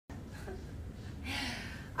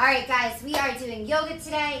All right, guys, we are doing yoga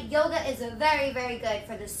today. Yoga is very, very good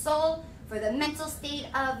for the soul, for the mental state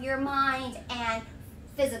of your mind, and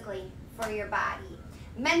physically for your body.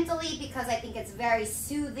 Mentally, because I think it's very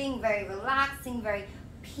soothing, very relaxing, very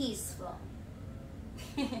peaceful.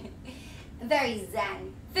 Very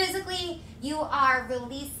zen. Physically, you are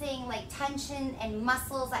releasing like tension and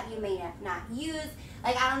muscles that you may not use.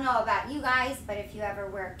 Like, I don't know about you guys, but if you ever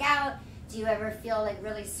work out, do you ever feel like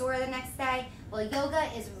really sore the next day? Well, yoga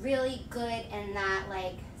is really good in that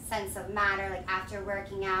like sense of matter, like after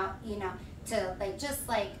working out, you know, to like just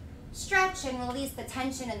like stretch and release the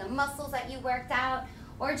tension in the muscles that you worked out,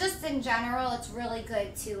 or just in general, it's really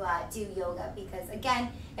good to do yoga because again,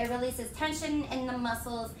 it releases tension in the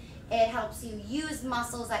muscles. It helps you use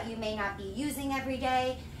muscles that you may not be using every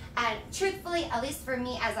day. And truthfully, at least for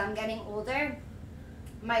me, as I'm getting older,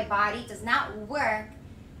 my body does not work.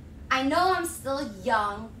 I know I'm still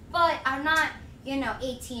young, but I'm not, you know,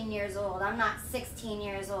 18 years old. I'm not 16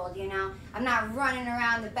 years old, you know. I'm not running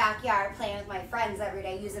around the backyard playing with my friends every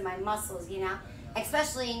day using my muscles, you know.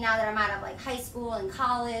 Especially now that I'm out of like high school and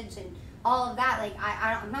college and all of that. Like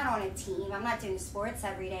I'm not on a team. I'm not doing sports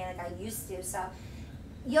every day like I used to. So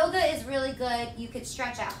yoga is really good. You could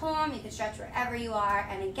stretch at home. You could stretch wherever you are.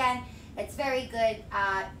 And again, it's very good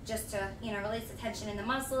just to, you know, release the tension in the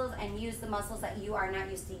muscles and use the muscles that you are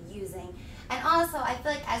not used to using. And also, I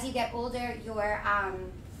feel like as you get older, your,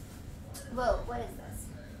 whoa, what is this?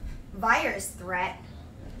 Virus threat.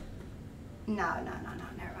 No, never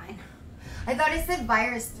mind. I thought it said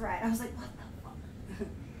virus threat. I was like, what the fuck?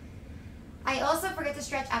 I also forget to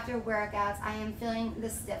stretch after workouts. I am feeling the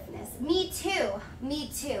stiffness. Me too.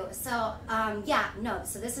 So, yeah, no.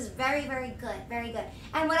 So this is very, very good, very good.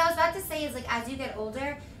 And what I was about to say is like, as you get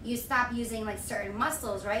older, you stop using like certain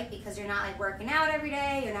muscles, right? Because you're not like working out every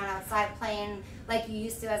day. You're not outside playing like you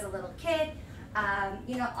used to as a little kid.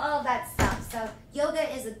 You know, all of that stuff. So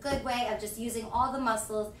yoga is a good way of just using all the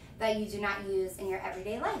muscles that you do not use in your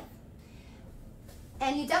everyday life.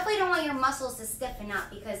 And you definitely don't want your muscles to stiffen up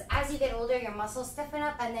because as you get older, your muscles stiffen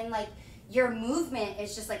up and then like your movement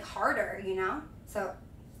is just like harder, you know? So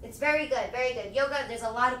it's very good, very good. Yoga, there's a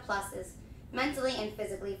lot of pluses mentally and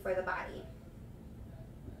physically for the body.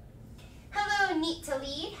 Hello, Neat to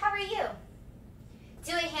Lead. How are you?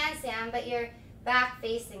 Do a handstand, but you're back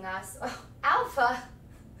facing us. Oh, Alpha.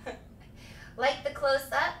 Like the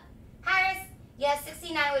close-up. Harris, yes,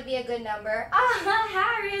 69 would be a good number. Ah,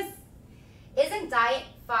 Harris. Isn't diet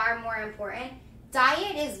far more important?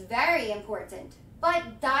 Diet is very important,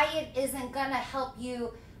 but diet isn't gonna help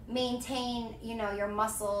you maintain, you know, your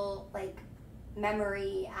muscle like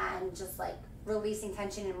memory and just like releasing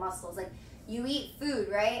tension in muscles. Like you eat food,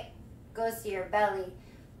 right? Goes to your belly.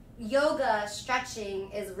 Yoga,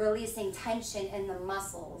 stretching is releasing tension in the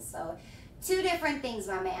muscles. So two different things,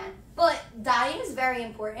 my man. But diet is very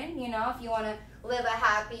important, you know, if you wanna live a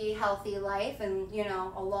happy, healthy life and, you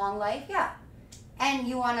know, a long life, yeah. And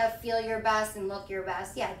you want to feel your best and look your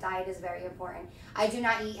best, yeah, diet is very important. I do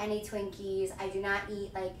not eat any Twinkies. I do not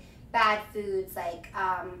eat like bad foods like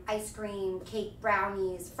ice cream, cake,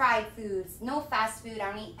 brownies, fried foods, no fast food.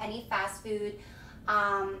 I don't eat any fast food.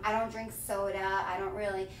 I don't drink soda. I don't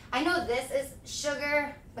really. I know this is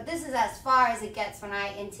sugar, but this is as far as it gets when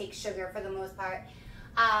I intake sugar for the most part.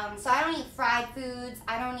 So I don't eat fried foods.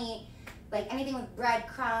 I don't eat like anything with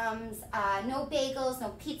breadcrumbs, no bagels,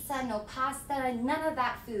 no pizza, no pasta, none of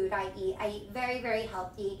that food I eat. I eat very, very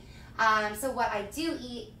healthy. So what I do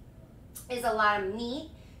eat is a lot of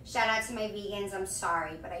meat. Shout out to my vegans, I'm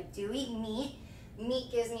sorry, but I do eat meat.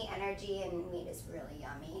 Meat gives me energy and meat is really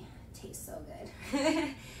yummy. It tastes so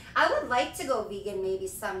good. I would like to go vegan maybe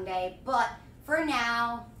someday, but for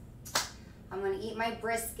now, I'm gonna eat my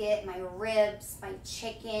brisket, my ribs, my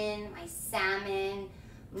chicken, my salmon,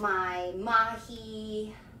 my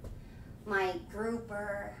mahi, my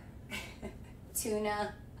grouper,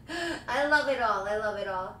 tuna. I love it all. I love it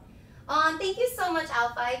all. Thank you so much,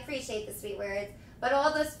 Alpha. I appreciate the sweet words. But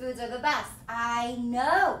all those foods are the best. I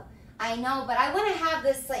know, but I wouldn't have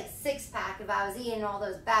this like six-pack if I was eating all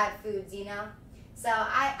those bad foods, you know? So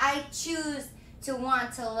I choose to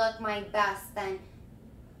want to look my best and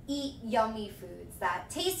eat yummy foods that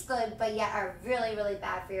taste good but yet are really, really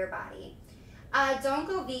bad for your body. Don't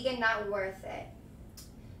go vegan, not worth it.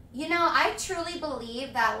 You know, I truly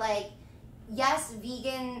believe that, like, yes,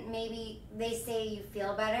 vegan, maybe they say you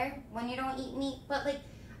feel better when you don't eat meat, but, like,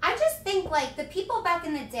 I just think, like, the people back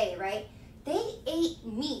in the day, right, they ate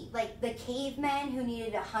meat. Like, the cavemen who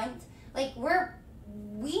needed to hunt, like,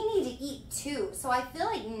 we need to eat too. So I feel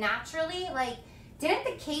like naturally, like, didn't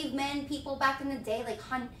the cavemen people back in the day, like,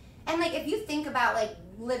 hunt? And, like, if you think about, like,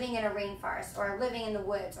 living in a rainforest or living in the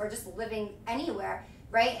woods or just living anywhere,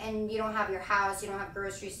 right? And you don't have your house, you don't have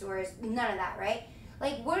grocery stores, none of that, right?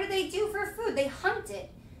 Like, what do they do for food? They hunt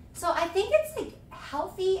it. So I think it's like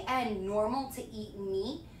healthy and normal to eat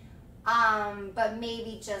meat, but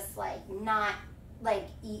maybe just like not like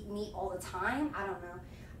eat meat all the time. I don't know.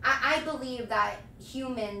 I believe that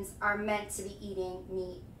humans are meant to be eating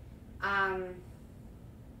meat.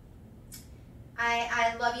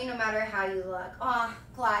 I love you no matter how you look. Oh,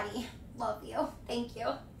 Gladdy, love you. Thank you.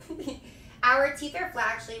 Our teeth are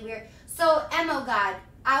flat, actually weird. So, oh God,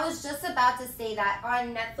 I was just about to say that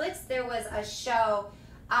on Netflix there was a show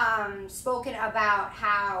spoken about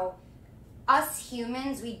how us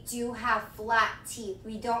humans, we do have flat teeth.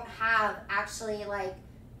 We don't have actually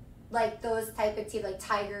like those type of teeth, like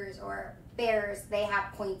tigers or bears, they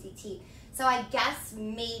have pointy teeth. So I guess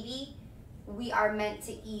maybe we are meant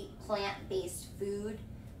to eat plant-based food,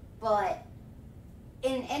 but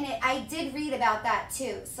I did read about that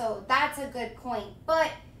too, so that's a good point.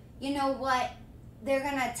 But you know what? They're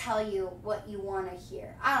gonna tell you what you want to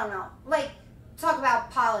hear. I don't know. Like, talk about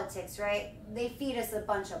politics, right? They feed us a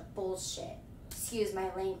bunch of bullshit. Excuse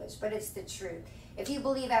my language, but it's the truth. If you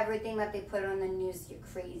believe everything that they put on the news, you're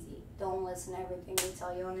crazy. Don't listen to everything they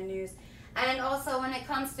tell you on the news. And also, when it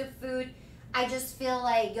comes to food, I just feel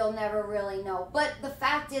like you'll never really know. But the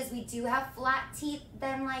fact is, we do have flat teeth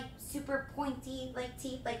than like super pointy like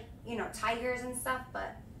teeth, like, you know, tigers and stuff.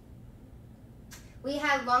 But we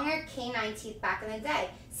had longer canine teeth back in the day.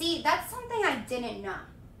 See, that's something I didn't know.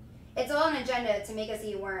 It's all an agenda to make us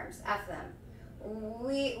eat worms. F them.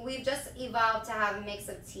 We've just evolved to have a mix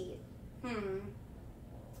of teeth.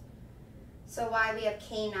 So why we have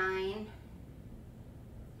canine?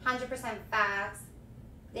 100% facts.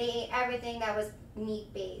 They ate everything that was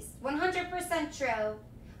meat-based. 100% true.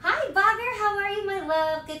 Hi, Bagger. How are you, my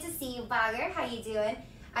love? Good to see you, Bagger. How you doing?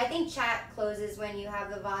 I think chat closes when you have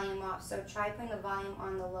the volume off, so try putting the volume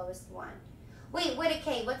on the lowest one. Wait, what a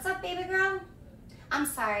K. What's up, baby girl? I'm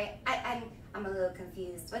sorry. I'm a little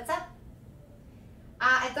confused. What's up?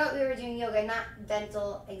 I thought we were doing yoga, not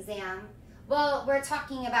dental exam. Well, we're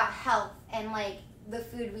talking about health and, like, the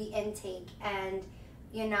food we intake, and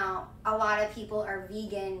you know, a lot of people are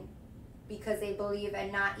vegan because they believe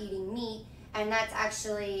in not eating meat, and that's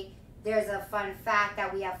actually, there's a fun fact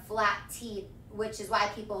that we have flat teeth, which is why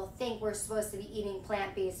people think we're supposed to be eating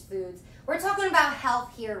plant-based foods. We're talking about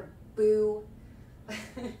health here, boo.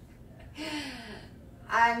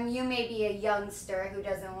 You may be a youngster who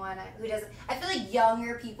doesn't want to, I feel like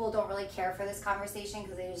younger people don't really care for this conversation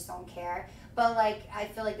because they just don't care, but like, I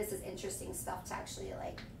feel like this is interesting stuff to actually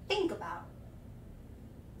like think about.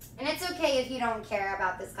 And it's okay if you don't care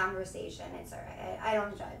about this conversation. It's all right. I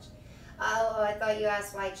don't judge. Oh, I thought you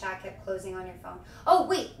asked why chat kept closing on your phone. Oh,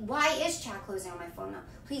 wait. Why is chat closing on my phone now?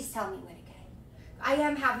 Please tell me what again. I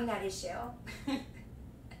am having that issue.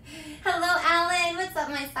 Hello, Alan. What's up,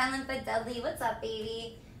 my silent but deadly? What's up,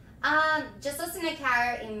 baby? Just listen to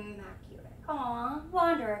Cara Immaculate. Aw,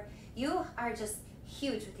 Wanderer. You are just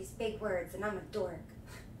huge with these big words, and I'm a dork.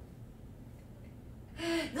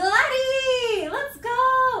 Gladdy, let's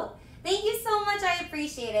go. Thank you so much. I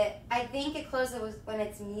appreciate it. I think it closes when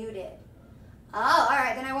it's muted. Oh, all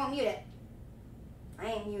right. Then I won't mute it.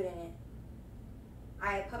 I ain't muting it.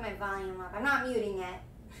 I put my volume up. I'm not muting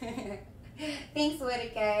it. Thanks,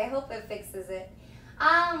 Whitaker. I hope it fixes it.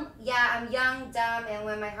 Yeah, I'm young, dumb, and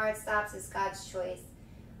when my heart stops, it's God's choice.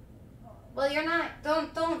 Well, you're not.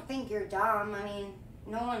 Don't think you're dumb. I mean,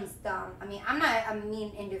 no one's dumb. I mean, I'm not a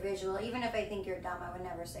mean individual. Even if I think you're dumb, I would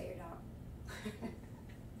never say you're dumb.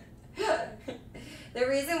 The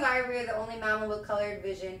reason why we're the only mammal with colored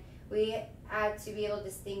vision, we had to be able to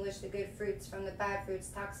distinguish the good fruits from the bad fruits,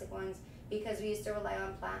 toxic ones, because we used to rely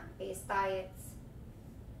on plant-based diets.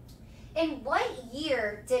 In what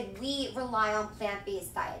year did we rely on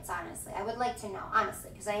plant-based diets, honestly? I would like to know, honestly,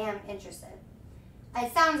 because I am interested.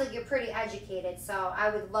 It sounds like you're pretty educated, so I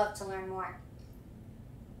would love to learn more.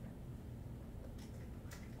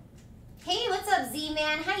 Hey, what's up,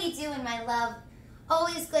 Z-Man? How you doing, my love?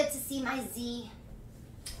 Always good to see my Z.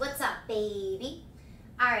 What's up, baby?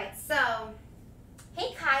 All right, so,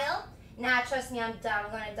 hey, Kyle. Nah, trust me, I'm dumb.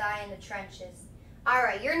 I'm going to die in the trenches. All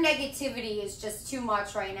right, your negativity is just too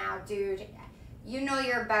much right now, dude. You know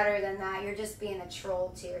you're better than that. You're just being a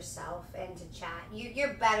troll to yourself and to chat.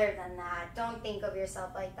 You're better than that. Don't think of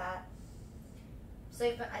yourself like that. So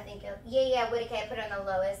I think, yeah, Whitaker, I put it on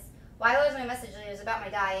the lowest. Why was my message? It was about my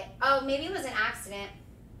diet. Oh, maybe it was an accident.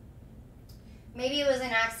 Maybe it was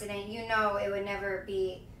an accident. You know it would never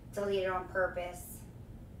be deleted on purpose.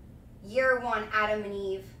 Year one, Adam and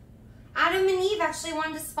Eve. Adam and Eve actually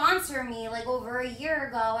wanted to sponsor me like over a year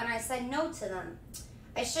ago, and I said no to them.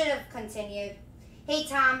 I should have continued. Hey,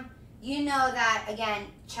 Tom, you know that, again,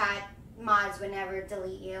 chat mods would never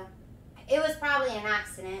delete you. It was probably an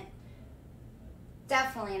accident.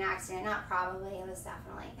 Definitely an accident, not probably. It was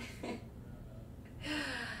definitely.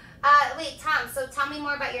 Wait, Tom, so tell me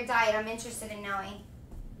more about your diet. I'm interested in knowing.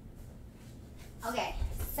 Okay,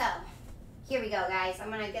 so here we go, guys. I'm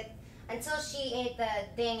going to get, until she ate the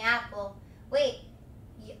dang apple. Wait.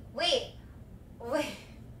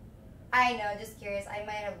 I know, just curious. I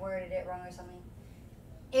might have worded it wrong or something.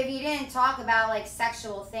 If you didn't talk about, like,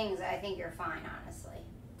 sexual things, I think you're fine, honestly.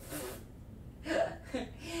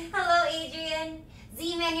 Hello, Adrian.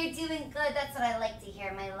 Z-Man, you're doing good. That's what I like to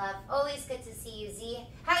hear, my love. Always good to see you, Z.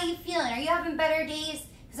 How are you feeling? Are you having better days?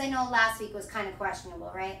 Because I know last week was kind of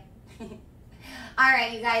questionable, right? All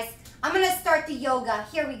right, you guys. I'm going to start the yoga.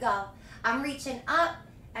 Here we go. I'm reaching up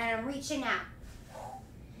and I'm reaching out.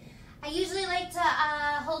 I usually like to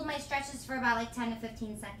hold my stretches for about like 10 to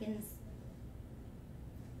 15 seconds.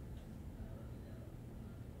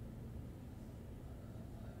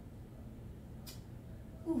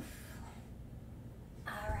 Oof.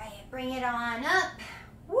 All right, bring it on up.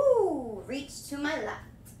 Woo, reach to my left.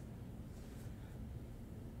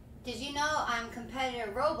 Did you know I'm a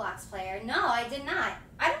competitive Roblox player? No, I did not.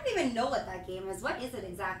 I don't even know what that game is. What is it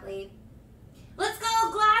exactly? Let's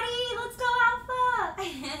go, Gladdy. Let's go, Alpha.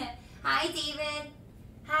 Hi, David.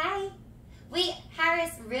 Hi. Wait,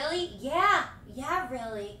 Harris, really? Yeah,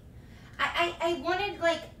 really. I wanted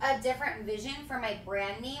like a different vision for my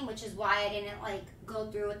brand name, which is why I didn't like go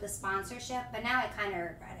through with the sponsorship, but now I kind of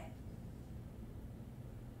regret it.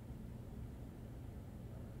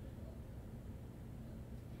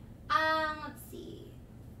 Let's see.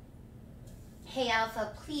 Hey,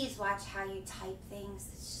 Alpha, please watch how you type things.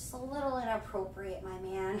 It's just a little inappropriate, my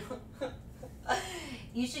man.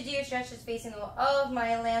 You should do your stretches facing the wall. Oh, my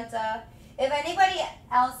Atlanta. If anybody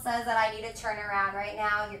else says that I need to turn around right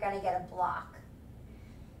now, you're going to get a block.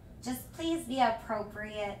 Just please be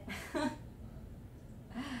appropriate.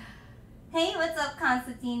 Hey, what's up,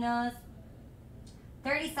 Constantinos?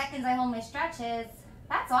 30 seconds I hold my stretches.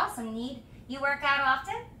 That's awesome, Need. You work out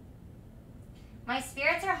often? My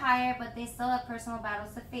spirits are higher, but they still have personal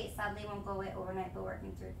battles to face. Sadly, won't go away overnight, but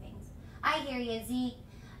working through things. I hear you, Z.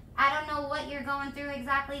 I don't know what you're going through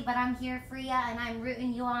exactly, but I'm here for you, and I'm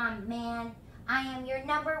rooting you on, man. I am your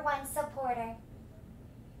 #1 supporter.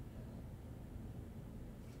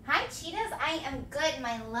 Hi, Cheetahs. I am good,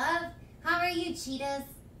 my love. How are you, Cheetahs?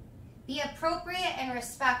 Be appropriate and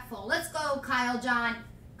respectful. Let's go, Kyle John.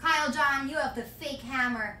 Kyle John, you have the fake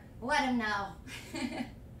hammer. Let him know.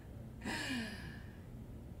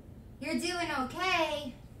 You're doing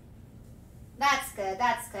okay. That's good.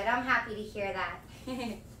 That's good. I'm happy to hear that.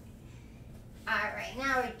 All right,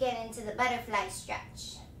 now we're getting into the butterfly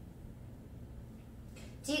stretch.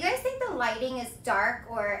 Do you guys think the lighting is dark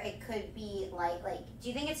or it could be light? Like, do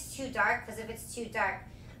you think it's too dark? Because if it's too dark,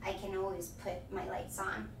 I can always put my lights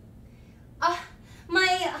on.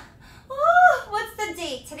 What's the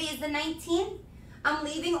date? Today is the 19th. I'm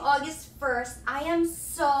leaving August 1st. I am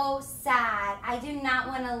so sad. I do not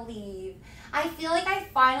want to leave. I feel like I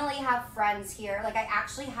finally have friends here. Like, I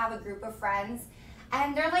actually have a group of friends.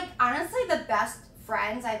 And they're, like, honestly the best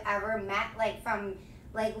friends I've ever met. Like, from,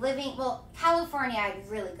 like, living, well, California, I had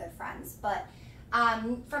really good friends. But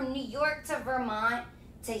from New York to Vermont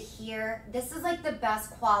to here, this is, like, the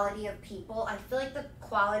best quality of people. I feel like the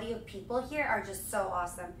quality of people here are just so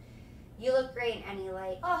awesome. You look great in any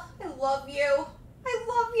light. Oh, I love you. I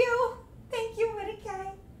love you. Thank you,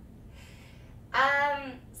 Winnike.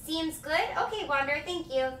 Seems good. Okay, Wander,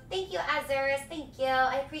 thank you. Thank you, Azurus. Thank you.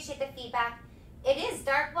 I appreciate the feedback. It is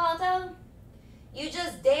dark, Waldo. You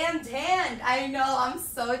just damn tanned. I know, I'm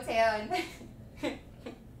so tan.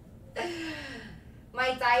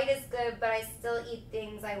 My diet is good, but I still eat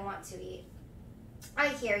things I want to eat. I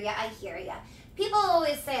hear ya, I hear ya. People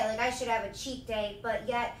always say, like, I should have a cheat day, but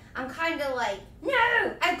yet I'm kind of like,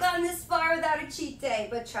 no, I've gone this far without a cheat day.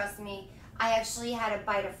 But trust me, I actually had a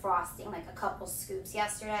bite of frosting, like a couple scoops.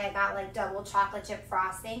 Yesterday, I got, like, double chocolate chip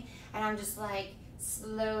frosting, and I'm just, like,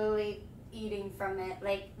 slowly eating from it,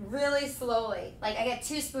 like, really slowly. Like, I get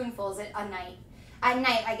 2 spoonfuls a night. At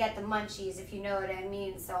night, I get the munchies, if you know what I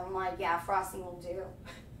mean. So I'm like, yeah, frosting will do.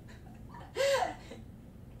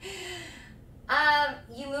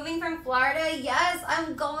 You moving from Florida? Yes,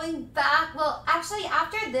 I'm going back. Well, actually,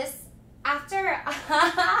 after this, let's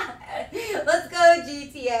go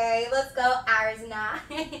GTA. Let's go Arizona.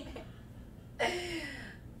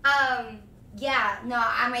 Yeah, no,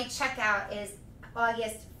 my checkout is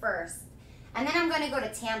August 1st. And then I'm going to go to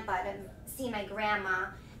Tampa to see my grandma.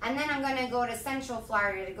 And then I'm going to go to Central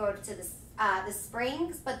Florida to go to the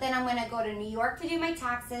Springs. But then I'm going to go to New York to do my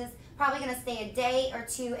taxes. Probably going to stay a day or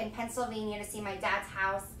two in Pennsylvania to see my dad's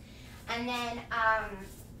house. And then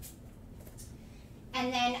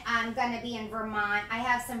I'm going to be in Vermont. I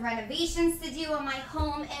have some renovations to do on my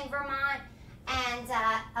home in Vermont. And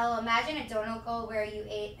oh, imagine a donut goal where you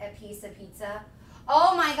ate a piece of pizza.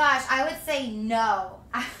 Oh my gosh, I would say no.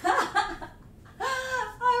 I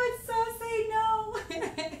would so say no.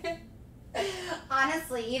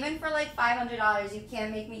 Honestly, even for like $500, you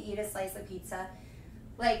can't make me eat a slice of pizza.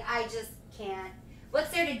 Like, I just can't.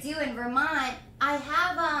 What's there to do in Vermont? I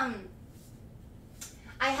have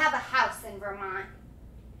a house in Vermont.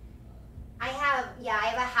 I have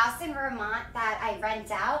a house in Vermont that I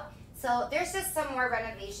rent out. So there's just some more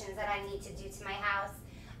renovations that I need to do to my house.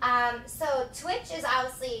 So Twitch is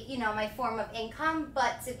obviously, you know, my form of income,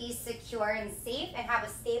 but to be secure and safe and have a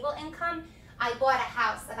stable income, I bought a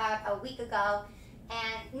house about a week ago,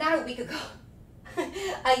 and not a week ago,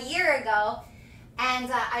 a year ago,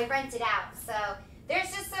 and I rent it out. So there's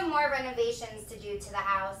just some more renovations to do to the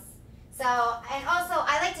house. So, and also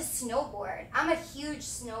I like to snowboard. I'm a huge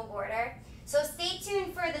snowboarder. So stay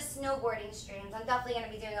tuned for the snowboarding streams. I'm definitely going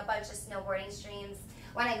to be doing a bunch of snowboarding streams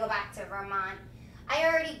when I go back to Vermont. I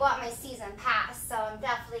already bought my season pass, so I'm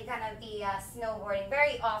definitely going to be snowboarding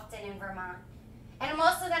very often in Vermont. And I'm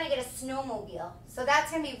also going to get a snowmobile. So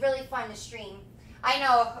that's going to be really fun to stream. I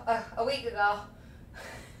know, a week ago.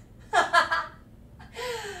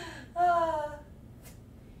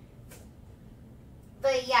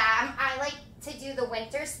 But yeah, I like to do the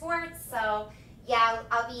winter sports, so yeah,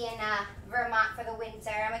 I'll be in Vermont for the winter.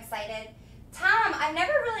 I'm excited. Tom, I've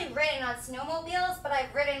never really ridden on snowmobiles, but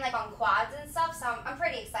I've ridden like on quads and stuff, so I'm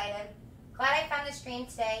pretty excited. Glad I found the stream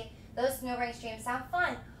today. Those snowboarding streams sound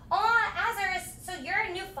fun. Oh, Azarus, so you're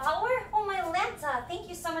a new follower? Oh, my Lanta, thank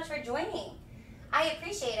you so much for joining. I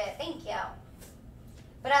appreciate it, thank you.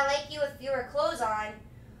 But I like you with fewer clothes on.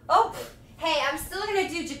 Oh, hey, I'm still gonna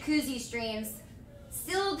do jacuzzi streams.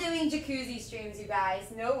 Still doing jacuzzi streams, you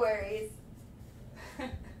guys, no worries.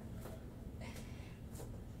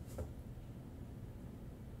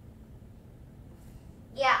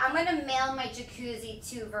 Yeah, I'm gonna mail my jacuzzi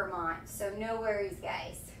to Vermont, so no worries,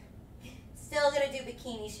 guys. Still gonna do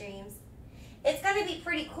bikini streams. It's gonna be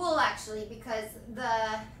pretty cool actually, because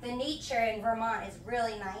the nature in Vermont is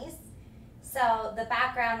really nice. So the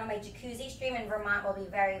background on my jacuzzi stream in Vermont will be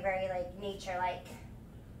very, very like nature-like.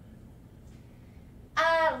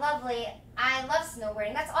 Lovely. I love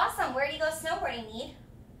snowboarding. That's awesome. Where do you go snowboarding, Need?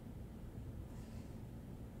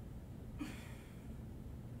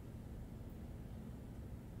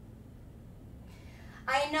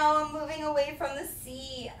 I know, I'm moving away from the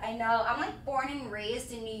sea. I know. I'm like born and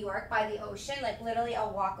raised in New York by the ocean. Like literally a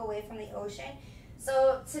walk away from the ocean.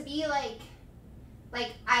 So to be like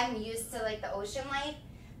I'm used to like the ocean life.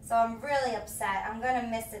 So I'm really upset. I'm going to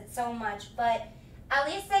miss it so much. But at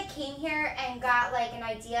least I came here and got like an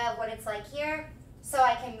idea of what it's like here, so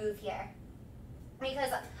I can move here.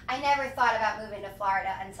 Because I never thought about moving to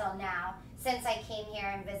Florida until now, since I came here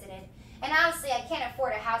and visited. And honestly, I can't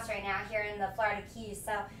afford a house right now here in the Florida Keys,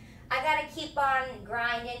 so I gotta keep on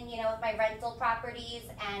grinding, you know, with my rental properties,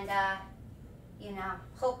 and you know,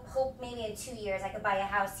 hope maybe in 2 years I could buy a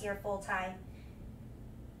house here full time.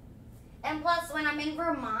 And plus, when I'm in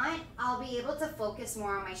Vermont, I'll be able to focus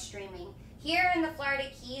more on my streaming. Here in the Florida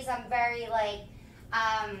Keys, I'm very like,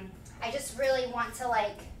 I just really want to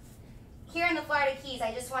like, here in the Florida Keys,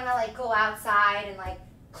 I just want to like go outside and like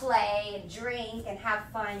play and drink and have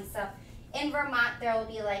fun. So in Vermont, there will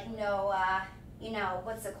be like no, you know,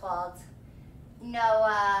 what's it called? No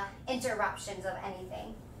interruptions of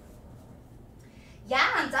anything. Yeah,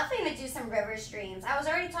 I'm definitely going to do some river streams. I was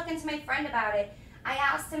already talking to my friend about it. I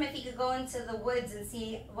asked him if he could go into the woods and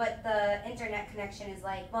see what the internet connection is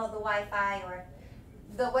like. Well, the Wi-Fi or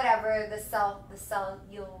the whatever, the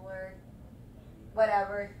cellular,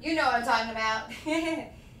 whatever. You know what I'm talking about.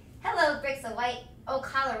 Hello, Bricks of White. Oh,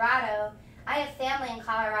 Colorado. I have family in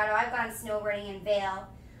Colorado. I've gone snowboarding in Vail.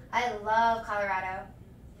 I love Colorado.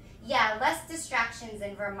 Yeah, less distractions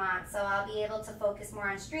in Vermont, so I'll be able to focus more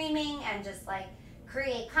on streaming and just like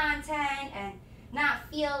create content and not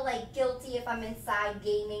feel like guilty if I'm inside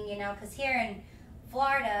gaming, you know, because here in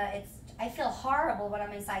Florida, I feel horrible when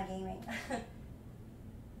I'm inside gaming.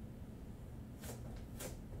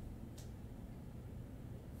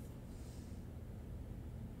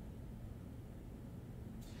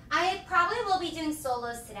 I probably will be doing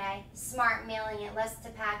solos today. Smart mailing it, less to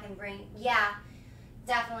pack and bring. Yeah,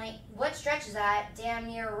 definitely. What stretch is that? Damn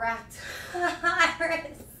near wrecked.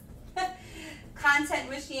 Iris. content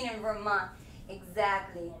machine in Vermont.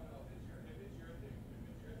 Exactly.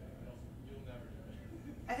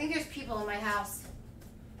 I think there's people in my house.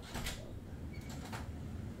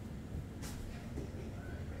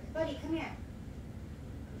 Buddy, come here.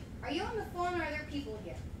 Are you on the phone or are there people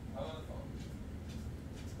here? I'm on the phone.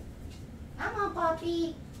 Come on,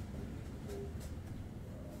 Poppy.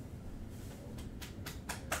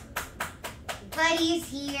 Buddy's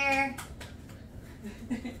here.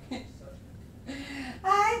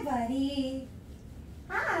 Hi, Buddy.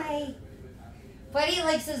 Hi. Buddy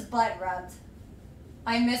likes his butt rubbed.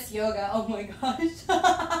 I miss yoga. Oh my gosh.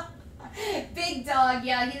 Big dog.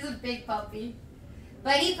 Yeah, he's a big puppy.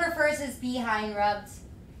 Buddy prefers his behind rubbed.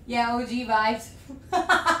 Yeah, OG vibes.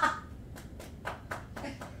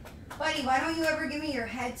 Buddy, why don't you ever give me your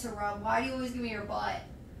head to rub? Why do you always give me your butt?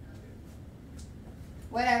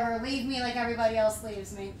 Whatever, leave me like everybody else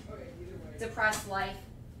leaves me. Depressed life.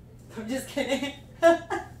 I'm just kidding. Hold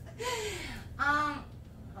on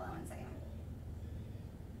one second.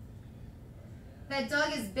 That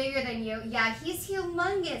dog is bigger than you. Yeah, he's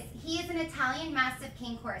humongous. He is an Italian Mastiff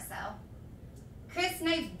King Corso. Chris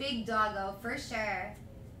Knife's big doggo, for sure.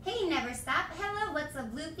 Hey, Never Stop. Hello, what's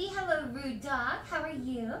up, Loopy? Hello, Rude Dog. How are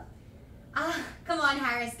you? Come on,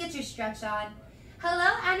 Harris, get your stretch on.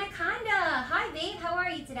 Hello, Anaconda. Hi, babe. How are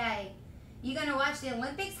you today? You gonna watch the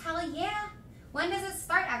Olympics? Hell yeah. When does it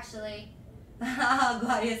start, actually?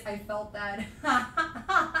 Gladius, I felt that.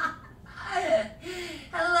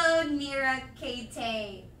 Hello, Nira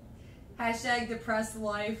Kate. Hashtag depressed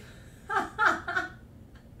life.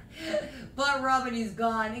 But rubbing, he's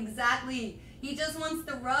gone. Exactly. He just wants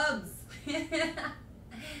the rubs.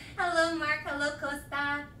 Hello, Mark. Hello,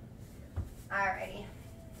 Costa. Alrighty.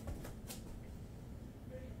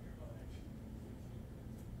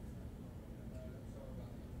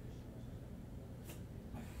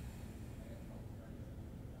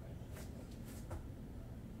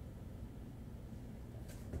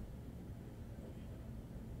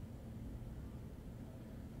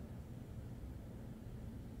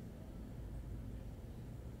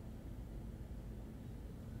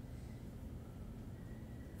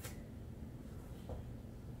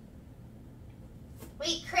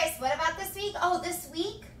 Wait, Chris, what about this week? Oh, this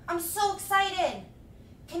week? I'm so excited.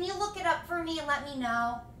 Can you look it up for me and let me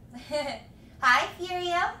know? Hi,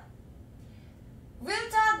 Furio.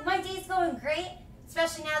 Rude Dog, my day's going great,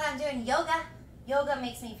 especially now that I'm doing yoga. Yoga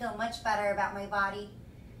makes me feel much better about my body.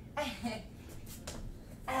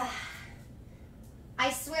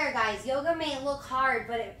 I swear, guys, yoga may look hard,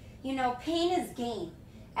 but, you know, pain is gain.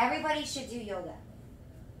 Everybody should do yoga.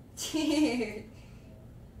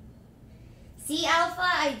 See, Alpha,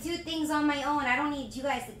 I do things on my own. I don't need you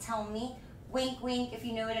guys to tell me. Wink, wink, if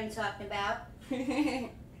you know what I'm talking about.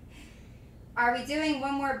 Are we doing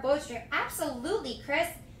one more boat stream? Absolutely, Chris.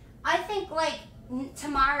 I think, like,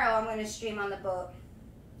 tomorrow I'm going to stream on the boat.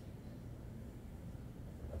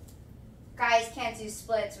 Guys can't do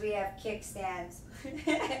splits. We have kickstands.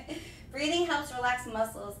 Breathing helps relax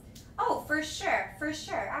muscles. Oh, for sure. For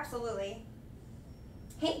sure. Absolutely.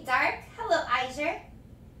 Hey, Dark. Hello, Iger.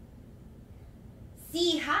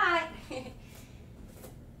 See, hot.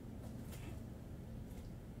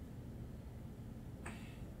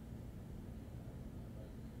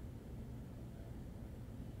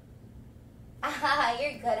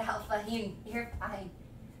 You're good, Alpha. You're fine.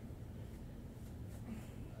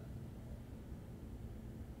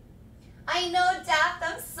 I know, Daft.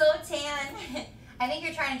 I'm so tan. I think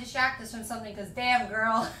you're trying to distract us from something because damn,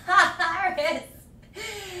 girl. Iris.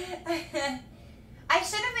 I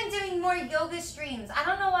should have been doing more yoga streams. I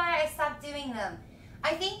don't know why I stopped doing them.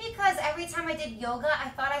 I think because every time I did yoga, I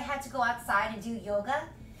thought I had to go outside and do yoga.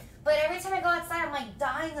 But every time I go outside, I'm like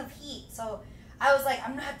dying of heat. So I was like,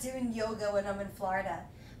 I'm not doing yoga when I'm in Florida.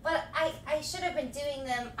 But I should have been doing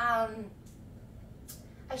them. I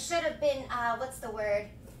should have been, what's the word?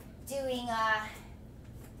 Doing,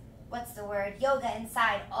 what's the word? Yoga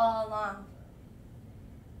inside all along.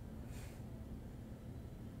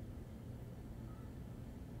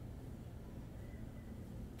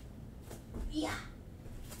 Yeah.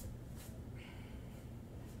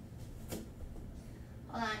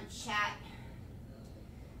 Hold on, chat.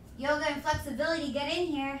 Yoga and flexibility, get in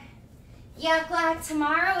here. Yeah, glad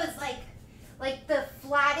tomorrow is like the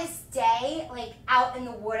flattest day, like out in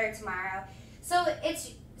the water tomorrow. So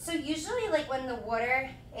usually like when the water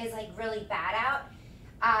is like really bad out,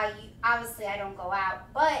 obviously I don't go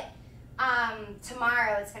out, but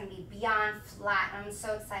tomorrow it's going to be beyond flat, and I'm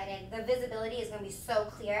so excited. The visibility is going to be so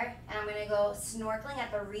clear, and I'm going to go snorkeling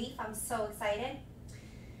at the reef. I'm so excited.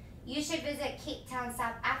 You should visit Cape Town,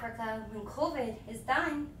 South Africa when COVID is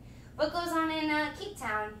done. What goes on in Cape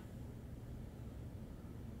Town?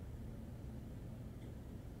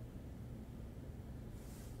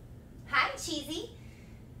 Hi, Cheesy.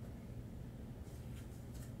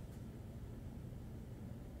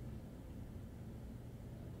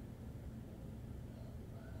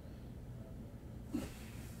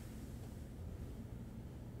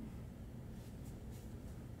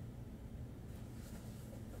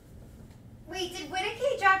 Wait, did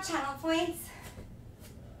Whitakay drop channel points?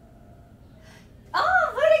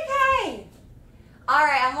 Oh, Whitakay!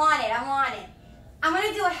 Alright, I'm on it. I'm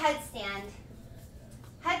gonna do a headstand.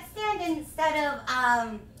 Headstand instead of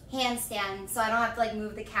handstand, so I don't have to like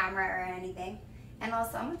move the camera or anything. And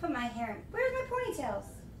also, I'm gonna put my hair in. Where's my ponytails?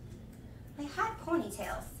 I had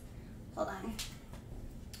ponytails. Hold on.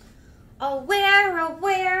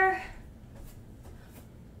 Aware.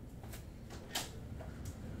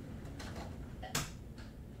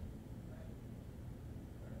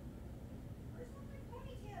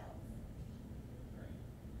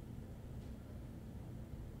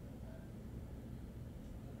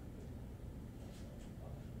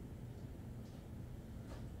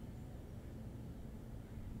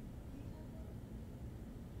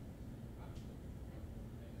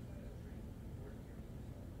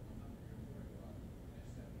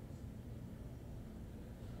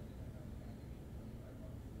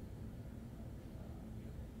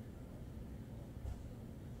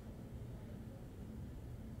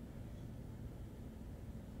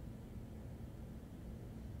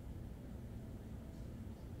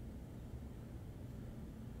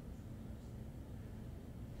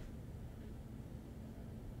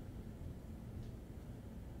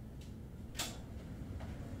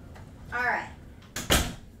 Alright.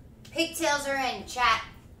 Pigtails are in, chat.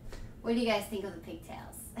 What do you guys think of the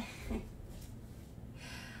pigtails?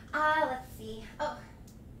 Let's see. Oh.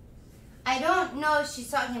 I don't know if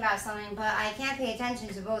she's talking about something, but I can't pay attention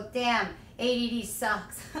to both. Damn, ADD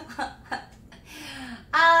sucks.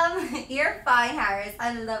 You're fine, Harris.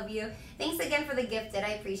 I love you. Thanks again for the gifted.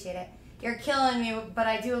 I appreciate it. You're killing me, but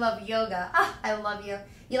I do love yoga. I love you.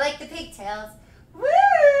 You like the pigtails? Woo!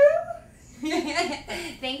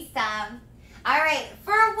 Thanks, Tom. All right,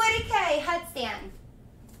 for Whitakay headstand.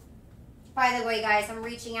 By the way, guys, I'm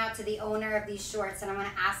reaching out to the owner of these shorts, and I'm going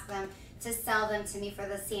to ask them to sell them to me for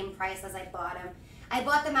the same price as I bought them. I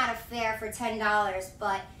bought them at a fair for $10,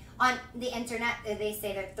 but on the internet, they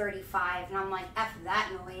say they're $35, and I'm like, F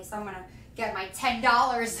that noise, so I'm going to get my $10.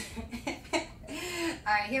 All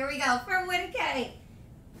right, here we go for Whitakay.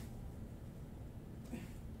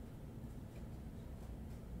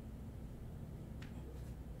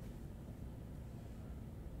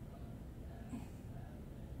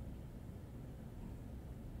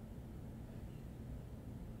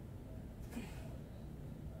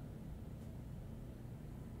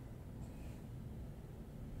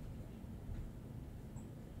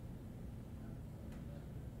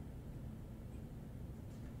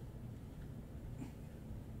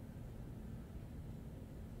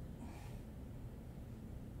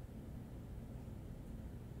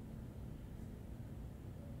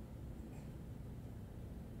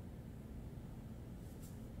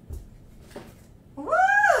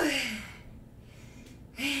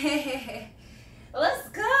 Let's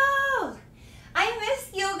go! I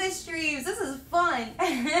miss yoga streams. This is fun.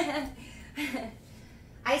 I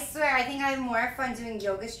swear, I think I have more fun doing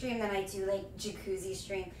yoga stream than I do like jacuzzi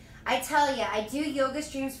stream. I tell you, I do yoga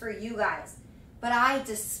streams for you guys, but I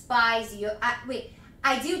despise you.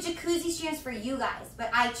 I do jacuzzi streams for you guys,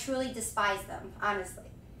 but I truly despise them, honestly.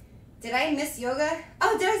 Did I miss yoga?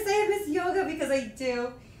 Oh, did I say I miss yoga? Because I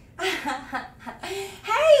do.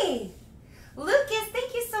 Hey! Lucas,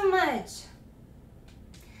 thank you so much.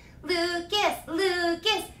 Lucas.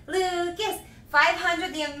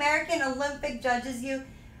 500, the American Olympic judges you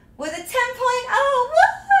with a 10.0.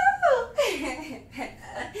 Woohoo!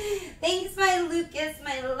 Thanks, my Lucas,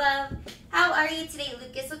 my love. How are you today,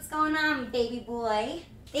 Lucas? What's going on, baby boy?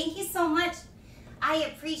 Thank you so much.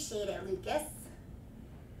 I appreciate it, Lucas.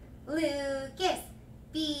 Lucas,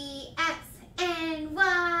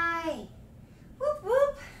 BXNY. Whoop,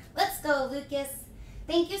 whoop. Let's go, Lucas.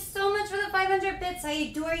 Thank you so much for the 500 bits. I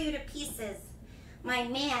adore you to pieces. My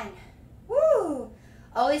man. Woo!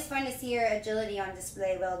 Always fun to see your agility on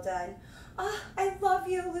display. Well done. Oh, I love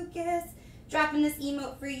you, Lucas. Dropping this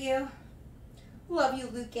emote for you. Love you,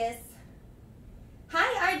 Lucas.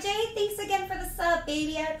 Hi, RJ. Thanks again for the sub,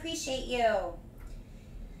 baby. I appreciate you.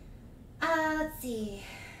 Let's see.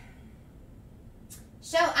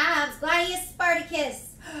 Show abs. Gladius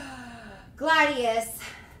Spartacus. Gladius.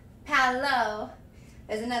 Palo.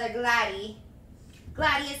 There's another Gladius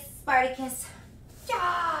Spartacus.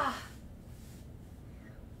 Ja.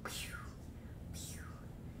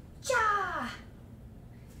 Ja.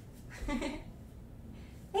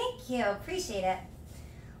 Thank you. Appreciate it.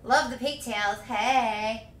 Love the pigtails.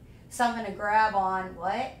 Hey. Something to grab on.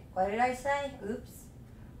 What? What did I say? Oops.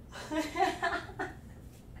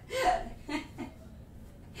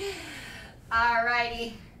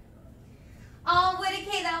 Alrighty. Oh,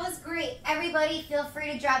 Whittaker, that was great. Everybody, feel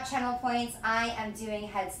free to drop channel points. I am doing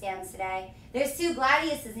headstands today. There's 2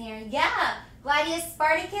 Gladiuses here. Yeah, Gladius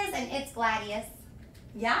Spartacus and it's Gladius.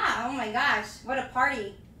 Yeah, oh my gosh, what a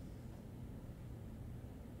party.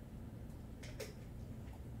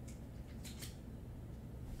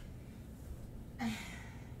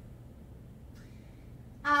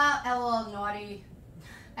 LOL, naughty.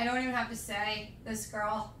 I don't even have to say, this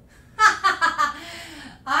girl.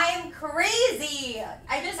 I'm crazy.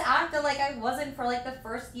 I just acted like I wasn't for like the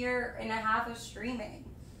first year and a half of streaming.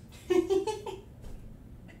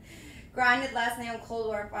 Grinded last night on Cold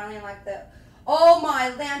War, finally unlocked the... Oh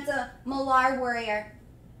my, Lanta Malar Warrior.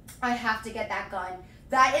 I have to get that gun.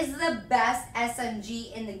 That is the best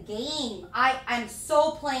SMG in the game. I'm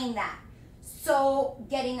so playing that. So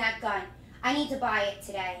getting that gun. I need to buy it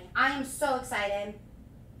today. I am so excited.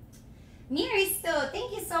 Miri Stowe,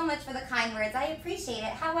 thank you so much for the kind words. I appreciate it.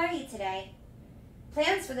 How are you today?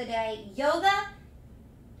 Plans for the day. Yoga,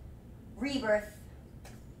 rebirth.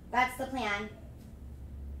 That's the plan.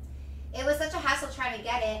 It was such a hassle trying to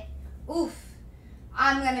get it. Oof.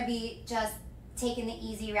 I'm going to be just taking the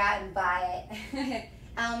easy route and buy it.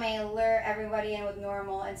 I may lure everybody in with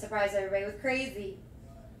normal and surprise everybody with crazy.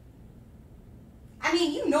 I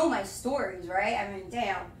mean, you know my stories, right? I mean,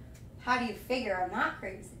 damn. How do you figure I'm not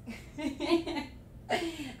crazy?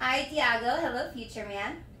 Hi, Tiago. Hello, future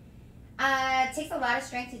man. It takes a lot of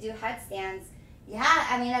strength to do headstands. Yeah,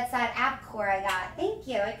 I mean, that's that ab core I got. Thank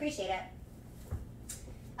you. I appreciate it.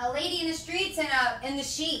 A lady in the streets and in the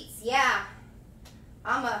sheets. Yeah.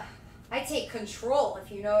 I take control,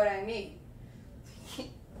 if you know what I mean.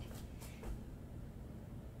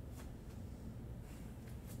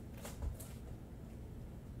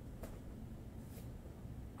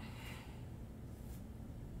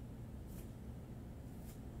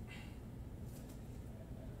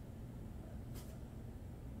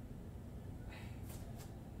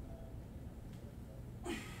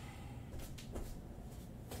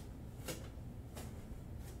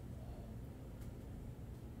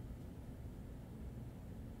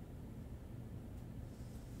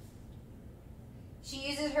 She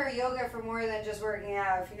uses her yoga for more than just working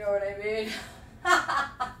out, if you know what I mean.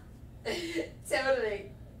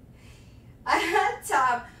 Totally.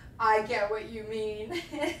 Tom, I get what you mean.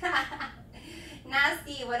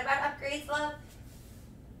 Nasty, what about upgrades, love?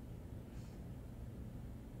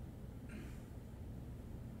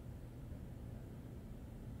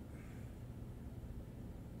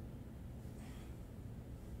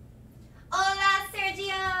 Hola,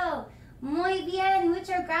 Sergio. Muy bien,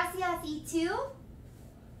 muchas gracias. ¿Y tú?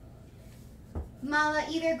 Mala,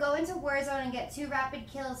 either go into Warzone and get 2 rapid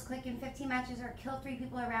kills quick in 15 matches or kill 3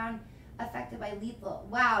 people around affected by lethal.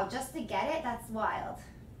 Wow, just to get it? That's wild.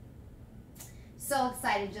 So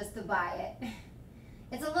excited just to buy it.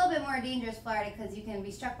 It's a little bit more dangerous, Florida, because you can be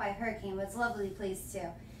struck by a hurricane, but it's a lovely place too.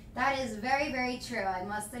 That is very, very true. I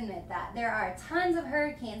must admit that. There are tons of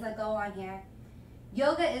hurricanes that go on here.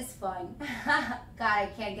 Yoga is fun. God, I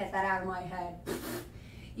can't get that out of my head.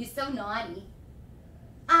 You're so naughty.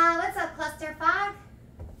 What's up, Cluster Fog?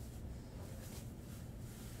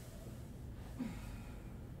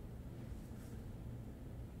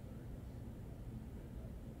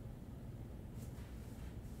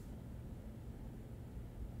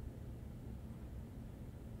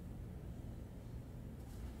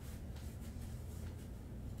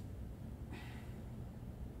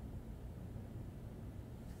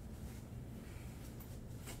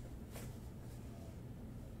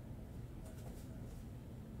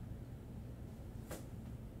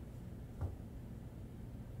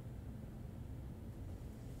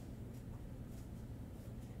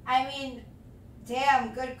 I mean,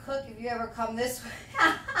 damn, good cook if you ever come this way.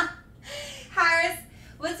 Harris,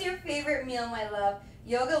 what's your favorite meal, my love?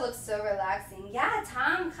 Yoga looks so relaxing. Yeah,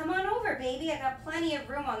 Tom, come on over, baby. I got plenty of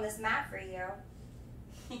room on this mat for you.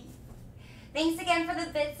 Thanks again for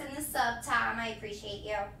the bits and the sub, Tom. I appreciate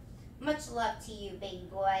you. Much love to you, baby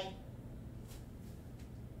boy.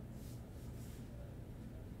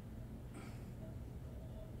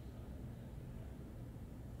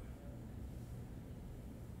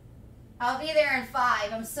 I'll be there in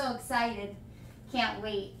 5. I'm so excited. Can't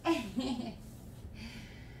wait.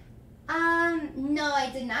 No,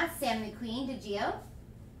 I did not, Sam McQueen. Did you?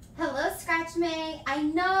 Hello, Scratch May. I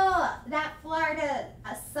know that Florida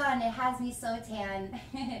sun, it has me so tan.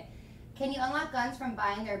 Can you unlock guns from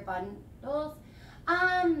buying their bundles?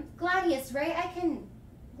 Gladius, right?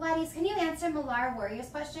 Gladius, can you answer Malar Warrior's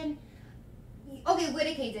question? Okay,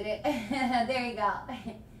 Whitakay did it. There you go.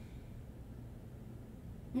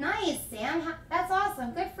 Nice, Sam. That's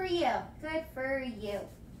awesome. Good for you. Good for you.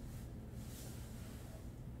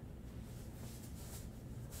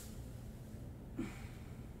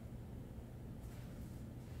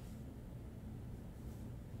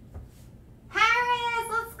 Harris,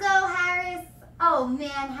 let's go, Harris. Oh, man,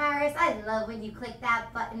 Harris, I love when you click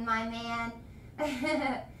that button, my man.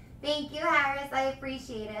 Thank you, Harris. I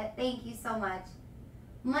appreciate it. Thank you so much.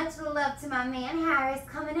 Much love to my man, Harris,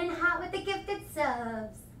 coming in hot with the gifted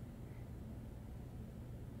subs.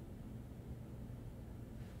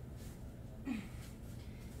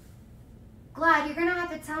 Glad, you're going to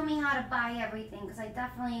have to tell me how to buy everything because I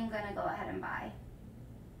definitely am going to go ahead and buy.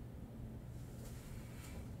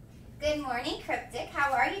 Good morning, Cryptic.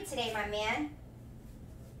 How are you today, my man?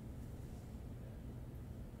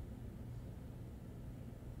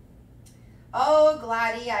 Oh,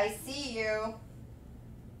 Gladdy, I see you.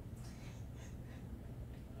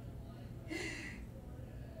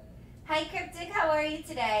 Hi, Cryptic. How are you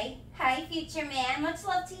today? Hi, Future Man. Much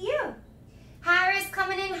love to you. Harris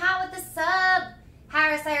coming in hot with the sub.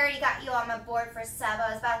 Harris, I already got you on my board for sub. I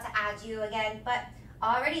was about to add you again, but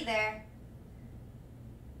already there.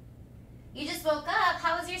 You just woke up.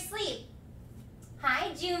 How was your sleep?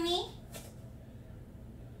 Hi, Jumi.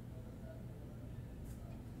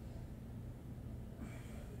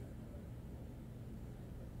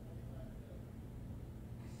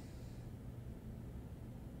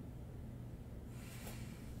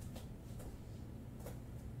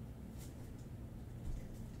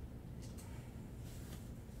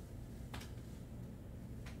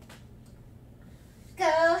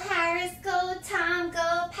 Go Harris, go Tom,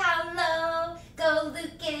 go Paolo, go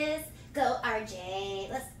Lucas, go RJ.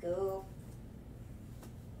 Let's go.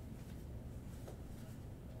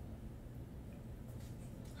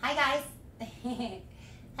 Hi guys.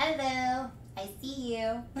 Hello. I see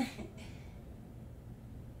you.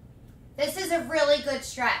 This is a really good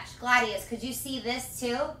stretch. Gladius, could you see this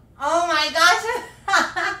too? Oh my gosh.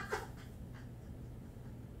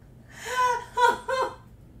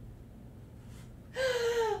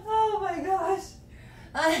 Oh my gosh.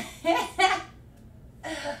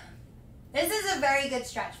 This is a very good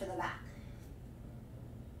stretch for the back.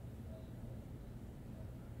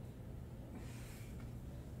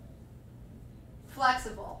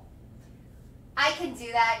 Flexible. I can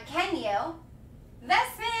do that. Can you?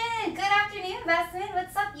 Vestman! Good afternoon, Vestman.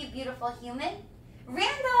 What's up, you beautiful human?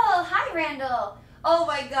 Randall! Hi, Randall. Oh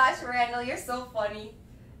my gosh, Randall, you're so funny.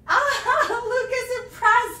 Oh, Lucas in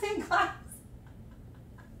Pressing class.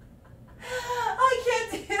 I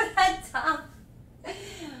can't do that, Tom.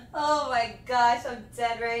 Oh my gosh, I'm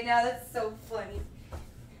dead right now. That's so funny.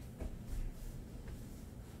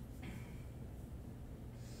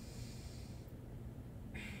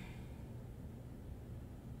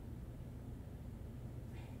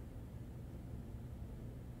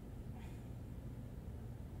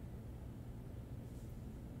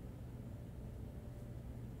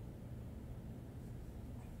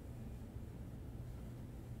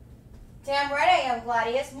 Damn right I am,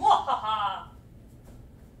 Gladius. Mwahaha.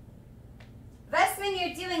 Vestman,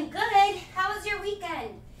 you're doing good. How was your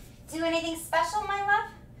weekend? Do anything special, my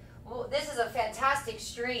love? Well, this is a fantastic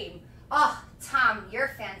stream. Oh, Tom,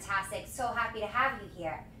 you're fantastic. So happy to have you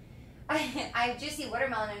here. I have juicy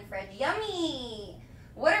watermelon in fridge. Yummy!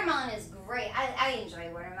 Watermelon is great. I enjoy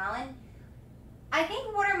watermelon. I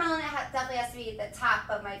think watermelon definitely has to be at the top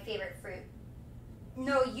of my favorite fruit.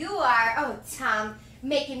 No, you are. Oh, Tom,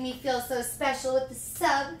 making me feel so special with the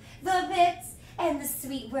sub, the bits, and the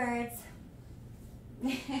sweet words.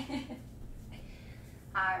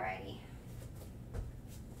 Alrighty.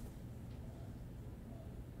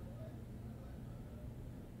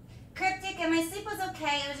 Cryptic, and my sleep was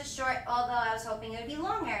okay. It was just short, although I was hoping it would be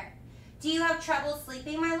longer. Do you have trouble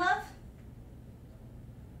sleeping, my love?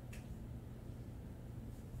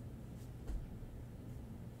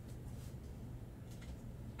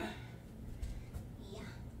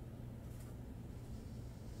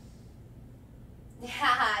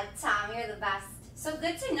 Yeah, Tom, you're the best. So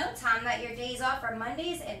good to know, Tom, that your days off are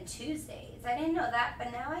Mondays and Tuesdays. I didn't know that,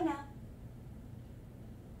 but now I know.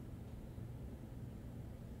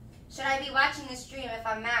 Should I be watching the stream if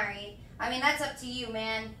I'm married? I mean, that's up to you,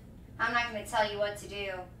 man. I'm not going to tell you what to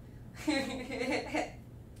do.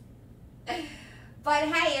 But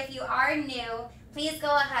hey, if you are new, please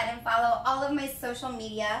go ahead and follow all of my social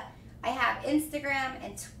media. I have Instagram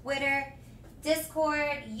and Twitter,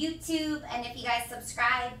 Discord, YouTube, and if you guys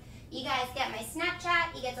subscribe, you guys get my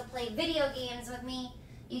Snapchat, you get to play video games with me,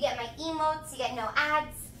 you get my emotes, you get no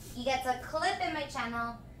ads, you get to clip in my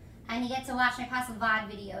channel, and you get to watch my past VOD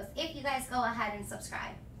videos if you guys go ahead and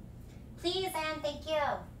subscribe. Please and thank you.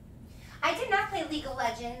 I did not play League of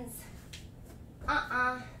Legends.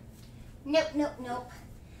 Nope, nope, nope.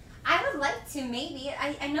 I would like to, maybe.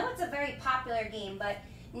 I know it's a very popular game, but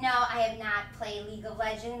no, I have not played League of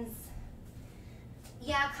Legends.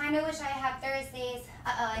 Yeah, kind of wish I had Thursdays.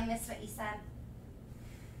 I missed what you said.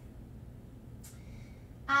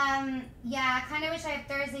 Yeah, kind of wish I had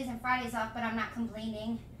Thursdays and Fridays off, but I'm not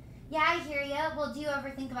complaining. Yeah, I hear ya. Well, do you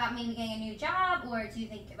ever think about maybe getting a new job, or do you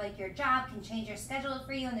think like your job can change your schedule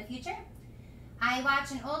for you in the future? I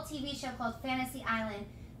watch an old TV show called Fantasy Island.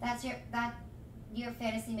 Your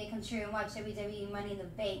fantasy may come true, and watch WWE Money in the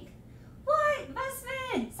Bank. What? Best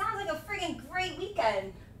man! Sounds like a friggin' great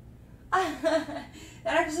weekend. That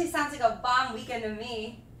actually sounds like a bomb weekend to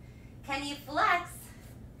me. Can you flex?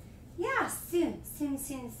 Yeah, soon.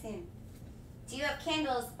 Do you have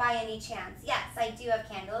candles by any chance? Yes, I do have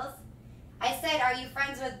candles. I said, are you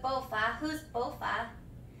friends with Bofa? Who's Bofa?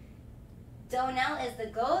 Donnell is the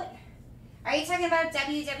GOAT? Are you talking about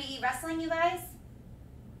WWE wrestling, you guys?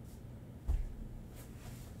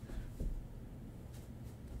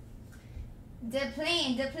 The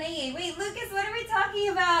plane. Wait, Lucas, what are we talking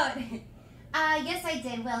about? Yes, I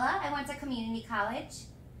did, Willa. I went to community college.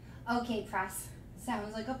 Okay, press.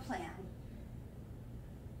 Sounds like a plan.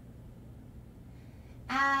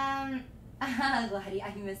 Gladdy,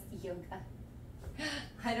 I missed yoga.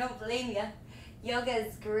 I don't blame ya. Yoga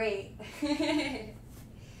is great.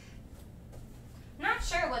 Not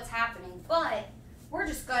sure what's happening, but we're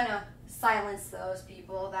just gonna silence those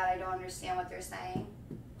people that I don't understand what they're saying.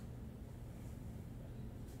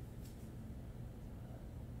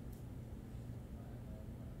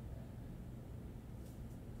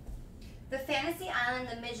 The Fantasy Island,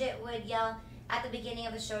 the midget would yell at the beginning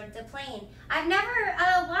of the show to plane. I've never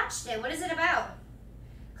watched it. What is it about?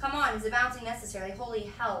 Come on, is it bouncing necessarily?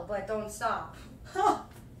 Holy hell, but don't stop. Oh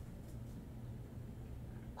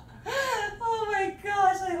my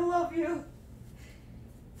gosh, I love you.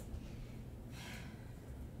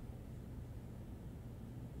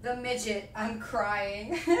 The midget, I'm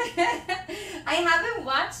crying. I haven't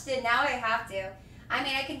watched it, now I have to. I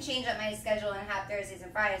mean, I can change up my schedule and have Thursdays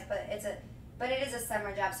and Fridays, but it is a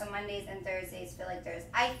summer job, so Mondays and Thursdays feel like Thursdays.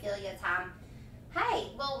 I feel you, Tom.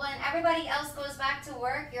 Hey, well, when everybody else goes back to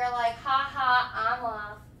work, you're like, ha ha, I'm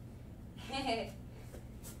off.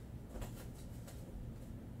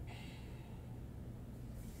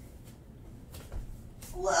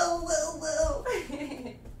 Whoa.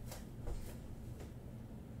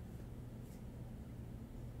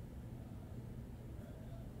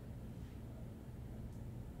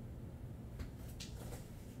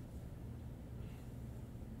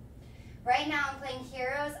 Right now I'm playing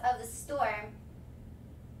Heroes of the Storm.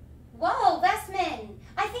 Whoa, Vestman!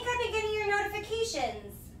 I think I've been getting your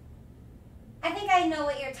notifications. I think I know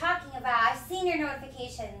what you're talking about. I've seen your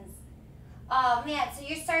notifications. Oh man, so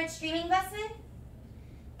you started streaming, Vestman?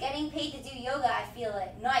 Getting paid to do yoga, I feel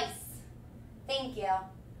it. Nice. Thank you.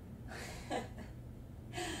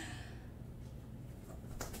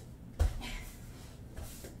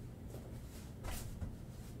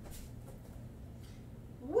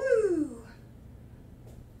 Woo!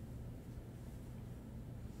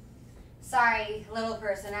 Sorry, little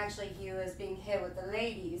person. Actually, he was being hit with the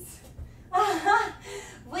ladies.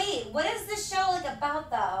 Wait, what is this show like about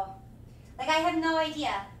though? Like, I have no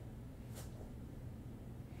idea.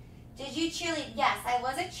 Did you cheerlead? Yes, I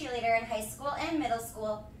was a cheerleader in high school and middle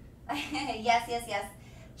school. Yes.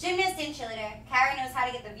 Gymnast and cheerleader. Cara knows how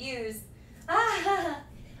to get the views.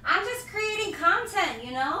 I'm just creating content,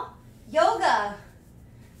 you know? Yoga.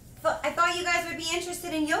 I thought you guys would be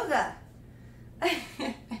interested in yoga.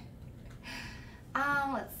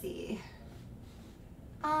 Let's see.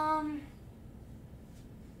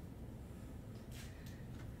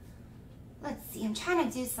 Let's see. I'm trying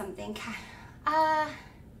to do something.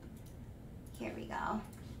 Here we go.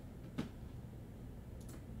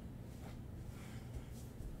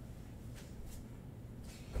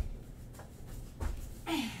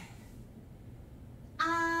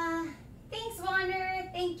 Thanks, Wander.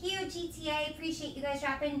 Thank you, GTA. Appreciate you guys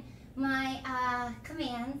dropping my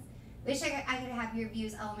commands. Wish I could have your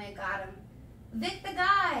views. Oh my god, Vic the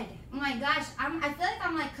God. Oh my gosh, I feel like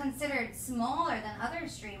I'm like considered smaller than other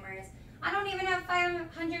streamers. I don't even have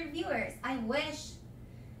 500 viewers. I wish.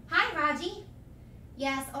 Hi, Raji.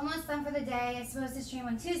 Yes, almost done for the day. I'm supposed to stream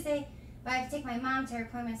on Tuesday, but I have to take my mom to her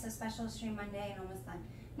appointment, so special stream Monday and almost done.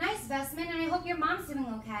 Nice, Vestman, and I hope your mom's doing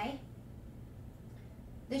okay.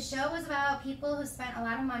 The show was about people who spent a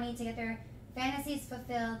lot of money to get their fantasies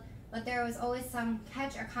fulfilled, but there was always some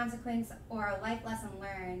catch or consequence or a life lesson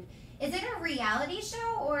learned. Is it a reality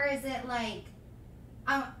show, or is it like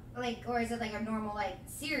a normal like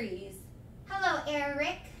series? Hello,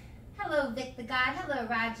 Eric. Hello, Vic the God. Hello,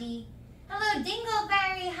 Raji. Hello,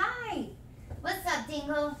 Dingleberry. Hi. What's up,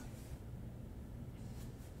 Dingle?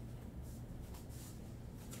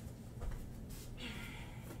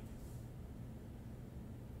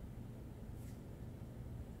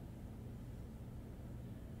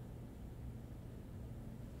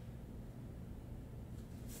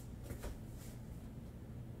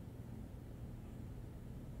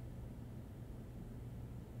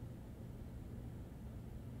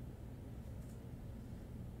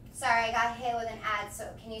 Sorry, I got hit with an ad, so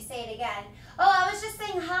can you say it again? Oh, I was just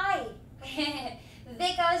saying hi.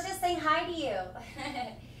 Vic, I was just saying hi to you.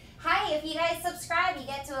 Hi, if you guys subscribe, you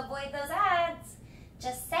get to avoid those ads.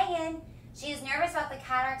 Just saying. She's nervous about the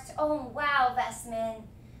cataracts. Oh, wow, Vestman.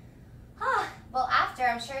 Huh. Well, after,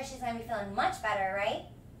 I'm sure she's going to be feeling much better, right?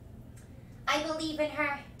 I believe in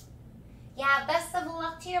her. Yeah, best of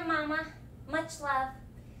luck to your mama. Much love.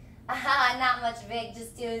 Not much, Vic.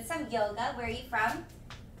 Just doing some yoga. Where are you from?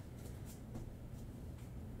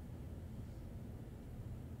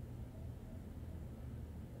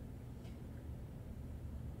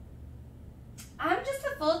 I'm just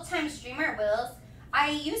a full-time streamer, Wills. I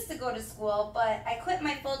used to go to school, but I quit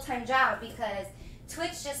my full-time job because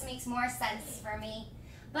Twitch just makes more sense for me.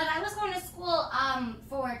 But I was going to school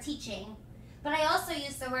for teaching. But I also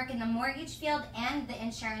used to work in the mortgage field and the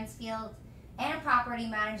insurance field and property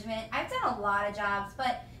management. I've done a lot of jobs,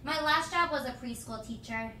 but my last job was a preschool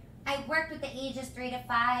teacher. I worked with the ages 3 to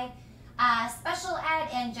 5, special ed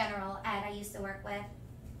and general ed I used to work with.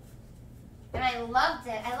 And I loved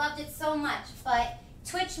it. I loved it so much. But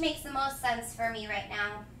Twitch makes the most sense for me right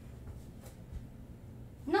now.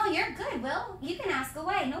 No, you're good, Will. You can ask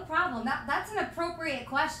away. No problem. That's an appropriate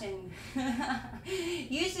question.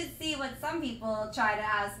 You should see what some people try to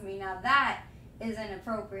ask me. Now that is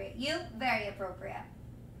inappropriate. You, very appropriate.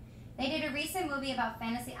 They did a recent movie about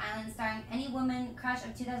Fantasy Island starring any woman crush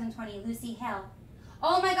of 2020, Lucy Hale.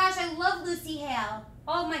 Oh my gosh, I love Lucy Hale.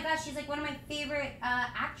 Oh my gosh, she's like one of my favorite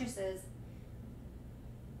actresses.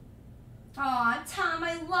 Aw, Tom,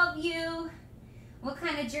 I love you. What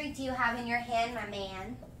kind of drink do you have in your hand, my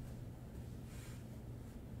man?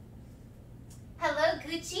 Hello,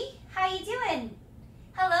 Gucci. How you doing?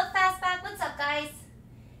 Hello, Fastback. What's up, guys?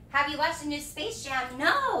 Have you watched the new Space Jam?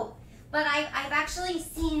 No, but I've actually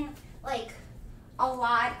seen like a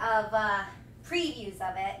lot of previews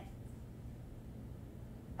of it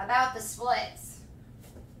about the splits.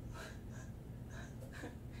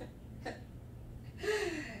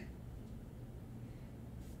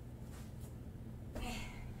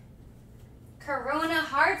 Corona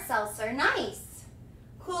hard seltzer, nice.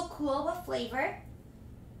 Cool, cool. What flavor?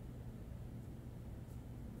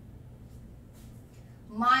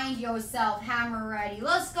 Mind yourself, hammer ready.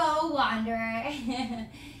 Let's go, Wanderer.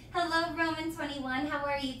 Hello, Roman21. How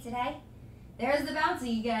are you today? There's the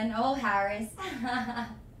bouncy again. Oh, Harris.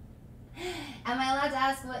 Am I allowed to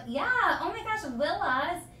ask what? Yeah. Oh my gosh,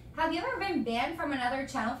 Willas. Have you ever been banned from another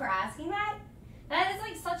channel for asking that? That is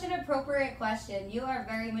like such an appropriate question. You are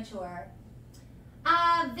very mature.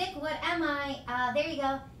 Vic, what am I? There you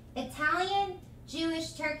go. Italian,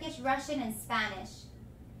 Jewish, Turkish, Russian, and Spanish.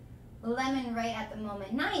 Lemon right at the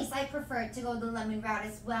moment. Nice. I prefer to go the lemon route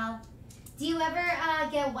as well. Do you ever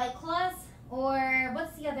get White Claws? Or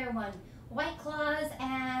what's the other one? White Claws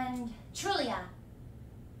and Trulia.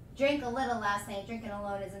 Drank a little last night. Drinking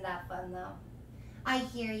alone isn't that fun though. I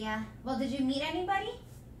hear ya. Well, did you meet anybody?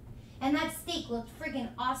 And that steak looked freaking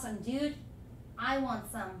awesome, dude. I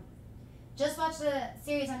want some. Just watched a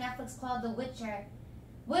series on Netflix called The Witcher.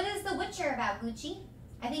 What is The Witcher about, Gucci?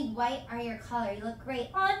 I think white are your color. You look great.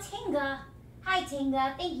 Oh, Tinga. Hi,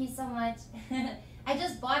 Tinga. Thank you so much. I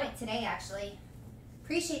just bought it today, actually.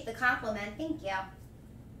 Appreciate the compliment. Thank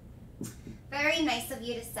you. Very nice of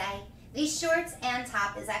you to say. These shorts and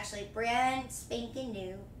top is actually brand spanking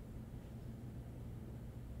new.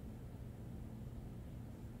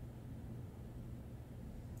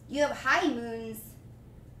 You have high moons.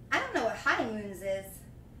 I don't know what high moons is.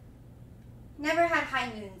 Never had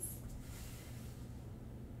high moons.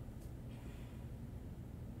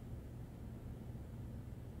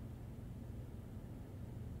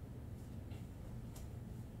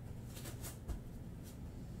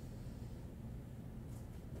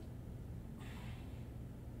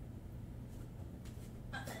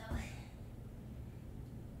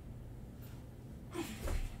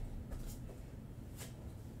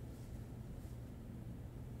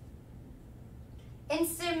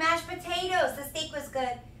 Instant mashed potatoes. The steak was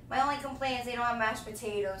good. My only complaint is they don't have mashed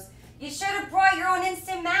potatoes. You should have brought your own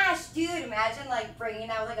instant mash, dude. Imagine like bringing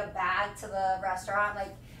out like a bag to the restaurant.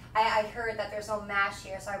 Like I heard that there's no mash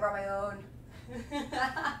here, so I brought my own.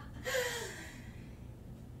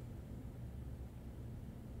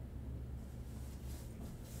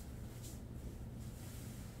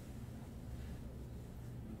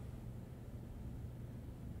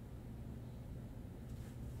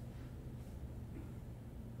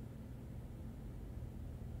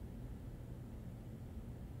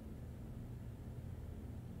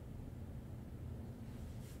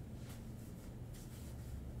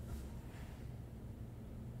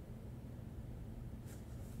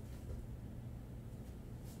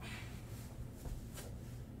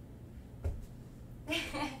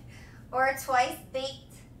 Or twice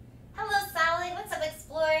baked. Hello, Sally. What's up,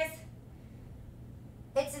 explorers?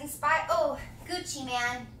 It's inspired. Oh, Gucci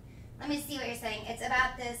man. Let me see what you're saying. It's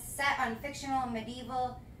about this set on fictional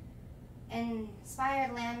medieval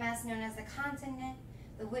inspired landmass known as the continent.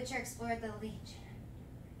 The Witcher explored the Legion.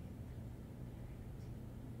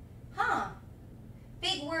 Huh.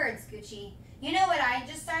 Big words, Gucci. You know what I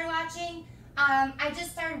just started watching? I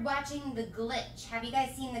just started watching The Glitch. Have you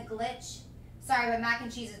guys seen The Glitch? Sorry, but mac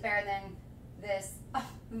and cheese is better than this. Oh,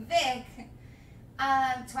 Vic.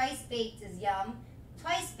 Twice baked is yum.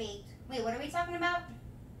 Twice baked. Wait, what are we talking about?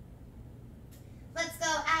 Let's go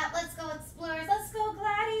out. Let's go, explorers. Let's go,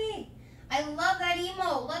 Gladdy. I love that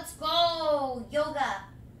emo. Let's go. Yoga.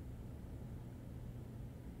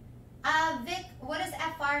 Vic, what does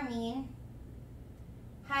FR mean?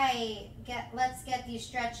 Hi, let's get these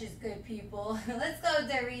stretches, good people. Let's go,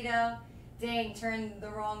 Dorito. Dang, turned the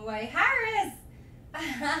wrong way. Harris!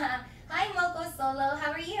 Hi, Moco Solo.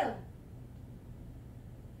 How are you?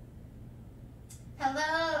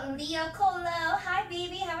 Hello, Leo Colo. Hi,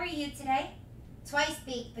 baby. How are you today? Twice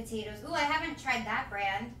baked potatoes. Ooh, I haven't tried that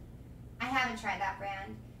brand.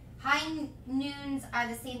 High Noons are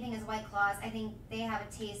the same thing as White Claws. I think they have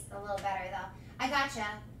a taste a little better, though. I gotcha.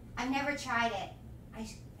 I've never tried it.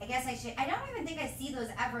 I guess I should. I don't even think I see those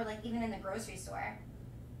ever, like, even in the grocery store.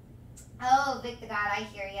 Oh, Vic the God, I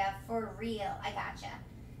hear ya. For real. I gotcha.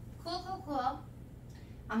 Cool, cool, cool.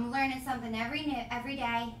 I'm learning something every day.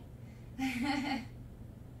 Let's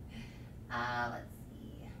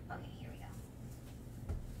see. Okay, here we go.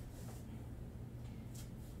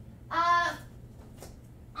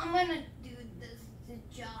 I'm gonna do this to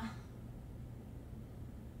jaw.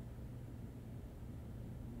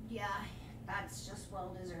 Yeah, that's just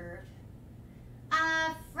well deserved.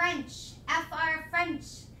 French. FR French.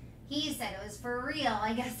 He said it was for real.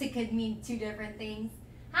 I guess it could mean two different things.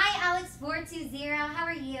 Hi, Alex420. How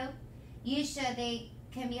are you? You should. They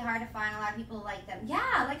can be hard to find. A lot of people like them.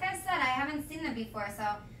 Yeah, like I said, I haven't seen them before, so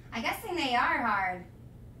I'm guessing they are hard.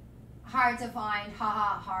 Hard to find.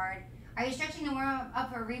 Haha, hard. Are you stretching to warm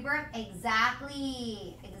up for rebirth?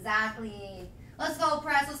 Exactly. Exactly. Let's go,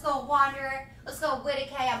 Press. Let's go, Wanderer. Let's go,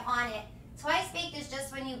 Whitakay. I'm on it. Twice baked is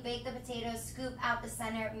just when you bake the potatoes, scoop out the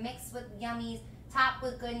center, mix with yummies, top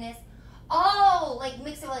with goodness. Oh, like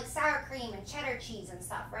mix it with like sour cream and cheddar cheese and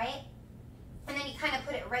stuff, right? And then you kind of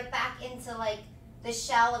put it right back into like the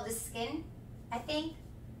shell of the skin, I think.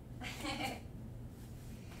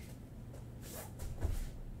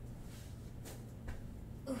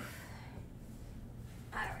 Oof.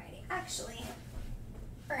 Alrighty, actually,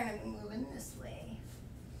 we're gonna be moving this way.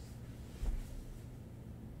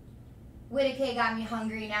 Whitakay got me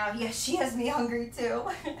hungry now. Yes, she has me hungry too.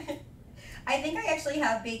 I think I actually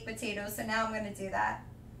have baked potatoes, so now I'm going to do that.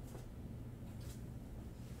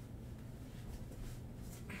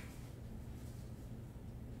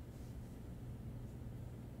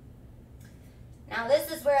 Now this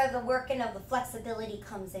is where the working of the flexibility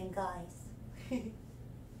comes in, guys.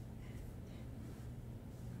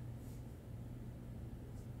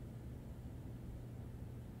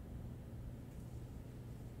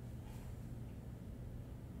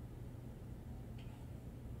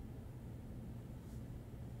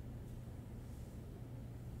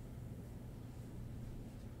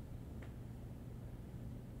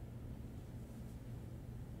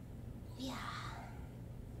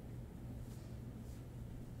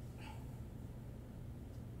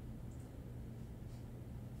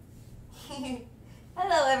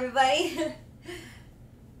 Hello, everybody.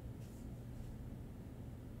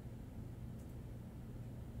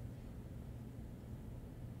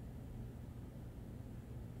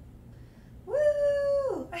 Woo!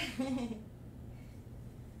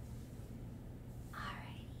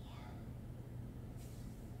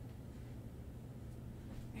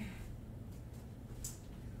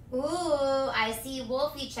 Ooh, I I see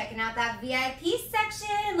Wolfie checking out that VIP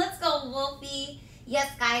section. Let's go, Wolfie. Yes,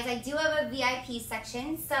 guys, I do have a VIP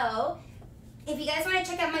section. So if you guys want to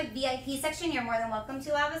check out my VIP section, you're more than welcome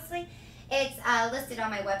to, obviously. It's listed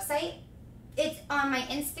on my website. It's on my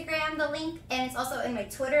Instagram, the link, and it's also in my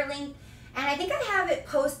Twitter link. And I think I have it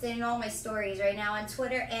posted in all my stories right now on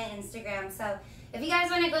Twitter and Instagram. So if you guys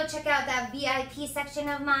want to go check out that VIP section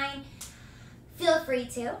of mine, feel free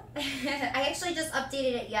to. I actually just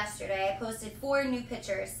updated it yesterday. I posted 4 new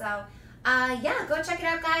pictures. So yeah, go check it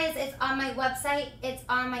out, guys. It's on my website. It's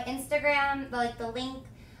on my Instagram, like the link,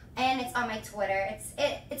 and it's on my Twitter.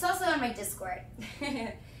 It's also on my Discord.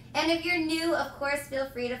 And if you're new, of course, feel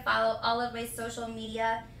free to follow all of my social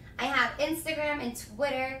media. I have Instagram and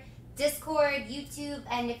Twitter, Discord, YouTube,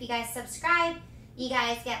 and if you guys subscribe, you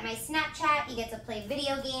guys get my Snapchat, you get to play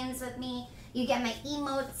video games with me, you get my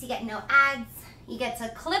emotes, you get no ads, you get to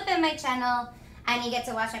clip in my channel, and you get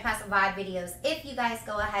to watch my past VOD videos if you guys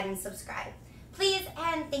go ahead and subscribe. Please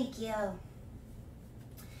and thank you.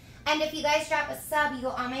 And if you guys drop a sub, you go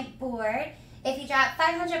on my board. If you drop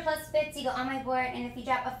 500 plus bits, you go on my board. And if you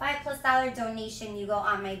drop a $5+ donation, you go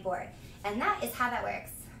on my board. And that is how that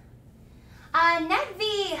works.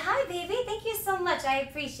 Nedvi, hi baby, thank you so much. I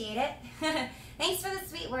appreciate it. Thanks for the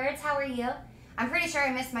sweet words. How are you? I'm pretty sure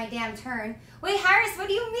I missed my damn turn. Wait, Harris, what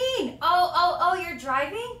do you mean? Oh, you're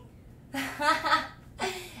driving?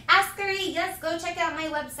 Askery, yes, go check out my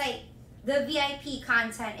website. The VIP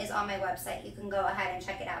content is on my website. You can go ahead and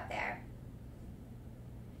check it out there.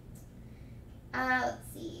 Let's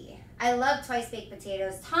see. I love twice baked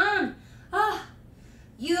potatoes. Tom,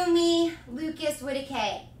 you, me, Lucas with a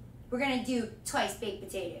K. We're gonna do twice baked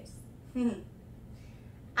potatoes.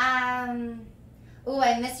 Oh,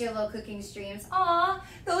 I miss your little cooking streams. Aw,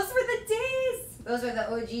 those were the days. Those were the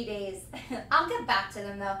OG days. I'll get back to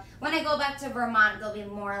them though. When I go back to Vermont, there'll be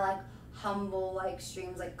more like humble like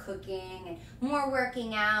streams, like cooking and more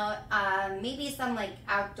working out. Maybe some like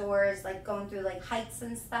outdoors, like going through like hikes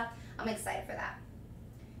and stuff. I'm excited for that.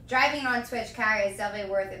 Driving on Twitch, Cara, is definitely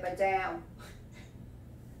worth it, but damn.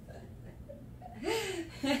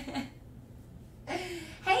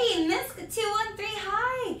 Hey, Misk213,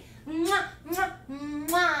 hi. Mwah, mwah,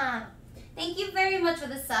 mwah. Thank you very much for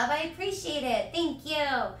the sub. I appreciate it. Thank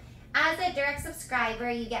you. As a direct subscriber,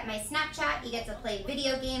 you get my Snapchat, you get to play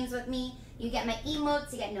video games with me, you get my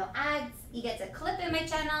emotes, you get no ads, you get to clip in my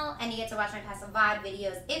channel, and you get to watch my past VOD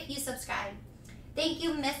videos if you subscribe. Thank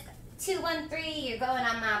you, Miss213. You're going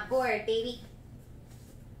on my board, baby.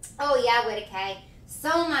 Oh yeah, with a K.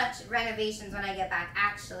 So much renovations when I get back,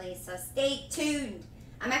 actually, so stay tuned.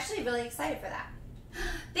 I'm actually really excited for that.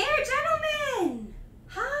 There, gentlemen!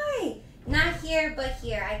 Hi! Not here, but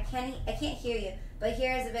here. I can't hear you, but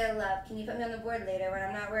here is a bit of love. Can you put me on the board later when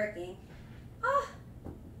I'm not working? Oh!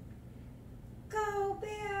 Go,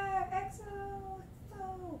 Bear! EXO!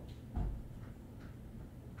 EXO!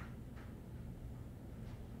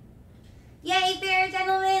 Yay, Bear,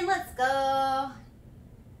 gentlemen! Let's go!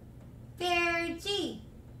 Bear G!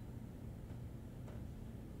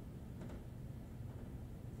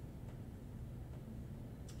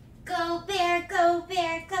 Go, Bear, go,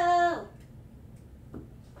 Bear, go!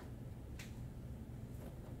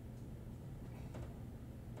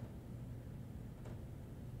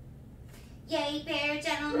 Yay, Bear,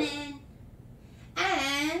 gentlemen!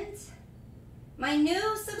 And my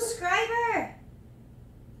new subscriber!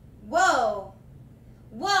 Whoa!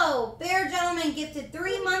 Whoa! Bear, gentlemen gifted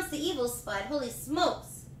 3 months to Evil Spud. Holy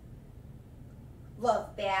smokes!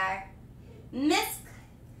 Love, Bear. Misk,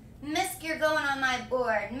 you're going on my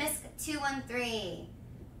board. Misk213.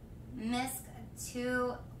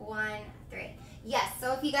 Misk213. Yes,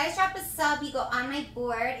 so if you guys drop a sub, you go on my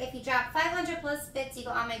board. If you drop 500 plus bits, you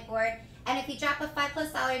go on my board. And if you drop a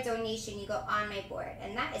 $5+ donation, you go on my board.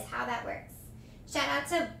 And that is how that works. Shout out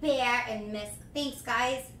to Bear and Misk. Thanks,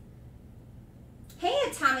 guys. Hey,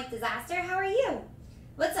 Atomic Disaster, how are you?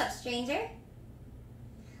 What's up, stranger?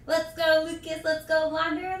 Let's go, Lucas. Let's go,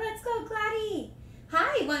 Wanderer. Let's go, Gladdy.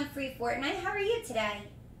 Hi, One Free Fortnite. How are you today?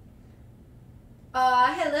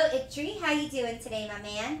 Hello, Itri. How you doing today, my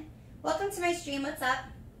man? Welcome to my stream. What's up?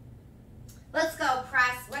 Let's go,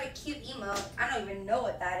 Press. What a cute emote. I don't even know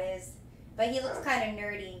what that is, but he looks kind of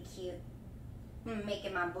nerdy and cute. I'm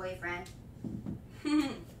making my boyfriend.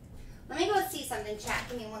 Let me go see something, chat.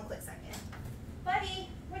 Give me 1 quick second. Buddy,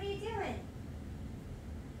 what are you doing?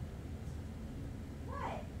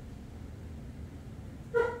 What?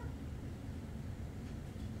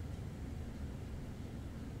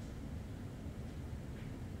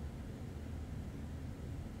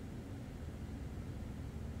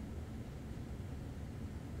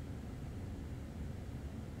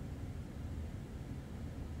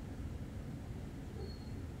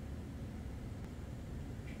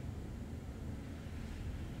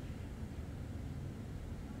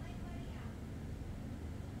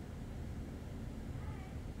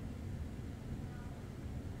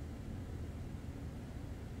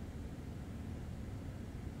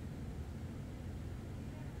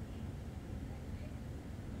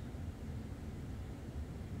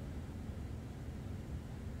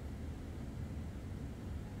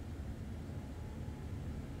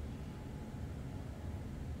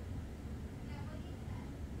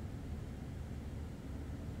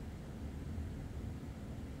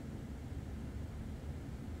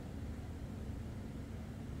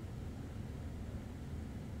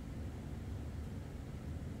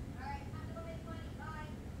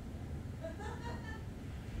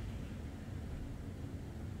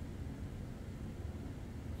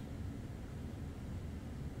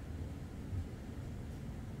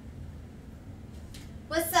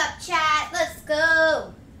 What's up, chat? Let's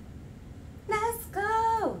go. Let's go.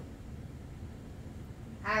 All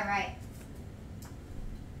right.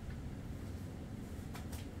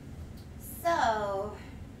 So,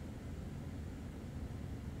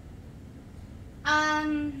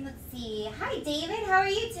 let's see. Hi, David. How are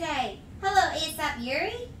you today? Hello, ASAP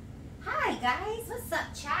Yuri. Hi, guys. What's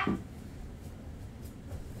up, chat?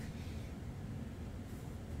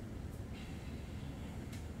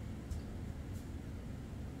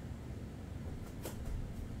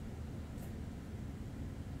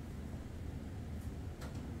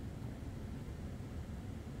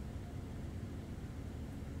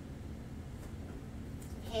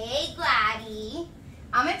 Hey, Gladdy.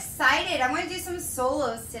 I'm excited. I'm going to do some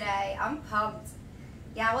solos today. I'm pumped.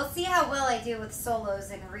 Yeah, we'll see how well I do with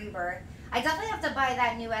solos in Rebirth. I definitely have to buy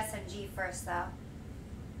that new SMG first, though.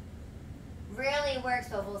 Really works,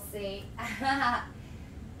 but we'll see. I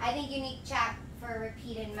think unique chat for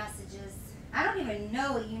repeated messages. I don't even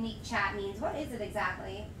know what unique chat means. What is it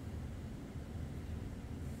exactly?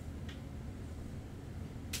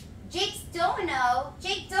 Jake don't know.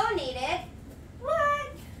 Jake donated. What?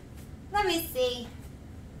 Let me see.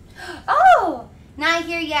 Oh! Not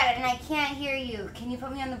here yet, and I can't hear you. Can you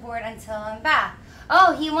put me on the board until I'm back?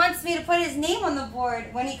 Oh, he wants me to put his name on the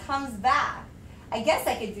board when he comes back. I guess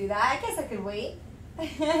I could do that. I guess I could wait.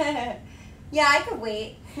 Yeah, I could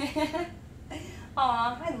wait.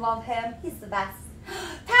 Aw, I love him. He's the best.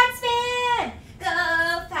 Pats fan!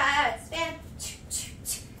 Go Pats fan!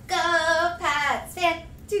 Go Pats fan!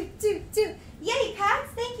 Yay,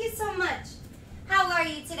 Pats! Thank you so much. How are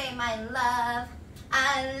you today, my love?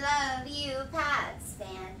 I love you, Pats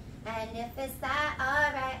fan. And if it's that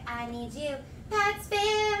alright, I need you. Pats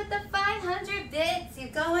fan with the 500 bits. You're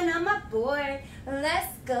going on my board.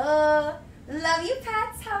 Let's go. Love you,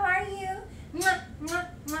 Pats. How are you? Mwah, mwah,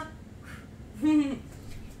 mwah.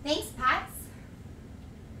 Thanks, Pats.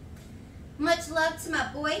 Much love to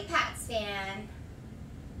my boy, Pats fan.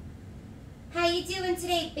 How you doing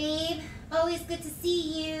today, babe? Always good to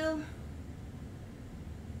see you.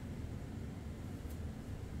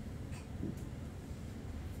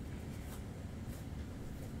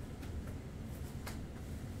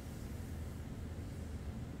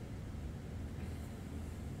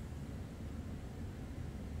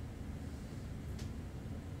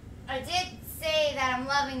 I did say that I'm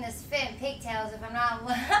loving this fit and pigtails if I'm not. Tom,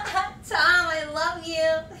 I love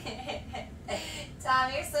you.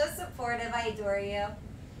 Tom, you're so supportive. I adore you.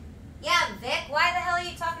 Yeah, Vic, why the hell are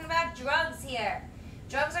you talking about drugs here?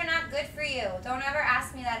 Drugs are not good for you. Don't ever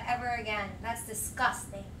ask me that ever again. That's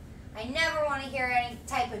disgusting. I never want to hear any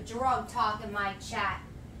type of drug talk in my chat.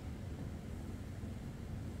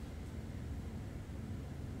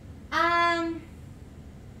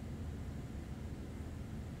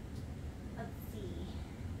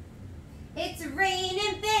 It's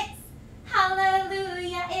raining bits.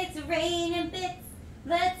 Hallelujah. It's raining bits.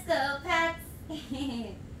 Let's go, Pats.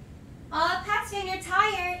 Aw, Pats fan, you're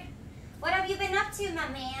tired. What have you been up to, my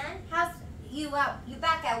man? How's you out? You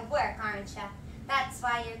back at work, aren't you? That's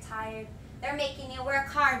why you're tired. They're making you work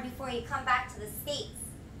hard before you come back to the States.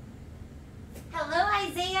 Hello,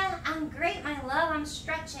 Isaiah. I'm great, my love. I'm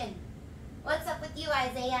stretching. What's up with you,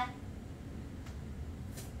 Isaiah?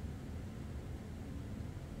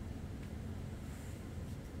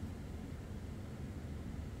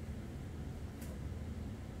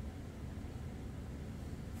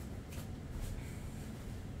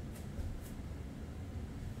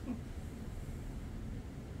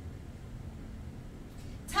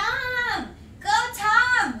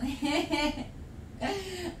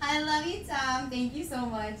 I love you, Tom. Thank you so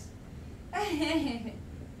much.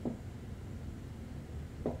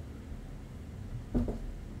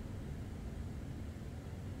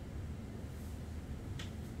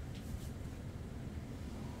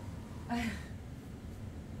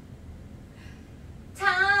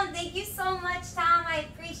 Tom, thank you so much, Tom. I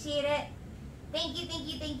appreciate it. Thank you, thank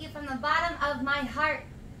you, thank you from the bottom of my heart.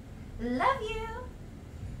 Love you.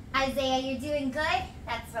 Isaiah, you're doing good?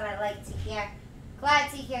 That's what I like to hear.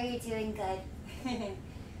 Glad to hear you're doing good.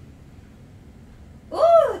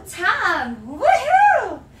 Ooh, Tom!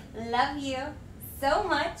 Woohoo! Love you so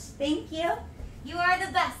much. Thank you. You are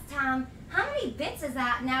the best, Tom. How many bits is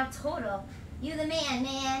that now total? You the man,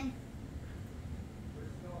 man.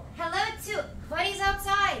 Hello to Buddy's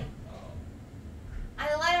outside.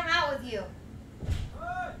 I let him out with you.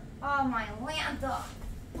 Oh, my lamb dog.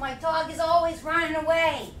 My dog is always running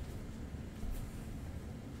away.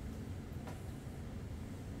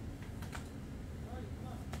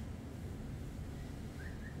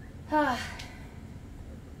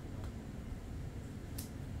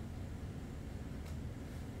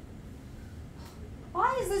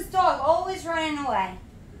 dog always running away?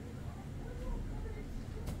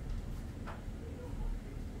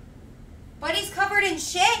 Buddy's covered in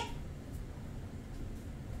shit.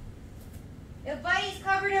 If Buddy's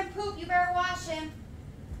covered in poop, you better wash him.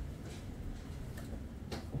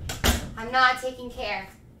 I'm not taking care.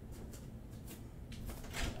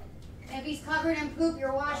 If he's covered in poop,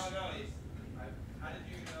 you're washing. No, how did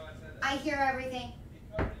you know I said that? I hear everything.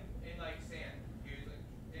 He's covered in like sand. He was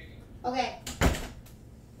like digging. Okay.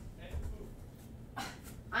 And poop.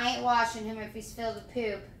 I ain't washing him if he's filled with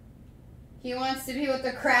poop. He wants to be with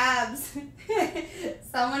the crabs.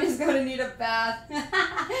 Someone is going to need a bath.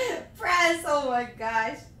 Press, oh my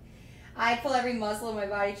gosh. I'd pull every muscle in my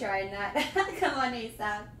body trying that. Come on,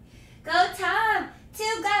 ASAP. Go, Tom.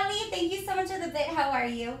 Tugali, thank you so much for the bit. How are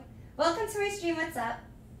you? Welcome to my stream. What's up?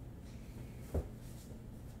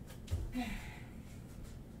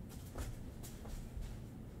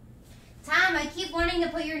 Tom, I keep wanting to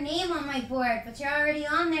put your name on my board, but you're already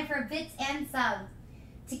on there for bits and subs.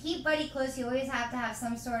 To keep Buddy close, you always have to have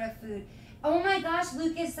some sort of food. Oh my gosh,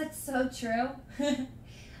 Lucas, that's so true.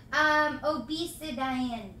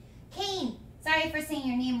 Obesidian. Kane, sorry for saying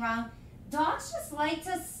your name wrong. Dogs just like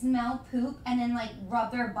to smell poop and then like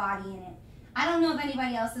rub their body in it. I don't know if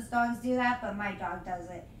anybody else's dogs do that, but my dog does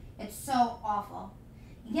it. It's so awful.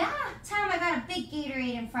 Yeah, Tom, I got a big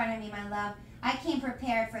Gatorade in front of me, my love. I came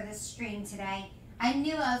prepared for this stream today. I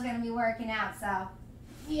knew I was going to be working out, so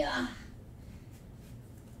yeah.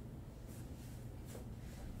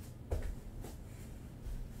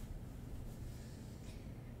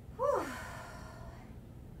 Whew.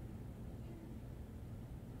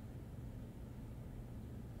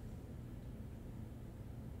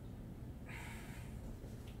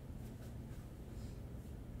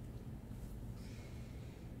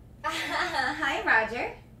 Hi,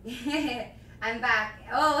 Roger. I'm back.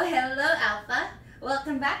 Oh, hello, Alpha.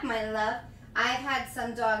 Welcome back, my love. I've had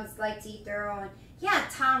some dogs like to eat their own. Yeah,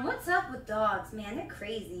 Tom, what's up with dogs? Man, they're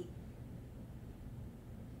crazy.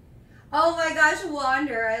 Oh my gosh,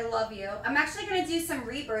 Wander, I love you. I'm actually going to do some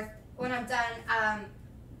rebirth when I'm done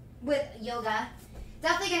with yoga.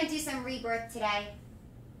 Definitely going to do some rebirth today.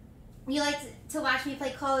 You like to watch me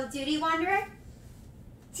play Call of Duty, Wanderer?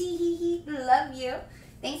 Tee-hee-hee, love you.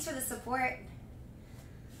 Thanks for the support.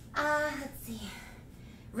 Let's see.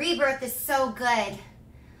 Rebirth is so good.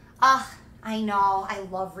 I know. I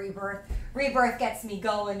love Rebirth. Rebirth gets me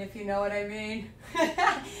going, if you know what I mean.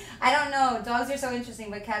 I don't know. Dogs are so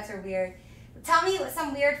interesting, but cats are weird. Tell me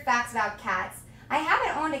some weird facts about cats. I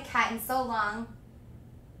haven't owned a cat in so long.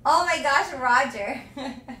 Oh my gosh, Roger.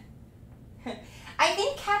 I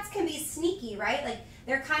think cats can be sneaky, right? Like,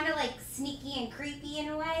 they're kind of like sneaky and creepy in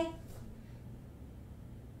a way.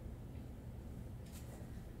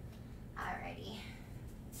 Alrighty.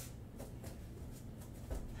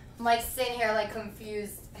 I'm like sitting here like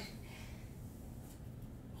confused.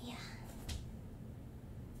 Yeah.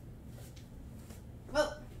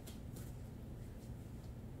 Whoa.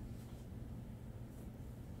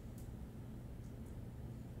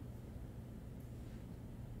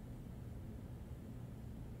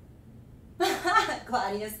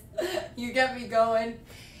 Claudius, you get me going.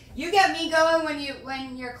 You get me going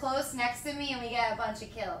when you're close next to me and we get a bunch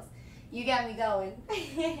of kills. You get me going.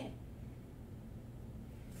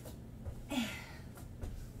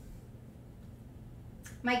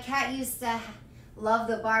 My cat used to love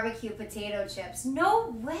the barbecue potato chips.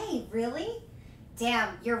 No way, really?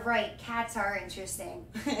 Damn, you're right. Cats are interesting.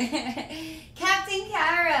 Captain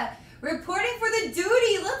Cara, reporting for the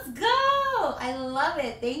duty. Let's go. I love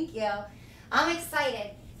it. Thank you. I'm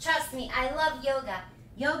excited. Trust me, I love yoga.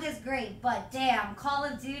 Yoga's great, but damn, Call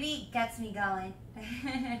of Duty gets me going.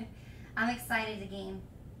 I'm excited to game.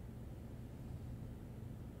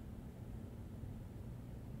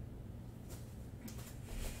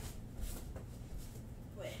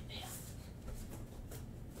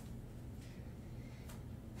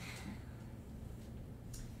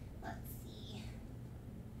 Let's see.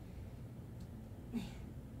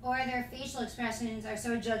 Or their facial expressions are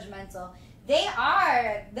so judgmental. They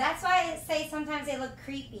are. That's why I say sometimes they look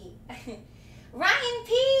creepy. Ryan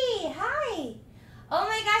P. Hi. Oh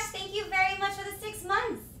my gosh, thank you very much for the 6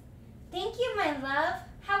 months. Thank you, my love.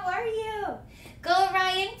 How are you? Go,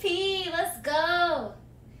 Ryan P. Let's go.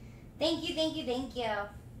 Thank you, thank you, thank you.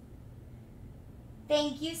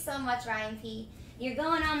 Thank you so much, Ryan P. You're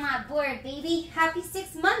going on my board, baby. Happy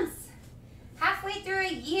 6 months. Halfway through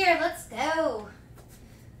a year. Let's go.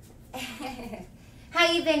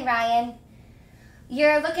 How you been, Ryan?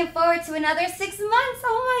 You're looking forward to another 6 months.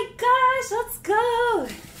 Oh my gosh, let's go.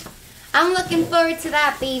 I'm looking forward to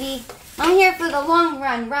that, baby. I'm here for the long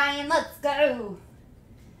run, Ryan. Let's go.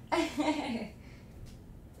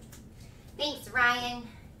 Ryan.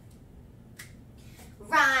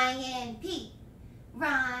 Ryan P.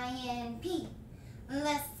 Ryan P.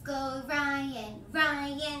 Let's go Ryan.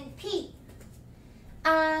 Ryan P.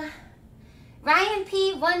 Ryan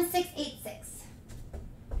P 1686.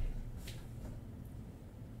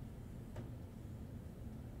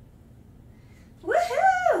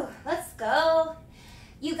 Woohoo! Let's go.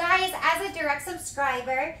 You guys, as a direct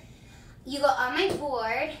subscriber, you go on my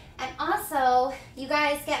board, and also you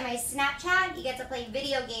guys get my Snapchat. You get to play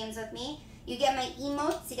video games with me. You get my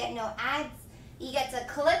emotes. You get no ads. You get to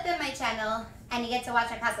clip in my channel, and you get to watch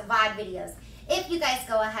my past VOD videos if you guys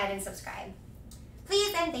go ahead and subscribe.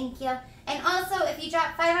 Please and thank you. And also, if you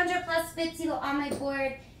drop 500 plus bits, you go on my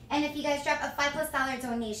board. And if you guys drop a $5+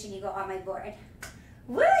 donation, you go on my board.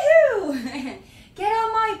 Woohoo! Get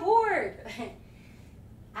on my board.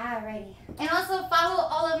 Alrighty. And also follow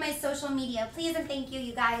all of my social media. Please and thank you,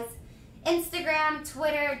 you guys. Instagram,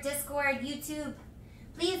 Twitter, Discord, YouTube.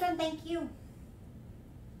 Please and thank you.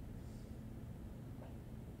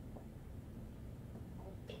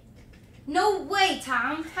 No way,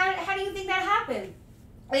 Tom. How do you think that happened?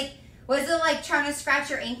 Like, was it like trying to scratch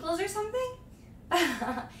your ankles or something?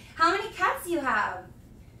 How many cats do you have?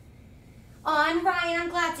 Oh, and Ryan, I'm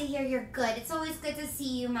glad to hear you're good. It's always good to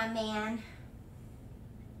see you, my man.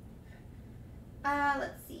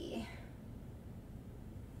 Let's see.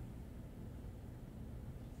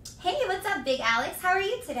 Hey, what's up, Big Alex? How are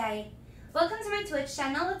you today? Welcome to my Twitch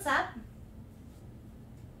channel. What's up?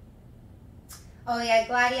 Oh yeah,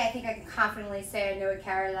 Gladdy, I think I can confidently say I know what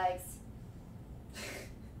Cara likes.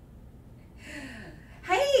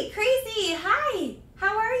 Hey, Crazy! Hi!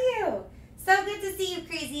 How are you? So good to see you,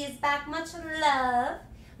 Crazy is back. Much love,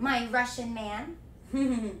 my Russian man.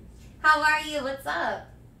 How are you? What's up?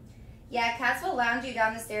 Yeah, cats will lounge you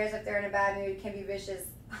down the stairs if they're in a bad mood. Can be vicious.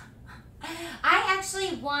 I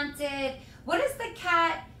actually wanted, what is the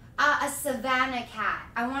cat? A Savannah cat.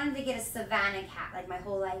 I wanted to get a Savannah cat like my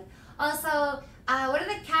whole life. Also, what are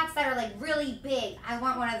the cats that are like really big? I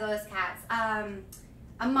want one of those cats. I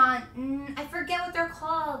forget what they're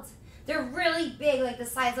called. They're really big, like the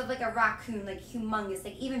size of like a raccoon, like humongous,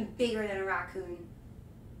 like even bigger than a raccoon.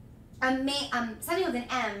 Something with an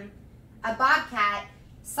M, a bobcat,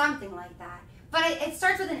 something like that. But it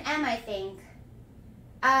starts with an M, I think.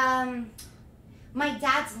 My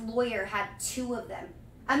dad's lawyer had 2 of them.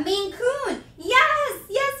 A Maine Coon, yes,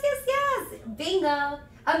 yes, yes, yes. Bingo.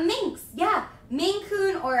 A minx, yeah, Maine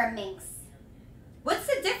Coon or a minx. What's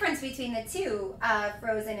the difference between the two,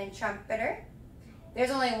 Frozen and Trumpeter?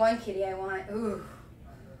 There's only one kitty I want. Ooh,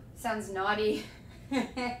 sounds naughty.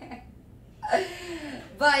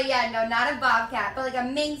 But yeah, no, not a bobcat, but like a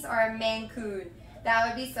minx or a Maine Coon. That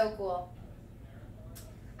would be so cool.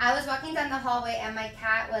 I was walking down the hallway and my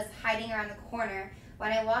cat was hiding around the corner.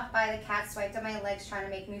 When I walked by, the cat swiped on my legs trying to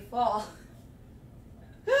make me fall.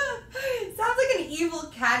 Sounds like an evil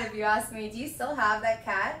cat if you ask me. Do you still have that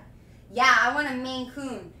cat? Yeah, I want a Maine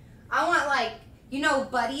Coon. I want like, you know,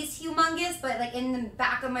 Buddy's humongous, but like in the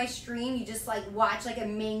back of my stream, you just like watch like a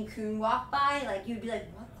Maine Coon walk by. Like you'd be like,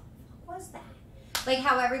 what the fuck was that? Like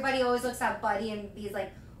how everybody always looks at Buddy and he's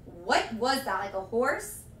like, what was that? Like a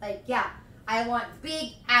horse? Like, yeah, I want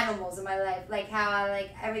big animals in my life. Like how I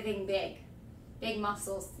like everything big. Big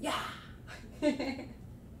muscles. Yeah.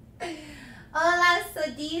 Hola,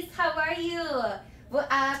 Sodis. How are you?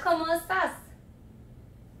 ¿Cómo estás?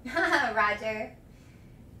 Roger.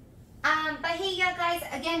 But hey, yeah, guys,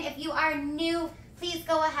 again, if you are new, please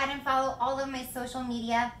go ahead and follow all of my social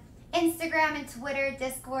media. Instagram and Twitter,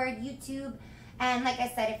 Discord, YouTube. And like I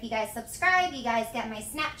said, if you guys subscribe, you guys get my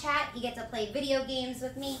Snapchat. You get to play video games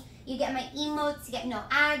with me. You get my emotes. You get no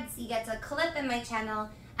ads. You get to clip in my channel.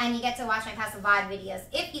 And you get to watch my past VOD videos.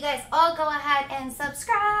 If you guys all go ahead and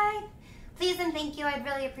subscribe, please and thank you. I'd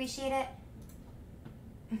really appreciate it.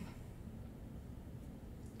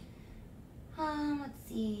 Let's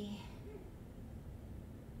see.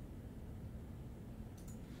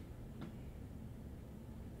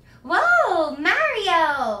 Whoa,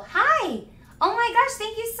 Mario! Hi! Oh my gosh,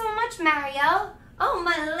 thank you so much, Mario. Oh,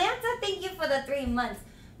 my Lanta, thank you for the 3 months.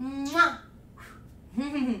 Mwah!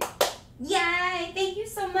 Yay, thank you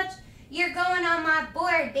so much. You're going on my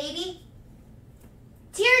board, baby.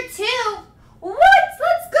 Tier 2? What?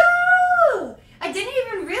 Let's go! I didn't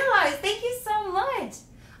even realize. Thank you so much.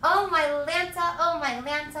 Oh, my Lanta. Oh, my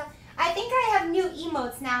Lanta. I think I have new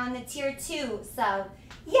emotes now in the tier 2. So,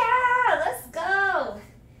 yeah, let's go.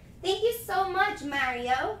 Thank you so much,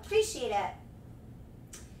 Mario. Appreciate it.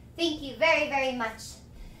 Thank you very, very much.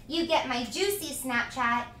 You get my juicy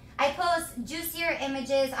Snapchat. I post juicier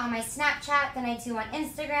images on my Snapchat than I do on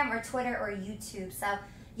Instagram or Twitter or YouTube. So,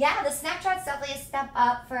 Yeah, the Snapchat's definitely a step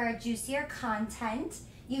up for juicier content.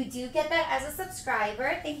 You do get that as a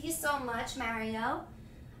subscriber. Thank you so much, Mario.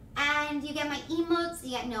 And you get my emotes, you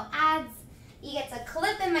get no ads, you get to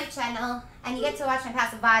clip in my channel, and you get to watch my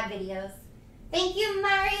past VOD videos. Thank you,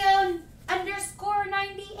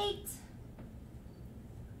 Mario_98.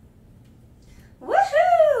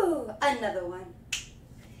 Woohoo! Another one.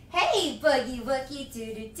 Hey, Boogie Woogie,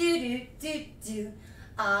 do.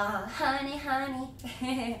 Aw, honey, honey.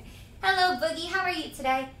 Hello, Boogie. How are you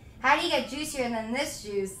today? How do you get juicier than this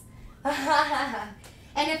juice? And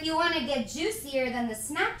if you want to get juicier than the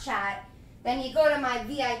Snapchat, then you go to my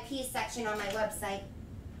VIP section on my website.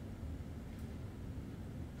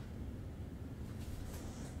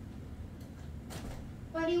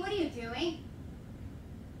 Buddy, what are you doing?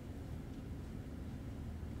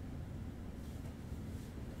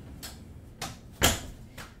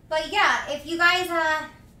 But yeah, if you guys,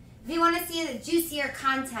 if you want to see the juicier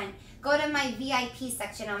content, go to my VIP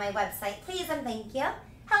section on my website, please and thank you.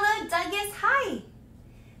 Hello, Douglas. Hi.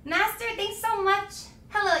 Master, thanks so much.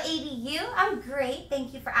 Hello, ABU. I'm great.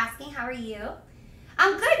 Thank you for asking. How are you?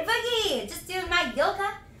 I'm good, Boogie. Just doing my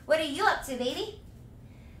yoga. What are you up to, baby?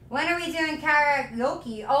 When are we doing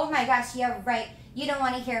karaoke? Oh my gosh, yeah, right. You don't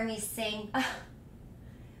want to hear me sing.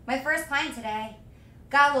 My first client today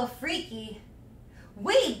got a little freaky.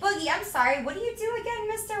 Wait, Boogie, I'm sorry. What do you do again,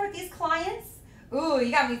 mister, with these clients? Ooh, you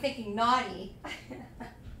got me thinking naughty.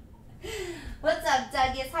 What's up,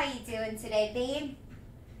 Douglas? How you doing today, babe?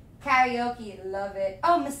 Karaoke, love it.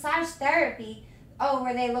 Oh, massage therapy. Oh,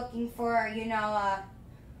 were they looking for, you know,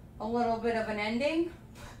 a little bit of an ending?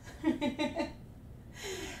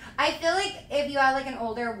 I feel like if you had like an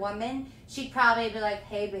older woman, she'd probably be like,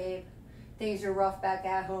 hey, babe, things are rough back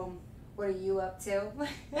at home. What are you up to?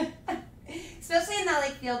 Especially in that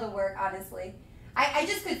like field of work, honestly. I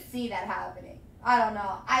just could see that happening. I don't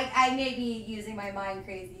know. I may be using my mind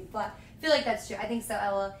crazy, but I feel like that's true. I think so,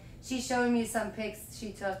 Ella. She's showing me some pics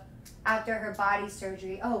she took after her body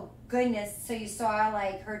surgery. Oh, goodness. So you saw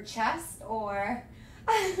like her chest or...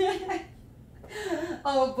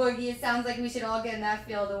 Oh, Boogie, it sounds like we should all get in that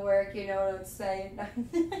field of work. You know what I'm saying?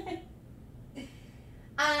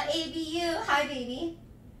 ABU, hi, baby.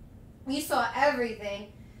 You saw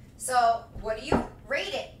everything. So what do you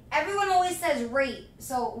rate it? Everyone always says rate.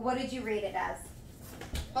 So what did you rate it as?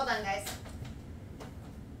 Hold on, guys.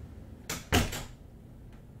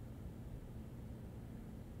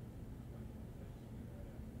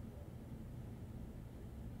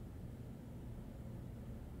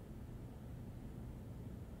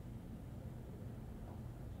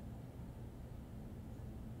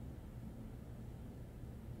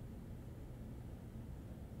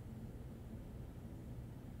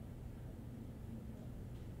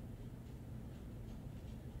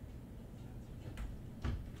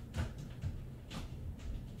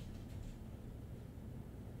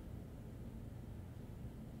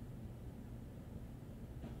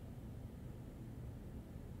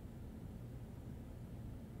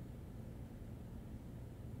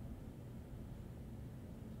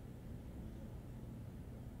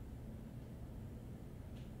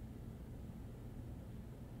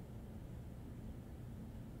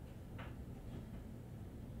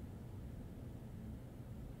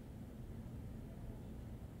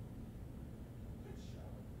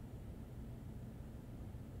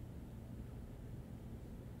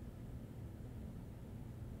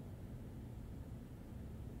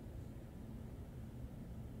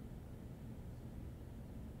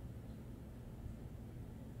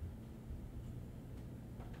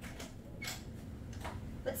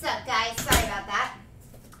 What's up, guys? Sorry about that.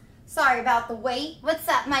 Sorry about the wait. What's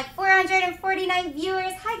up, my 449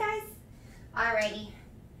 viewers? Hi, guys. Alrighty.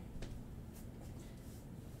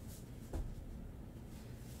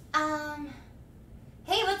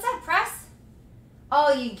 Hey, what's up, press?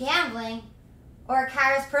 Oh, you gambling? Or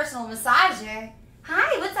Cara's personal massager?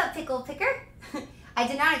 Hi, what's up, pickle picker? I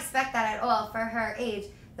did not expect that at all for her age,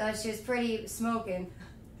 though she was pretty smoking.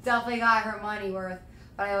 Definitely got her money worth.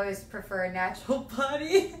 But I always prefer a natural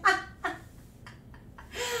body.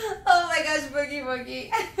 Oh my gosh, Boogie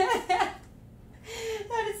Boogie. That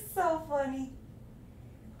is so funny.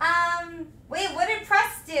 Wait, what did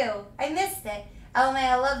press do? I missed it. Oh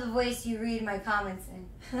man, I love the voice you read my comments in.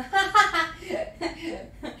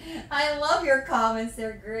 I love your comments,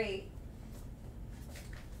 they're great.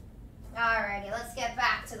 Alrighty, let's get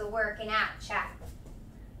back to the working out chat.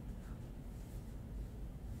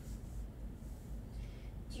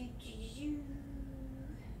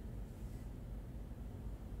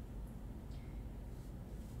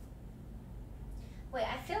 Wait,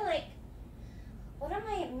 I feel like, what am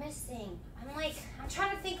I missing? missing? I'm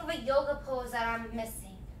trying to think of a yoga pose that I'm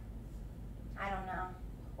missing. I don't know.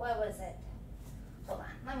 What was it? Hold on.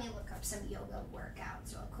 Let me look up some yoga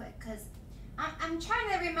workouts real quick because I'm trying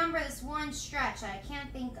to remember this one stretch I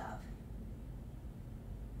can't think of.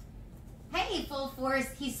 Hey, Full Force.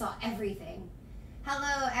 He saw everything.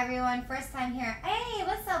 Hello, everyone. First time here. Hey,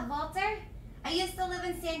 what's up, Walter? I used to live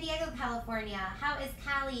in San Diego, California. How is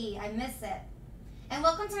Cali? I miss it. And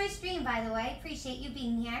welcome to my stream, by the way. Appreciate you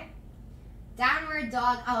being here. Downward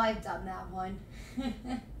dog. Oh, I've done that one.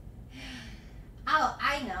 Oh,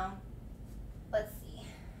 I know. Let's see.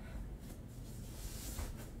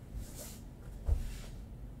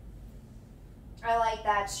 I like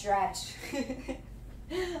that stretch.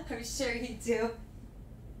 I'm sure you do.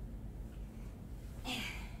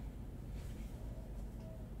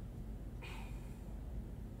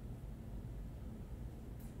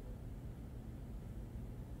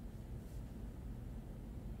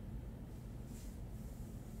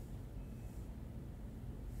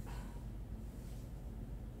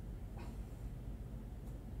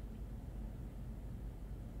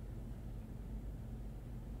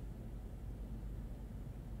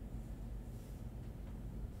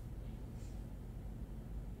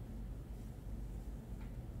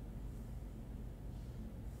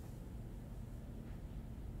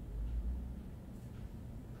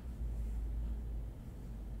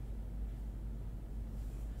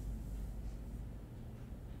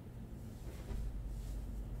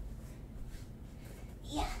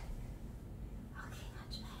 Yeah. Okay,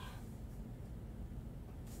 much better.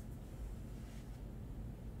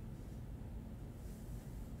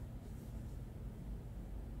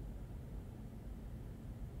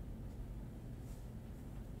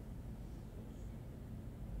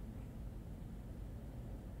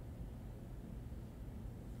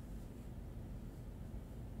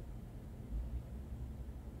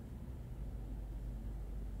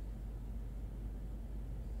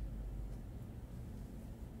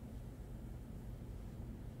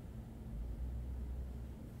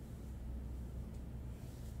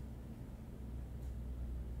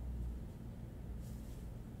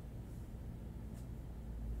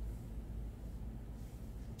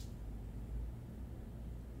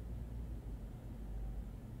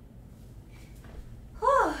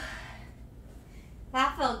 Whew.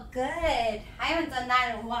 That felt good. I haven't done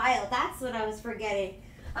that in a while. That's what I was forgetting.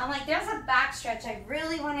 I'm like, there's a back stretch I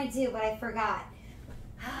really want to do, but I forgot.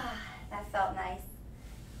 That felt nice.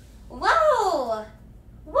 Whoa! Whoa,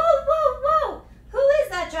 whoa, whoa! Who is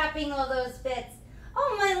that dropping all those bits?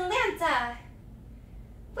 Oh, my Lanta!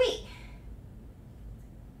 Wait.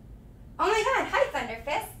 Oh my god, hi,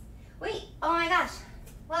 Thunderfist. Wait, oh my gosh.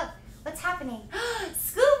 Whoa, what's happening?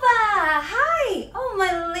 Scuba! Hi! Oh, my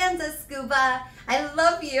Lanta, Scuba. I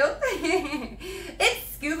love you.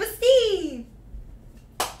 It's Scuba Steve.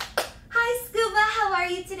 Hi, Scuba. How are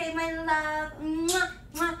you today, my love? Mwah,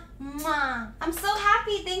 mwah, mwah. I'm so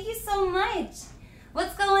happy. Thank you so much.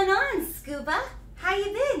 What's going on, Scuba? How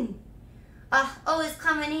you been? Always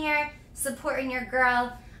coming here, supporting your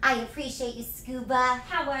girl. I appreciate you, Scuba.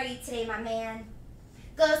 How are you today, my man?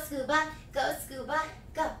 Go, Scuba. Go, Scuba.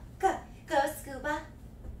 Go, go, go, Scuba.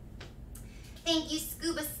 Thank you,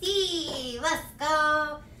 Scuba Steve. Let's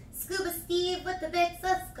go. Scuba Steve with the bits.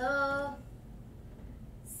 Let's go.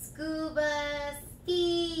 Scuba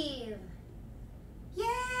Steve.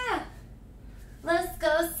 Yeah. Let's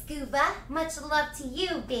go, Scuba. Much love to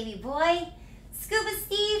you, baby boy. Scuba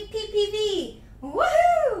Steve, PPV.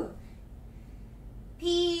 Woohoo!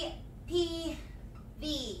 PPV.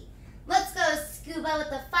 Let's go, Scuba, with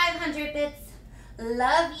the 500 bits.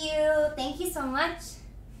 Love you. Thank you so much.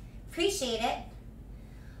 Appreciate it.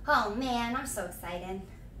 Oh, man, I'm so excited.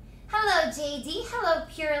 Hello, JD. Hello,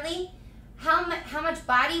 Purely. How much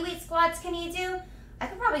body weight squats can you do? I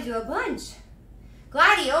could probably do a bunch.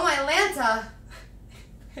 Gladdy, oh my Lanta.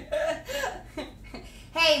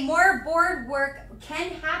 Hey, more board work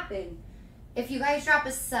can happen. If you guys drop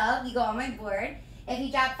a sub, you go on my board. If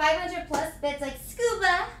you drop 500 plus bits like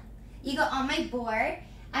Scuba, you go on my board.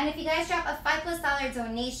 And if you guys drop a $5+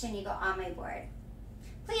 donation, you go on my board.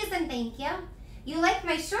 Please and thank you. You like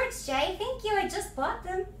my shorts, Jay? Thank you. I just bought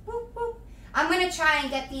them. Whoop, whoop. I'm going to try and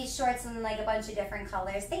get these shorts in like a bunch of different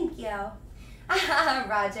colors. Thank you.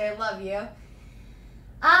 Roger, love you.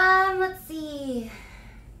 Let's see.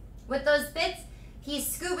 With those bits, he's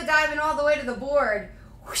scuba diving all the way to the board.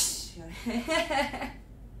 Whoosh.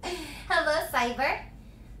 Hello, Cyber.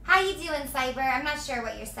 How you doing, Cyber? I'm not sure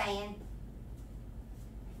what you're saying.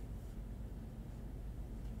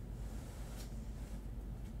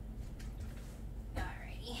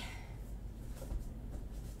 Alrighty.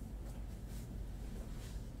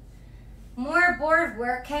 more board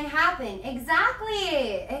work can happen.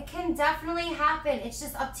 Exactly. It can definitely happen. It's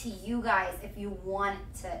just up to you guys if you want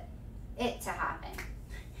it to happen.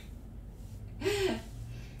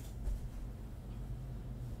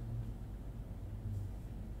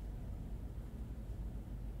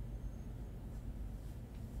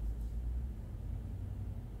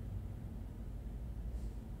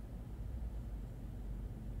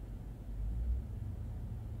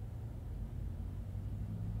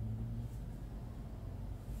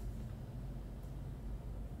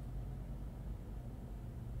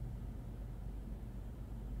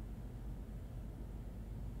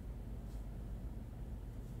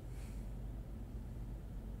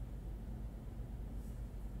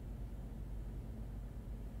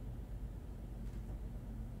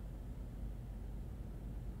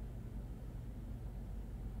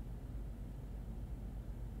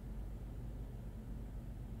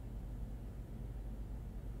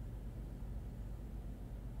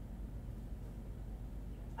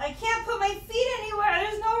 I can't put my feet anywhere.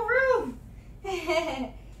 There's no room.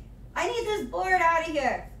 I need this board out of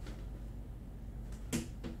here.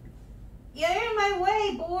 You're in my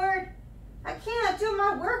way, board. I can't do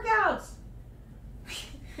my workouts.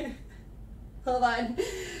 Hold on.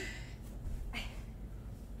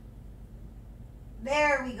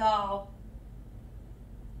 There we go.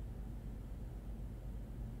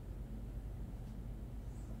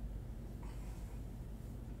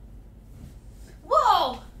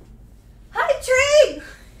 Whoa! Hi, Tree!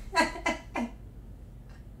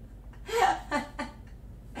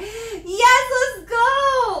 Yes, let's go!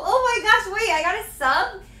 Oh my gosh, wait, I got a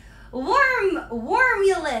sub?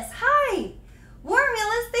 Wormulus, hi!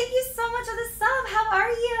 Wormulus, thank you so much for the sub. How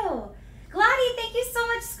are you? Gladdy, thank you so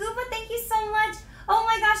much. Scuba, thank you so much. Oh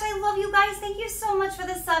my gosh, I love you guys. Thank you so much for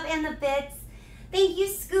the sub and the bits. Thank you,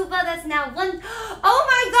 Scuba. That's now one. Oh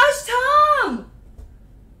my gosh, Tom!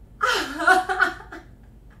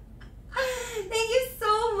 Thank you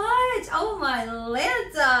so much. Oh my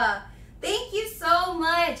Lanta. Thank you so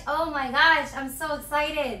much. Oh my gosh, I'm so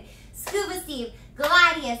excited. Scuba Steve,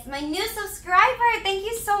 Gladius, my new subscriber. Thank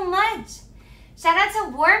you so much. Shout out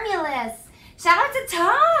to Wormulus. Shout out to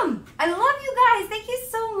Tom. I love you guys. Thank you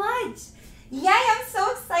so much. Yay, I'm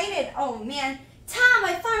so excited. Oh man, Tom,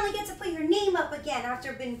 I finally get to put your name up again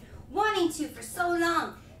after I've been wanting to for so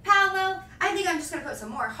long. Paolo, I think I'm just going to put some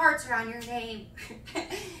more hearts around your name.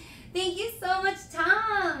 Thank you so much,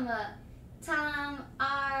 Tom. Tom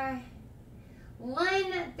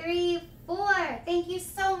R134. Thank you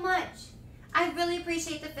so much. I really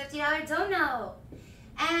appreciate the $50 dono.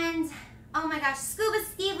 And, oh my gosh, Scuba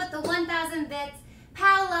Steve with the 1,000 bits.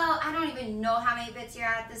 Paolo, I don't even know how many bits you're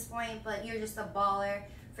at this point, but you're just a baller.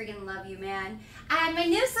 Freaking love you, man. And my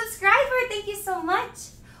new subscriber, thank you so much.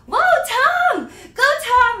 Whoa, Tom! Go,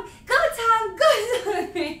 Tom! Go, Tom! Go,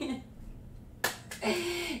 Tom!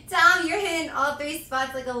 Tom, you're hitting all 3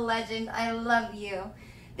 spots like a legend. I love you.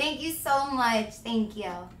 Thank you so much. Thank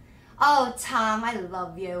you. Oh, Tom, I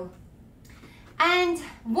love you. And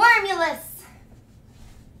Wormulus.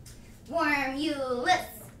 Wormulus.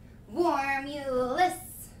 Wormulus.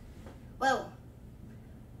 Whoa.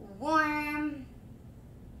 Wormulus.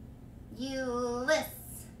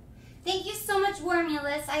 Thank you so much,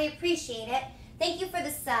 Wormulus. I appreciate it. Thank you for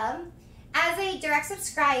the sub. As a direct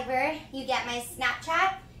subscriber, you get my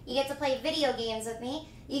Snapchat. You get to play video games with me.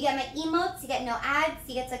 You get my emotes. You get no ads.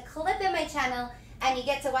 You get to clip in my channel. And you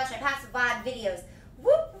get to watch my past VOD videos.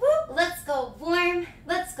 Whoop, whoop. Let's go, Worm.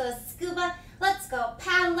 Let's go, Scuba. Let's go,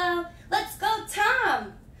 Paolo. Let's go,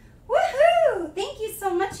 Tom. Woohoo! Thank you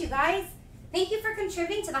so much, you guys. Thank you for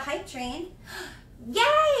contributing to the hype train.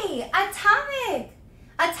 Yay! Atomic!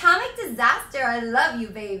 Atomic disaster. I love you,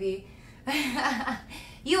 baby.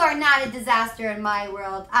 You are not a disaster in my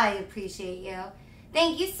world. I appreciate you.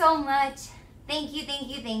 Thank you so much. Thank you, thank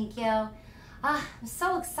you, thank you. I'm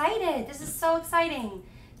so excited. This is so exciting.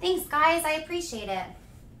 Thanks, guys. I appreciate it.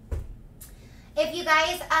 If you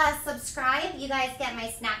guys subscribe, you guys get my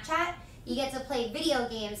Snapchat. You get to play video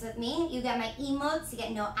games with me. You get my emotes. You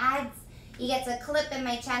get no ads. You get to clip in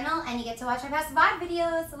my channel. And you get to watch my past VOD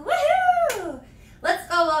videos. Woohoo! Let's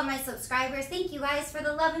go, all my subscribers. Thank you guys for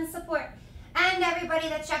the love and support. And everybody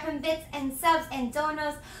that's dropping bits and subs and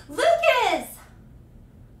donos. Lucas!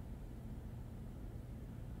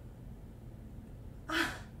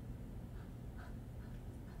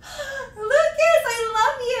 Lucas, I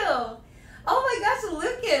love you. Oh my gosh,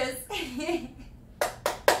 Lucas.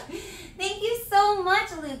 Thank you so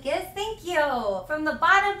much, Lucas. Thank you. From the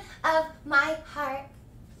bottom of my heart.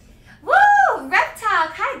 Woo! Rep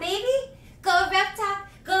Talk. Hi, baby. Go Rep Talk.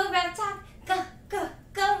 Go Rep Talk. Go, go,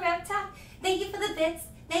 go Rep Talk. Thank you for the bits.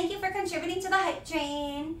 Thank you for contributing to the hype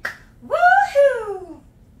train. Woohoo!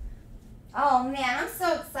 Oh man, I'm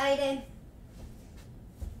so excited.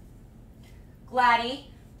 Gladdy.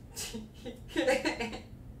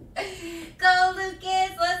 Go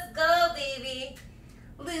Lucas, let's go baby.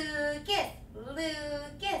 Lucas,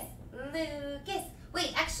 Lucas, Lucas.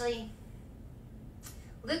 Wait, actually,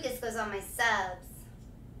 Lucas goes on my subs.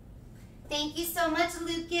 Thank you so much,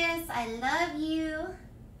 Lucas. I love you.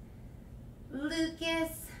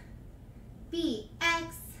 Lucas, BXNY.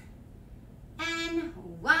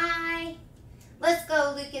 Let's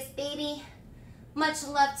go, Lucas, baby. Much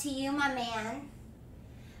love to you, my man.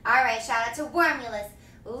 All right, shout out to Wormulus,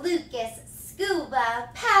 Lucas, Scuba,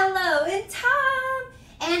 Paolo, and Tom,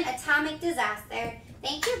 and Atomic Disaster.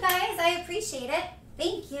 Thank you, guys. I appreciate it.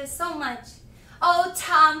 Thank you so much. Oh,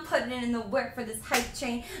 Tom putting in the work for this hype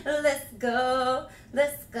train. Let's go.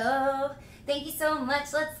 Let's go. Thank you so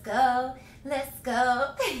much. Let's go. Let's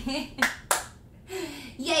go.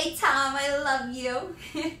 Yay, Tom. I love you.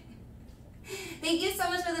 Thank you so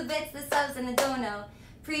much for the bits, the subs, and the dono.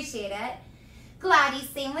 Appreciate it. Gladys,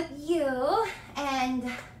 same with you.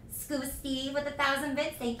 And Scuba Steve with 1,000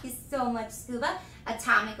 bits. Thank you so much, Scuba.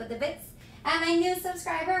 Atomic with the bits. And my new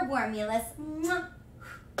subscriber, Wormulus. Mwah.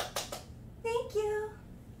 Thank you.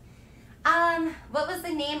 What was the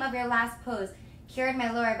name of your last pose? Cured my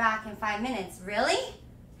lower back in 5 minutes. Really?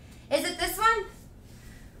 Is it this one?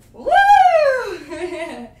 Woo!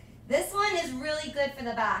 This one is really good for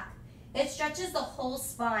the back. It stretches the whole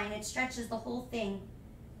spine. It stretches the whole thing.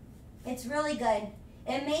 It's really good.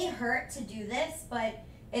 It may hurt to do this, but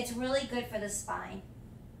it's really good for the spine.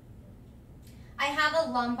 I have a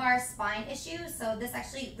lumbar spine issue, so this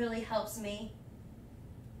actually really helps me.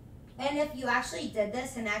 And if you actually did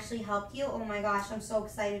this and actually helped you, oh my gosh, I'm so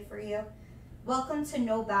excited for you. Welcome to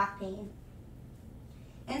no back pain.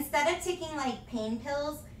 Instead of taking like pain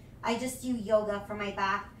pills, I just do yoga for my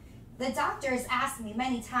back. The doctors asked me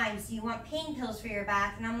many times, do you want pain pills for your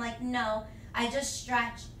back? And I'm like, no, I just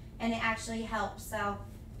stretch and it actually helps. So,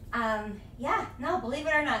 yeah, no, believe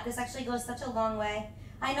it or not, this actually goes such a long way.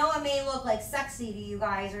 I know it may look like sexy to you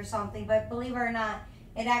guys or something, but believe it or not,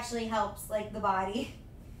 it actually helps like the body.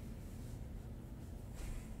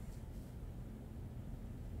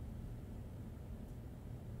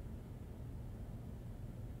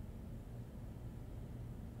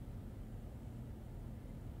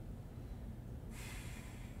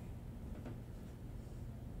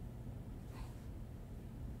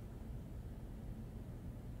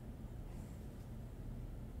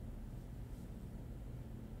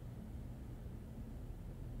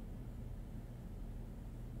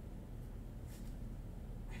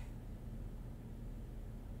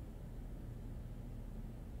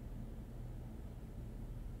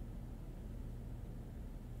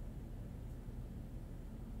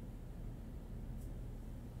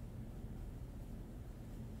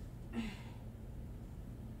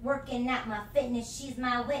 Working at my fitness, she's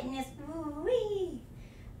my witness. Ooh-wee.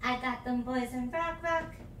 I got them boys in rock,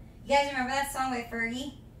 rock. You guys remember that song by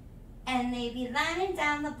Fergie? And they be lining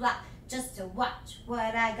down the block just to watch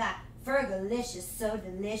what I got. Fergalicious, so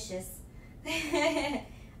delicious.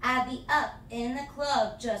 I be up in the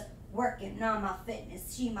club just working on my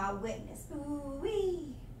fitness. She my witness.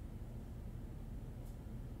 Ooh-wee.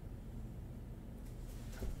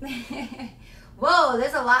 Whoa,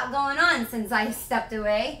 there's a lot going on since I stepped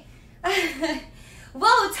away.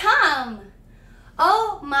 Whoa, Tom.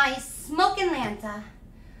 Oh, my smoking Lanta.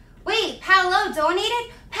 Wait, Paolo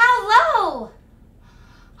donated? Paolo!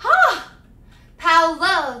 Huh.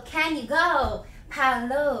 Paolo, can you go?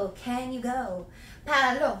 Paolo, can you go?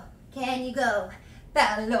 Paolo, can you go?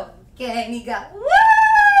 Paolo, can you go? Woo!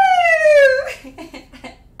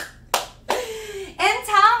 And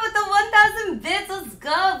Tom with the 1,000 bits. Let's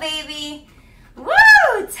go, baby.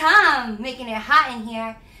 Woo! Tom making it hot in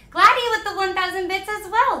here. Gladdy with the 1,000 bits as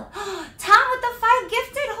well. Tom with the 5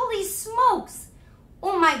 gifted. Holy smokes.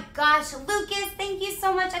 Oh my gosh. Lucas, thank you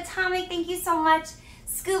so much. Atomic, thank you so much.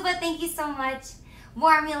 Scuba, thank you so much.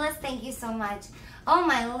 Wormulus, thank you so much. Oh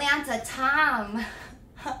my Lanta, Tom.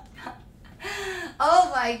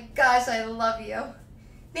 Oh my gosh, I love you.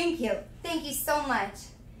 Thank you. Thank you so much.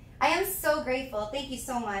 I am so grateful. Thank you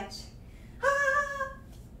so much. Ah,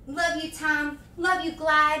 love you, Tom. Love you,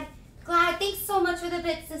 Glad. Glad, thanks so much for the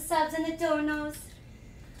bits, the subs, and the donos.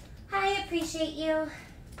 I appreciate you.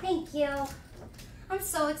 Thank you. I'm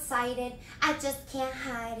so excited. I just can't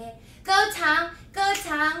hide it. Go, Tom. Go,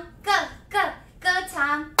 Tom. Go, go. Go,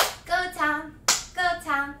 Tom. Go, Tom. Go,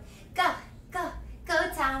 Tom. Go, go. Go,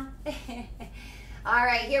 Tom. All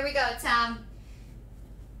right, here we go, Tom.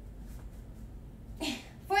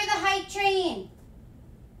 For the hype train.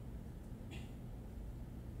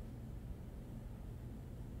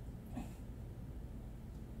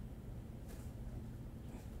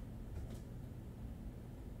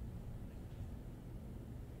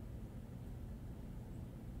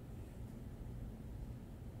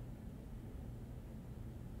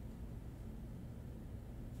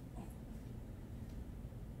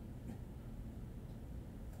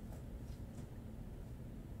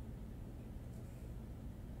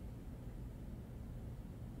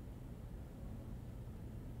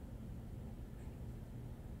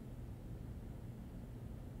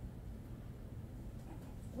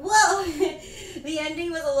 The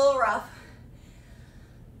ending was a little rough.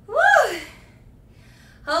 Woo!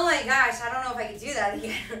 Oh my gosh, I don't know if I can do that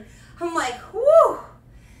again. I'm like, whoo!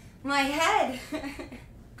 My head.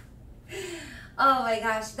 Oh my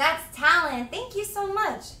gosh, that's talent. Thank you so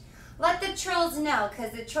much. Let the trolls know,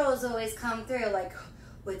 because the trolls always come through like,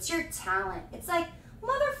 what's your talent? It's like,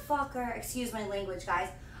 motherfucker, excuse my language, guys.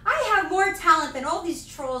 I have more talent than all these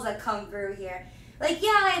trolls that come through here. Like,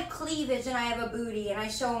 yeah, I have cleavage and I have a booty and I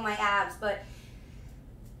show my abs, but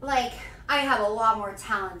like, I have a lot more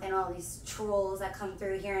talent than all these trolls that come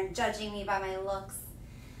through here and judging me by my looks.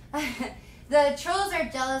 The trolls are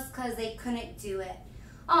jealous because they couldn't do it.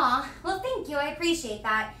 Aw, well, thank you. I appreciate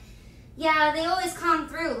that. Yeah, they always come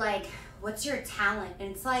through like, what's your talent?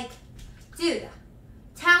 And it's like, dude,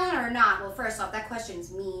 talent or not? Well, first off, that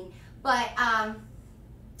question's mean. But I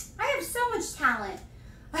have so much talent.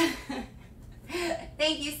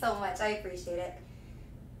 Thank you so much. I appreciate it.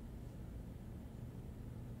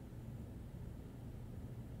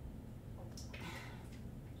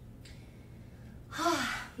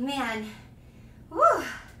 Oh, man. Whew.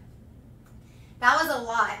 That was a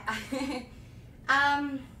lot.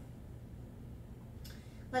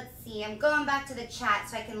 Let's see. I'm going back to the chat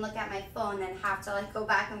so I can look at my phone and have to like go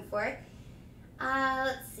back and forth.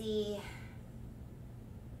 Let's see.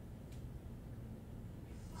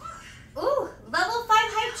 Ooh, level 5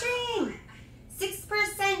 hype train.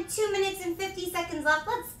 6%, 2 minutes and 50 seconds left.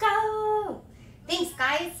 Let's go. Thanks,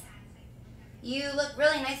 guys. You look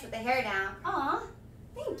really nice with the hair down. Aw,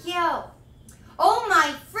 thank you. Oh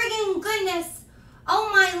my friggin' goodness.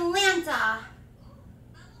 Oh my Lanta.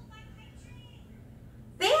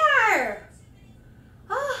 Bear.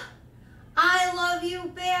 Oh, I love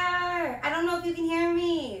you, Bear. I don't know if you can hear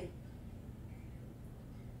me.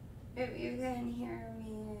 If you can hear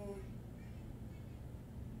me.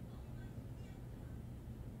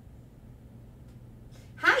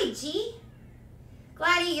 Hi, G.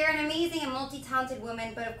 Gladdy, you're an amazing and multi-talented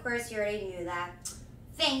woman, but of course you already knew that.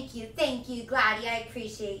 Thank you, Gladdy. I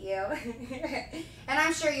appreciate you. And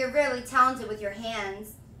I'm sure you're really talented with your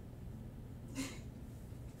hands.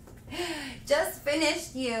 Just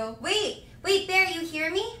finished you. Wait, Bear, you hear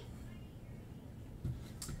me?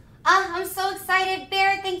 I'm so excited,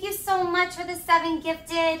 Bear. Thank you so much for the 7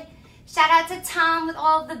 gifted. Shout out to Tom with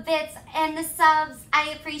all of the bits and the subs. I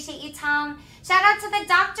appreciate you, Tom. Shout out to the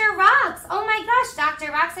Dr. Rocks. Oh my gosh,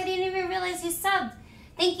 Dr. Rocks, I didn't even realize you subbed.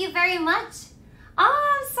 Thank you very much.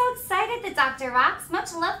 Oh, I'm so excited, the Dr. Rocks.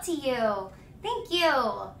 Much love to you. Thank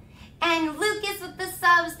you. And Lucas with the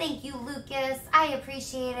subs. Thank you, Lucas. I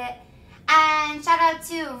appreciate it. And shout out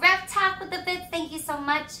to Ref Talk with the bits. Thank you so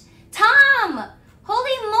much. Tom!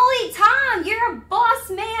 Holy moly, Tom! You're a boss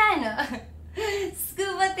man.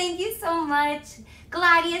 Scuba, thank you so much.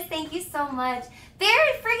 Gladius, thank you so much.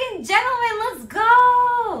 Very friggin' gentlemen, let's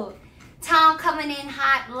go! Tom coming in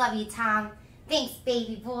hot. Love you, Tom. Thanks,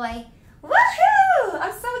 baby boy. Woohoo!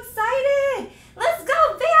 I'm so excited. Let's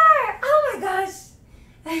go, Bear! Oh my gosh.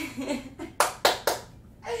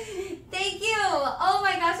 Thank you. Oh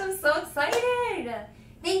my gosh, I'm so excited.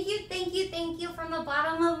 Thank you from the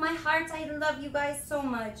bottom of my heart. I love you guys so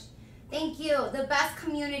much. Thank you. The best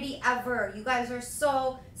community ever. You guys are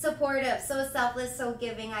so supportive, so selfless, so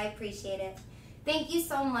giving. I appreciate it. Thank you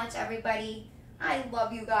so much, everybody. I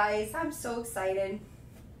love you guys. I'm so excited.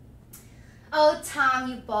 Oh, Tom,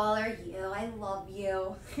 you baller, you. I love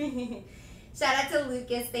you. Shout out to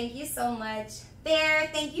Lucas. Thank you so much. Bear,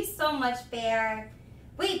 thank you so much, Bear.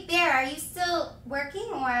 Wait, Bear, are you still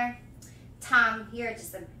working or? Tom, you're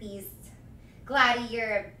just a beast. Gladdy,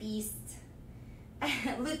 you're a beast.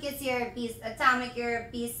 Lucas, you're a beast. Atomic, you're a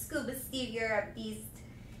beast. Scuba Steve, you're a beast.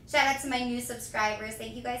 Shout out to my new subscribers.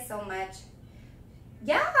 Thank you guys so much.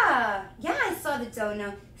 Yeah, I saw the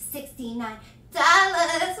dono. $69.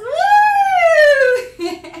 Woo!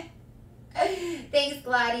 Thanks,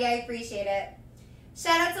 Gladdy. I appreciate it.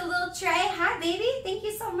 Shout out to Lil Trey. Hi, baby. Thank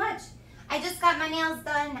you so much. I just got my nails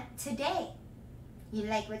done today. You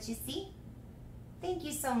like what you see? Thank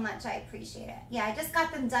you so much. I appreciate it. Yeah, I just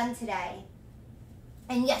got them done today.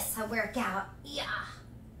 And yes, I work out. Yeah.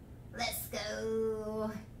 Let's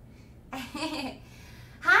go.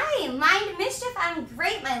 Hi, Mind Mischief. I'm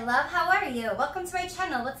great, my love. How are you? Welcome to my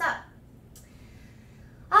channel. What's up?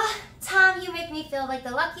 Tom, you make me feel like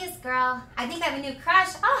the luckiest girl. I think I have a new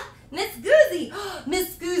crush. Miss Goozy.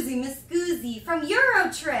 Miss Goozy from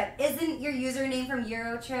Eurotrip. Isn't your username from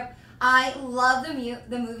Eurotrip? I love the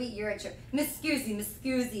movie Eurotrip. Miss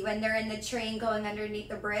Goozy, when they're in the train going underneath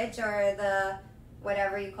the bridge or the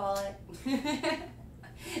whatever you call it.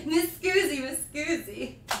 Miss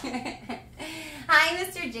Goozy. Hi,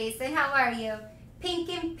 Mr. Jason. How are you? Pink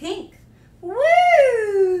and pink.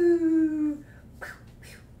 Woo!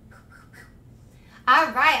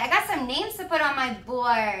 All right, I got some names to put on my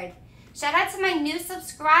board. Shout out to my new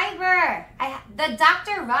subscriber, the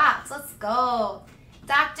Dr. Rocks. Let's go.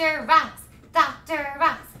 Dr. Rocks, Dr.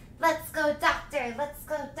 Rocks. Let's go, Doctor. Let's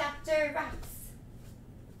go, Dr. Rocks.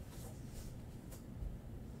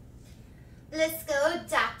 Let's go,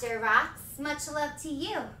 Dr. Rocks. Much love to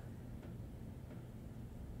you.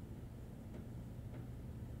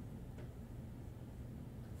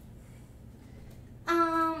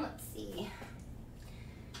 Let's see.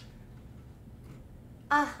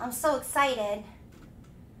 I'm so excited.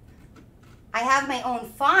 I have my own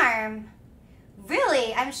farm.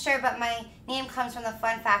 Really? I'm sure, but my name comes from the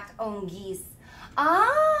fun fact, own geese.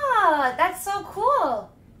 Ah, that's so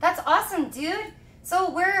cool. That's awesome, dude.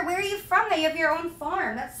 So where are you from that you have your own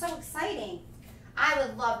farm? That's so exciting. I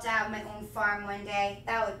would love to have my own farm one day.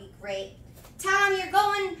 That would be great. Tom,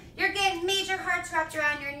 you're getting major hearts wrapped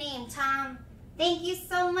around your name, Tom. Thank you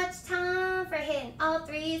so much, Tom, for hitting all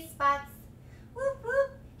 3 spots. Whoop,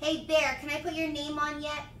 whoop. Hey, Bear, can I put your name on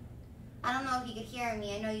yet? I don't know if you could hear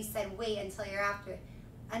me. I know you said wait until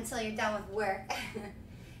you're done with work.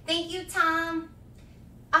 Thank you, Tom.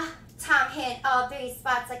 Tom hit all 3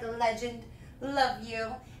 spots like a legend. Love you.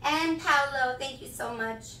 And Paolo, thank you so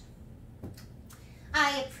much.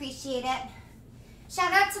 I appreciate it.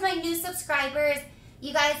 Shout out to my new subscribers.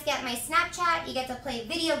 You guys get my Snapchat. You get to play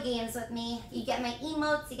video games with me. You get my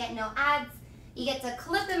emotes. You get no ads. You get to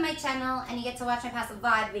clip in my channel. And you get to watch my past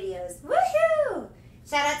VOD videos. Woohoo!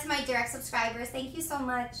 Shout out to my direct subscribers. Thank you so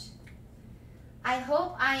much. I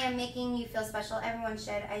hope I am making you feel special. Everyone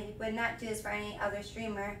should. I would not do this for any other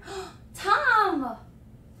streamer. Tom!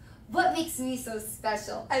 What makes me so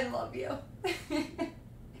special? I love you.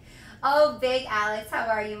 Oh, Big Alex, how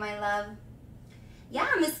are you, my love? Yeah,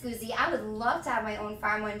 Miss Guzzi, I would love to have my own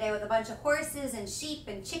farm one day with a bunch of horses and sheep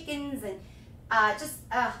and chickens and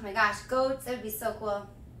oh my gosh, goats. It would be so cool.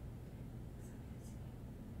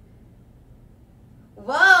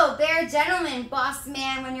 Whoa, Bear Gentleman, boss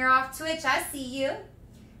man, when you're off Twitch, I see you.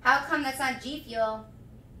 How come that's not G Fuel?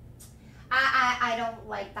 I don't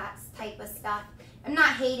like that type of stuff. I'm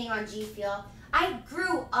not hating on G Fuel. I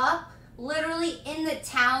grew up literally in the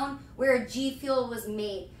town where G Fuel was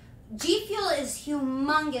made. G Fuel is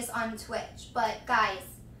humongous on Twitch, but guys,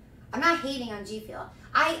 I'm not hating on G Fuel.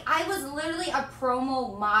 I was literally a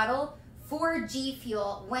promo model for G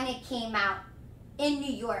Fuel when it came out in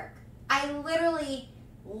New York. I literally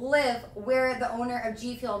live where the owner of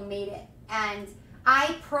G Fuel made it, and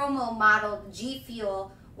I promo modeled G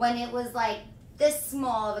Fuel when it was like this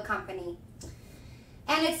small of a company.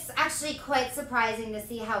 And it's actually quite surprising to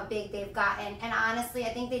see how big they've gotten. And honestly,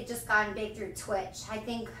 I think they've just gotten big through Twitch. I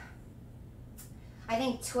think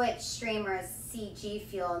Twitch streamers see G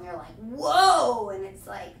Fuel and they're like, whoa! And it's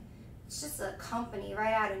like, it's just a company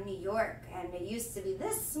right out of New York. And it used to be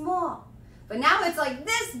this small. But now it's like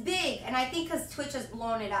this big. And I think because Twitch has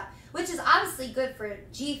blown it up, which is obviously good for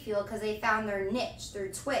G Fuel because they found their niche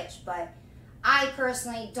through Twitch. But I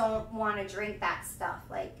personally don't want to drink that stuff.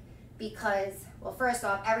 Like, because, well, first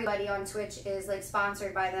off, everybody on Twitch is like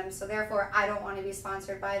sponsored by them. So therefore, I don't want to be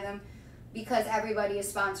sponsored by them because everybody is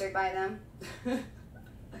sponsored by them.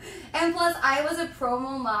 And plus, I was a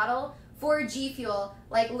promo model for G Fuel,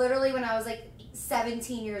 like literally when I was like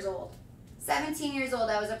 17 years old. 17 years old,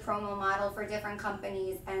 I was a promo model for different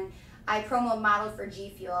companies, and I promo modeled for G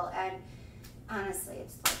Fuel. And honestly,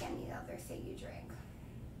 it's like any other thing you drink.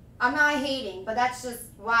 I'm not hating, but that's just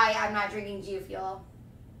why I'm not drinking G Fuel.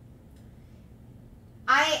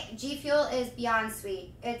 G Fuel is beyond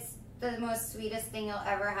sweet. It's the most sweetest thing you'll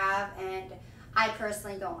ever have, and I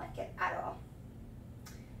personally don't like it at all.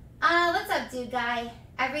 What's up, dude guy?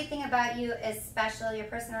 Everything about you is special. Your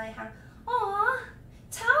personality, Aw,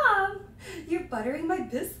 Tom, you're buttering my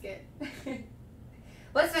biscuit.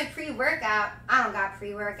 What's my pre-workout? I don't got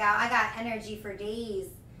pre-workout. I got energy for days.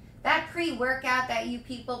 That pre-workout that you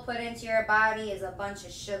people put into your body is a bunch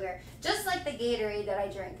of sugar. Just like the Gatorade that I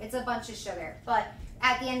drink. It's a bunch of sugar. But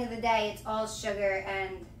at the end of the day, it's all sugar,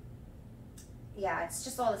 and yeah, it's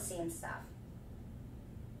just all the same stuff.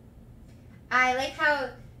 I like how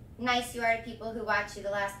nice you are to people who watch you.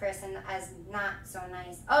 The last person as not so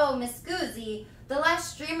nice. Oh, Miss Guzzi, the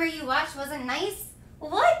last streamer you watched wasn't nice?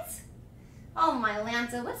 What? Oh my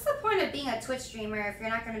Lanta, what's the point of being a Twitch streamer if you're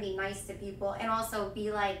not going to be nice to people and also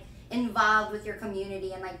be like involved with your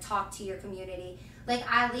community and like talk to your community? Like,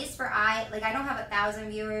 at least for I don't have 1,000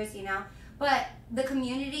 viewers, you know, but the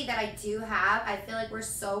community that I do have, I feel like we're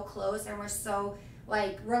so close and we're so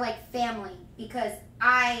like, we're like family, because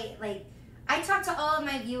I talk to all of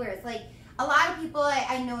my viewers. Like, a lot of people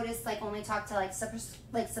I notice like only talk to like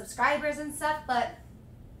subscribers and stuff, but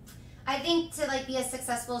I think to like be a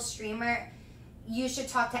successful streamer, you should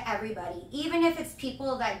talk to everybody, even if it's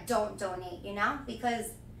people that don't donate, you know? Because,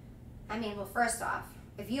 I mean, well, first off,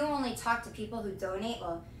 if you only talk to people who donate,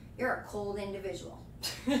 well, you're a cold individual.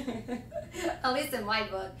 At least in my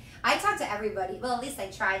book. I talk to everybody. Well, at least I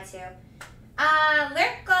try to.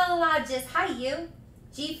 Lurkologist, hi you.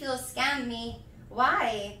 G Fuel scammed me.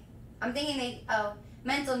 Why? I'm thinking they, oh,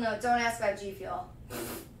 mental note, don't ask about G Fuel.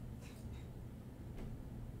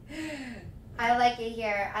 I like it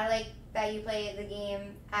here. I like that you play the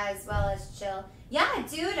game as well as chill. Yeah,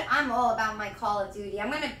 dude, I'm all about my Call of Duty.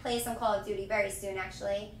 I'm going to play some Call of Duty very soon,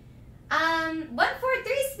 actually.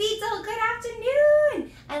 143 Speedsel, good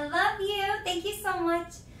afternoon. I love you. Thank you so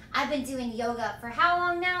much. I've been doing yoga for how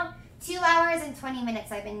long now? 2 hours and 20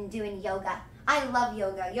 minutes I've been doing yoga. I love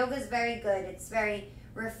yoga. Yoga's very good. It's very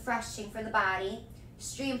refreshing for the body.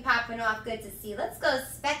 Stream popping off, good to see. Let's go,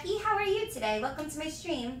 Specky. How are you today? Welcome to my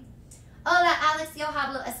stream. Hola, Alex. Yo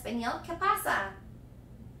hablo español. ¿Qué pasa?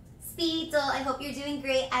 Speedle, I hope you're doing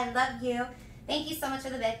great. I love you. Thank you so much for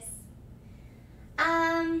the bits.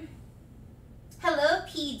 Hello,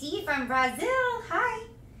 PD from Brazil. Hi.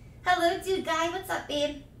 Hello, dude guy. What's up,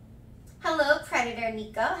 babe? Hello, Predator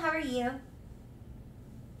Nico. How are you?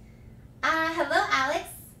 Hello, Alex.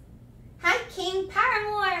 Hi, King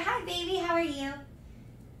Paramore. Hi, baby. How are you?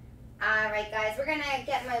 All right, guys. We're going to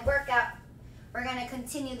get my workout. We're going to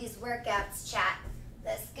continue these workouts, chat.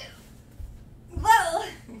 Let's go. Whoa.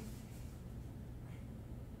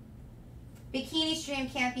 Bikini stream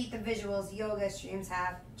can't beat the visuals yoga streams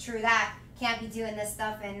have. True that. Can't be doing this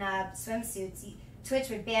stuff in swimsuits. Twitch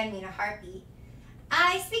would ban me in a heartbeat.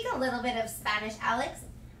 I speak a little bit of Spanish, Alex.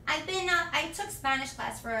 I took Spanish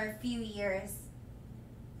class for a few years.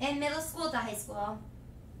 In middle school to high school.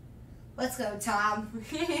 Let's go, Tom.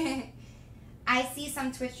 I see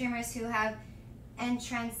some Twitch streamers who have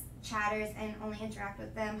entrance chatters and only interact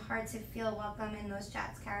with them. Hard to feel welcome in those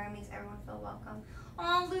chats. Cara makes everyone feel welcome.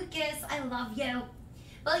 Oh, Lucas, I love you.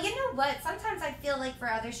 Well, you know what? Sometimes I feel like for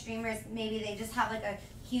other streamers, maybe they just have like a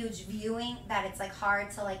huge viewing that it's like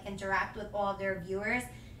hard to like interact with all their viewers.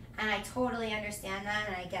 And I totally understand that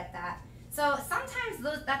and I get that. So sometimes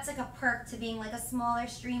that's like a perk to being like a smaller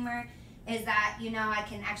streamer is that, you know, I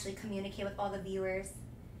can actually communicate with all the viewers.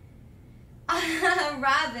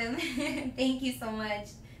 Robin, thank you so much.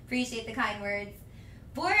 Appreciate the kind words.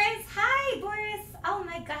 Boris, hi, Boris. Oh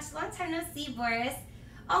my gosh, long time no see, Boris.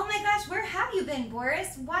 Oh my gosh, where have you been,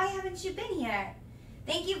 Boris? Why haven't you been here?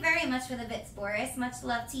 Thank you very much for the bits, Boris. Much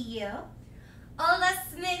love to you. Hola,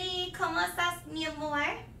 Smitty. ¿Cómo estás, mi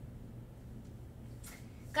amor?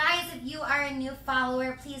 Guys, if you are a new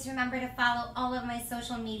follower, please remember to follow all of my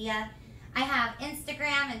social media. I have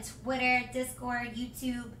Instagram and Twitter, Discord,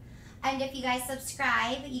 YouTube. And if you guys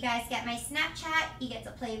subscribe, you guys get my Snapchat. You get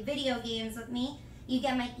to play video games with me. You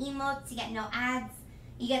get my emotes. You get no ads.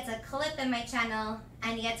 You get to clip in my channel.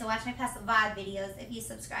 And you get to watch my past VOD videos if you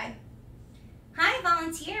subscribe. Hi,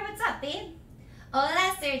 volunteer. What's up, babe?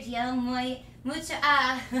 Hola, Sergio.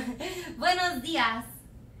 Buenos días.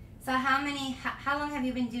 So how long have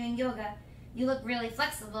you been doing yoga? You look really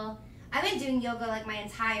flexible. I've been doing yoga like my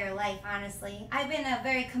entire life, honestly. I've been a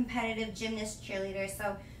very competitive gymnast cheerleader,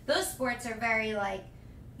 so those sports are very like,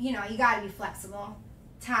 you know, you gotta be flexible.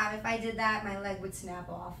 Tom, if I did that, my leg would snap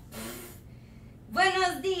off.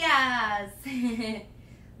 Buenos días.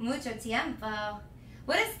 Mucho tiempo.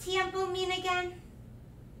 What does tiempo mean again?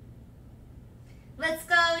 Let's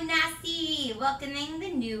go, Nasty. Welcoming the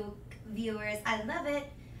new viewers. I love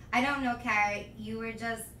it. I don't know, Cara. You were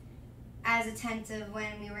just as attentive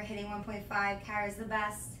when we were hitting 1.5. Cara's the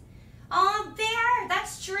best. Oh, Bear,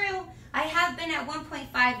 that's true. I have been at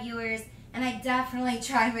 1.5 viewers, and I definitely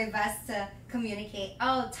try my best to communicate.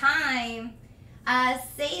 Oh, time.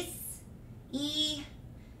 6:09.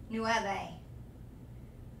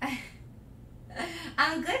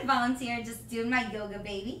 I'm good, volunteer. Just doing my yoga,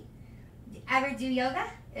 baby. Ever do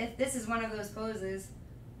yoga? If this is one of those poses.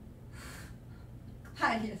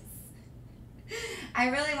 God, yes. I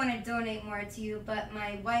really want to donate more to you, but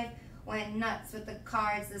my wife went nuts with the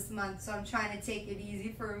cards this month, so I'm trying to take it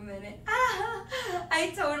easy for a minute.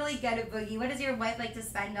 I totally get it, Boogie. What does your wife like to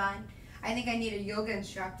spend on? I think I need a yoga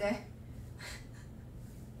instructor.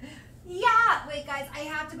 Yeah! Wait, guys, I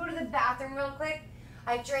have to go to the bathroom real quick.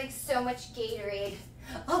 I drank so much Gatorade.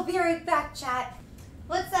 I'll be right back, chat.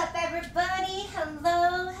 What's up, everybody?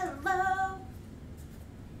 Hello, hello.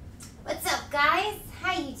 What's up, guys?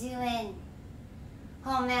 How you doing?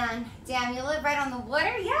 Oh, man. Damn, you live right on the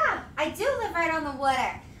water? Yeah, I do live right on the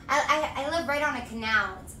water. I live right on a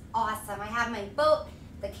canal. It's awesome. I have my boat,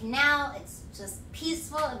 the canal. It's just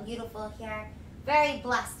peaceful and beautiful here. Very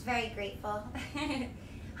blessed, very grateful.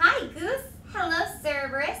 Hi, Goose. Hello,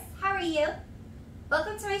 Cerberus. How are you?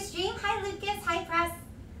 Welcome to my stream. Hi, Lucas. Hi, Press.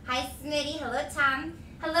 Hi, Smitty. Hello, Tom.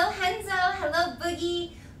 Hello, Henzo. Hello,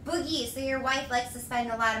 Boogie. Boogie, so your wife likes to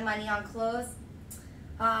spend a lot of money on clothes?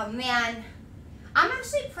 Oh, man. I'm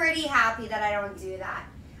actually pretty happy that I don't do that.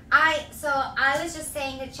 So I was just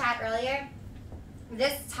saying to chat earlier,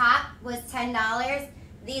 this top was $10.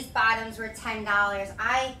 These bottoms were $10.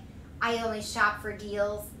 I only shop for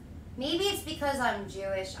deals. Maybe it's because I'm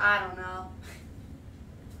Jewish. I don't know.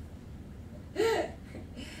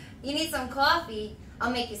 You need some coffee?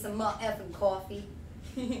 I'll make you some more effing coffee.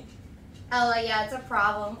 Oh, yeah, it's a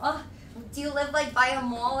problem. Oh, do you live like by a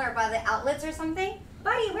mall or by the outlets or something?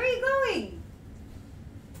 Buddy, where are you going?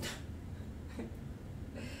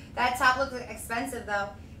 That top looks expensive, though.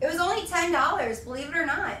 It was only $10, believe it or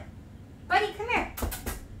not. Buddy, come here.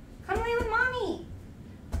 Come play with Mommy.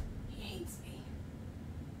 He hates me.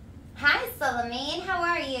 Hi, Solomon. How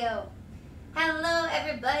are you? Hello,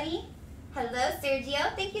 everybody. Hello,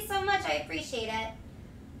 Sergio. Thank you so much. I appreciate it.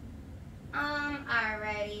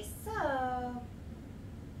 Alrighty. So,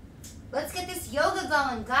 let's get this yoga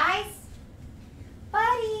going, guys.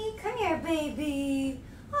 Buddy, come here, baby.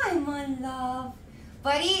 I'm in love.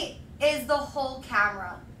 Buddy is the whole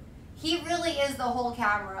camera. He really is the whole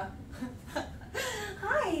camera.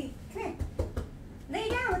 Hi, come here. Lay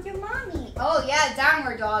down with your mommy. Oh yeah,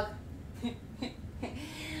 downward dog.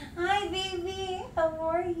 Hi, baby. How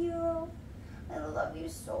are you? I love you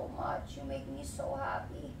so much. You make me so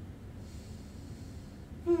happy.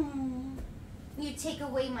 You take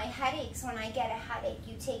away my headaches. When I get a headache,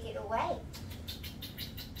 you take it away.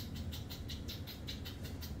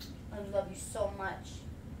 I love you so much.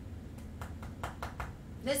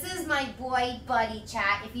 This is my boy, Buddy,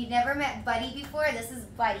 chat. If you've never met Buddy before, this is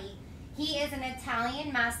Buddy. He is an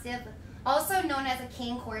Italian Mastiff, also known as a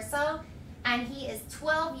Cane Corso, and he is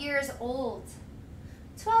 12 years old.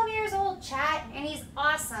 12 years old, chat, and he's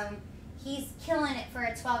awesome. He's killing it for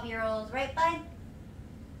a 12-year-old, right, Bud?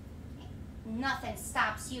 Nothing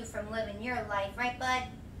stops you from living your life, right, Bud?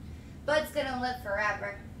 Bud's gonna live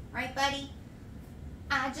forever, right, buddy?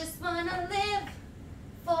 I just wanna live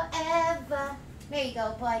forever. There you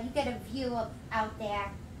go, Bud. You get a view of out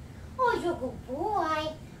there. Oh, you're a good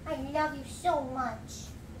boy. I love you so much.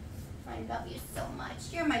 I love you so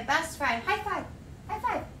much. You're my best friend. High five. High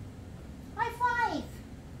five. High five.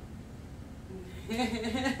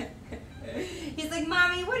 He's like,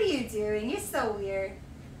 Mommy, what are you doing? You're so weird.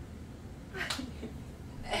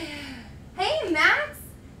 Hey, Max.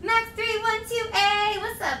 Max312A.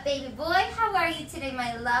 What's up, baby boy? How are you today,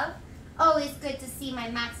 my love? Always good to see my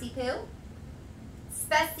Maxie Poo.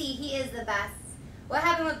 Spessy, he is the best. What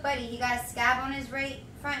happened with Buddy? He got a scab on his right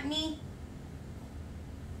front knee?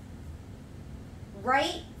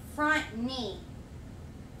 Right front knee.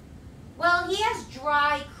 Well, he has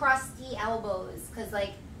dry, crusty elbows. Because,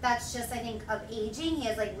 like, that's just, I think, of aging. He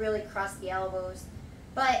has, like, really crusty elbows.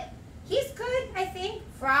 But he's good, I think.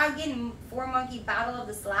 Frog and Four Monkey Battle of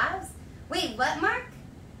the Slabs. Wait, what, Mark?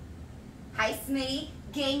 Hi, Smitty.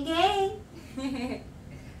 Gang, gang.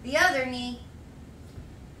 The other knee.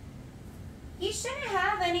 He shouldn't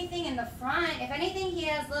have anything in the front. If anything, he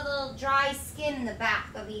has little dry skin in the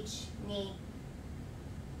back of each knee.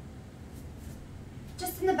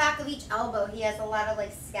 Just in the back of each elbow, he has a lot of,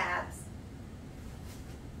 like, scabs.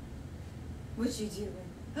 What you doing?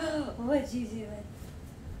 What you doing?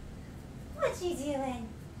 What you doing?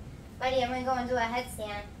 Buddy, I'm going to go and do a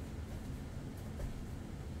headstand.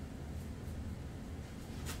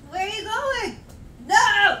 Where are you going?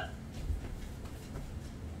 No!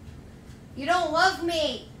 You don't love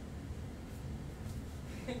me.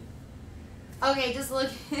 Okay, just look.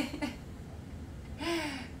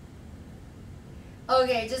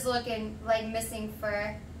 Okay, just looking like missing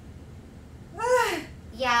fur.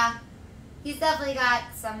 Yeah, he's definitely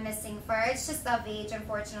got some missing fur. It's just of age,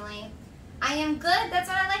 unfortunately. I am good. That's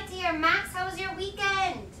what I like to hear. Max, how was your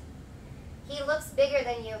weekend? He looks bigger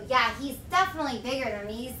than you. Yeah, he's definitely bigger than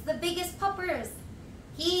me. He's the biggest puppers.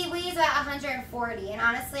 He weighs about 140, and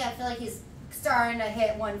honestly, I feel like he's starting to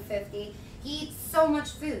hit 150. He eats so much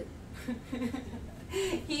food.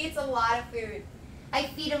 He eats a lot of food. I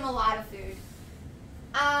feed him a lot of food.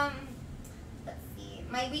 Let's see.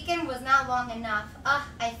 My weekend was not long enough.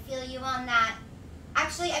 I feel you on that.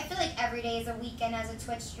 Actually, I feel like every day is a weekend as a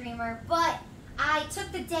Twitch streamer, but I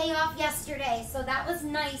took the day off yesterday, so that was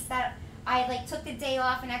nice that I like took the day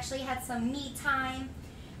off and actually had some me time.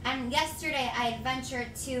 And yesterday I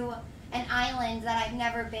adventured to an island that I've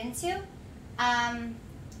never been to.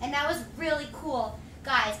 And that was really cool.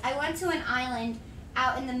 Guys, I went to an island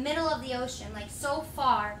out in the middle of the ocean, like so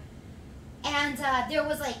far. And there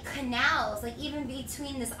was like canals, like even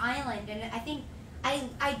between this island. And I think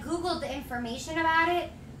I Googled the information about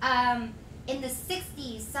it. In the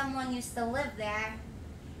 60s, someone used to live there.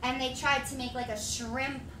 And they tried to make like a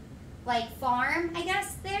shrimp like farm, I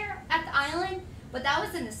guess, there at the island. But that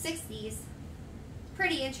was in the 60s.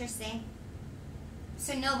 Pretty interesting.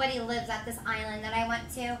 So nobody lives at this island that I went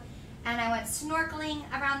to. And I went snorkeling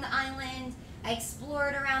around the island. I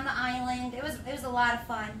explored around the island. It was a lot of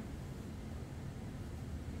fun.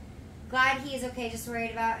 Glad he is okay, just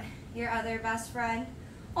worried about your other best friend.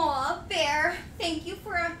 Aw, Bear, thank you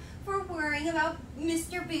for worrying about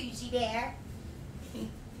Mr. Bougie Bear.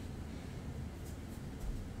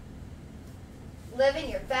 Living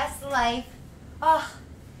your best life. Oh,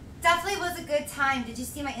 definitely was a good time. Did you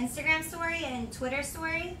see my Instagram story and Twitter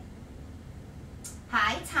story?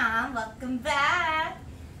 Hi, Tom. Welcome back.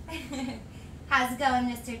 How's it going,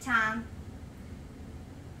 Mr. Tom?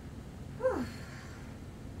 Whew.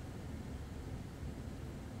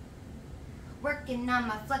 Working on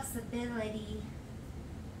my flexibility.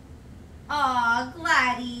 Aw,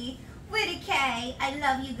 Gladdy. With a K. I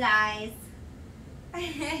love you guys.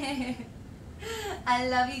 I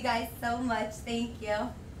love you guys so much. Thank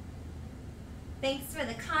you. Thanks for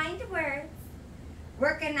the kind words.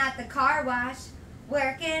 Working at the car wash.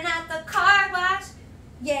 Working at the car wash.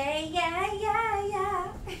 Yeah, yeah, yeah,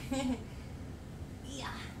 yeah.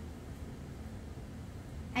 Yeah.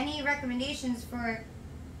 Any recommendations for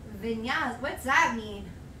vinyas? What's that mean?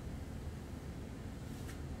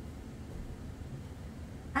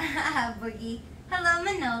 Boogie. Hello,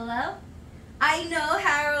 Manolo. I know,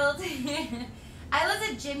 Harold. I was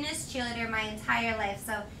a gymnast cheerleader my entire life,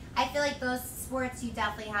 so I feel like those sports you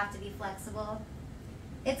definitely have to be flexible.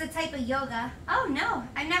 It's a type of yoga. Oh no,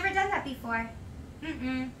 I've never done that before.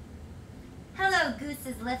 Hello, Goose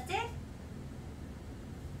is lifted.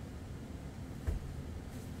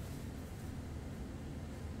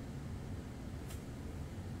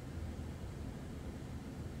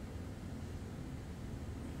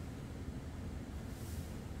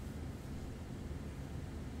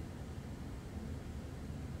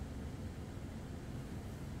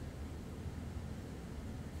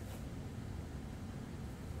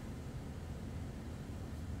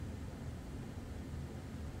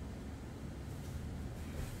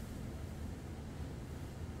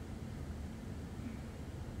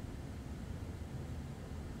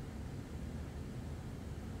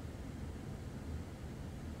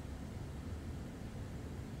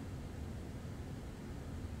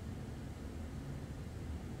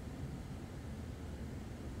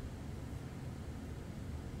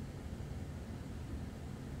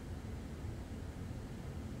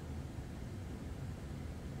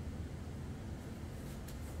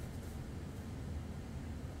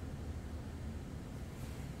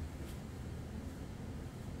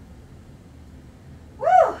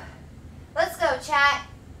 Chat.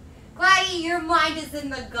 Gladdy, your mind is in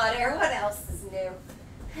the gutter. What else is new?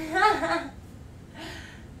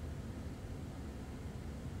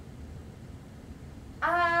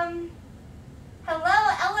 Hello,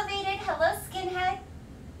 Elevated. Hello, Skinhead.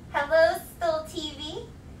 Hello, Still TV.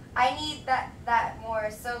 I need that more.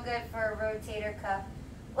 So good for a rotator cuff.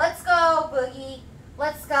 Let's go, Boogie.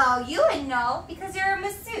 Let's go. You would know because you're a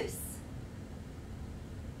masseuse.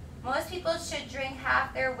 Most people should drink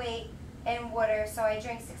half their weight in water, so I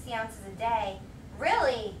drink 60 ounces a day.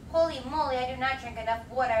 Really? Holy moly, I do not drink enough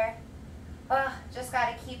water. Ugh, just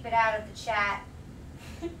gotta keep it out of the chat.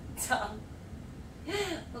 Tom.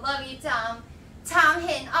 Love you, Tom. Tom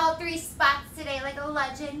hitting all 3 spots today like a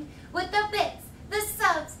legend with the bits, the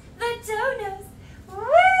subs, the donos.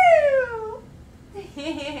 Woo!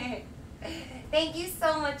 Thank you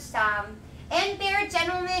so much, Tom. And Bear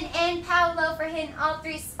Gentleman and Paolo for hitting all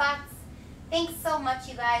 3 spots. Thanks so much,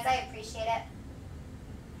 you guys. I appreciate it.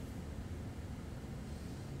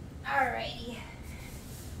 Alrighty.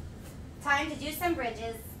 Time to do some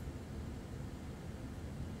bridges.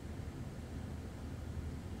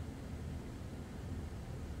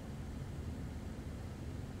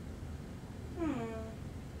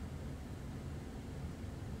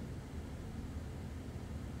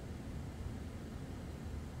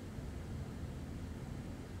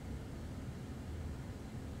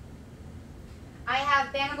 I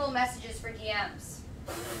have bannable messages for DMs.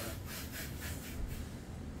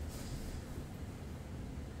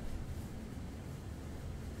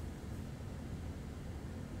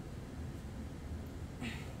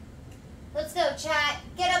 Let's go, chat.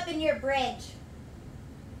 Get up in your bridge.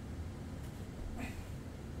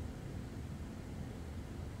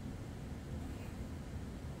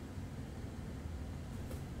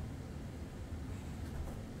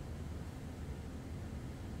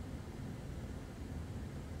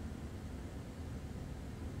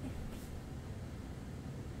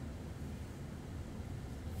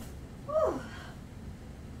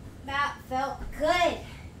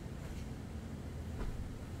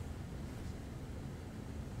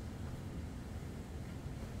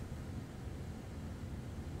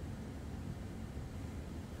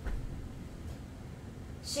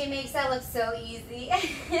 She makes it look so easy.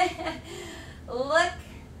 Look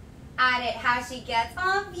at it, how she gets.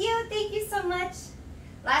 Oh, View, thank you so much.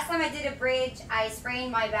 Last time I did a bridge, I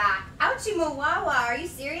sprained my back. Ouchie Mowawa, are you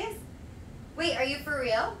serious? Wait, are you for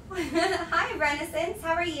real? Hi, Renaissance,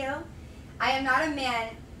 how are you? I am not a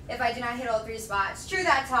man if I do not hit all 3 spots. True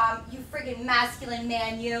that, Tom. You friggin' masculine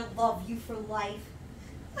man, you. Love you for life.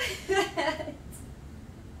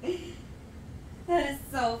 That is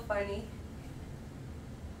so funny.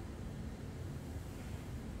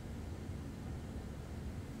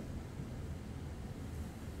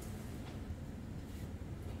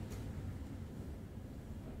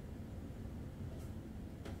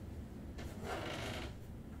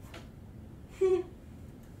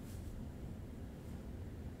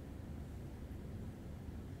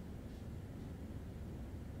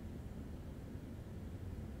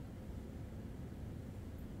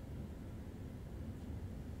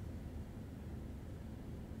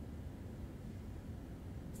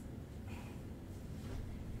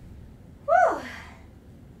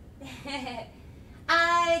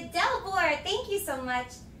 Delbor, thank you so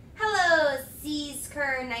much. Hello,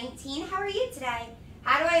 Csker19. How are you today?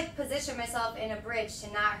 How do I position myself in a bridge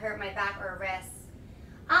to not hurt my back or wrists?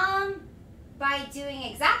 By doing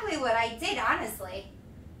exactly what I did, honestly.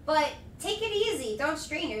 But take it easy. Don't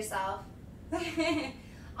strain yourself.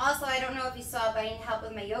 Also, I don't know if you saw, but I need help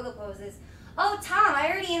with my yoga poses. Oh, Tom, I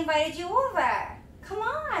already invited you over. Come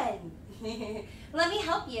on. Let me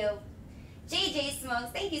help you. JJ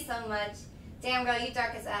Smokes, thank you so much. Damn, girl, you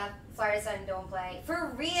dark as F. Florida Sun, don't play.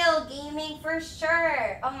 For real, gaming, for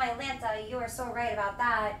sure. Oh, my Lanta, you are so right about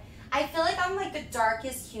that. I feel like I'm like the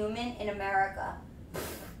darkest human in America.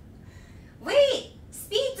 Wait,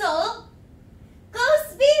 Speedle. Go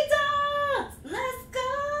Speedle! Let's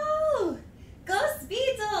go! Go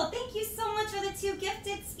Speedle! Thank you so much for the 2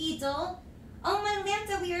 gifted, Speedle. Oh, my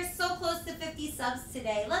Lanta, we are so close to 50 subs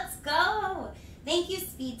today. Let's go! Thank you,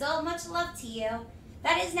 Speedle. Much love to you.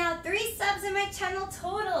 That is now 3 subs in my channel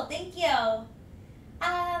total. Thank you.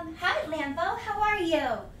 Hi, Lambo. How are you?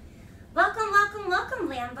 Welcome, welcome, welcome,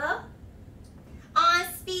 Lambo. Aw,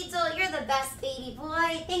 Speedle, you're the best baby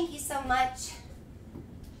boy. Thank you so much.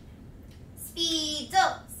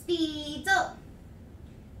 Speedle, Speedle.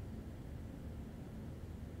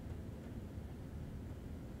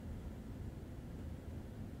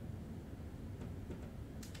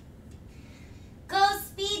 Go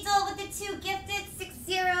Speedle with the 2 gifted.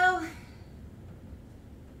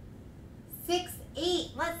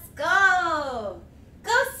 6068. Let's go.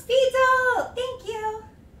 Go Speedle. Thank you.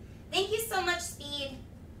 Thank you so much, Speed.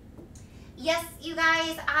 Yes, you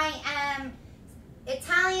guys, I am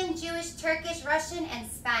Italian, Jewish, Turkish, Russian,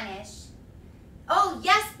 and Spanish. Oh,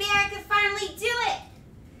 yes, Bear, I could finally do it.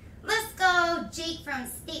 Let's go, Jake from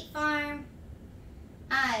State Farm.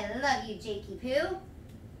 I love you, Jakey Poo.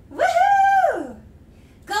 Woohoo!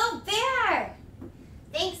 Go Bear!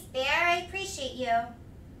 Thanks, Bear. I appreciate you.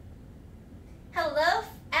 Hello,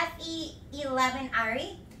 FE11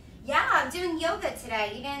 Ari. Yeah, I'm doing yoga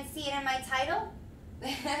today. You didn't see it in my title?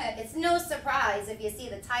 It's no surprise if you see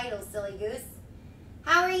the title, silly goose.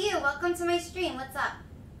 How are you? Welcome to my stream. What's up?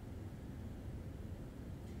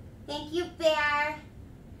 Thank you, Bear.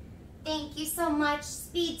 Thank you so much,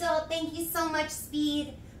 Speedo. Thank you so much,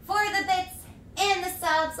 Speed, for the bits and the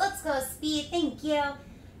subs. Let's go, Speed. Thank you.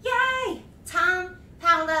 Yay! Tom,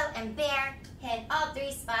 Paolo, and Bear hit all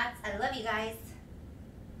 3 spots. I love you guys.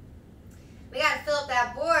 We gotta fill up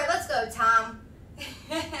that board. Let's go, Tom.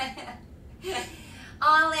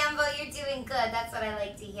 Oh, Lambo, you're doing good. That's what I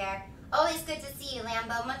like to hear. Always good to see you,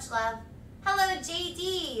 Lambo. Much love. Hello,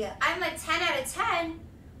 JD. I'm a 10 out of 10.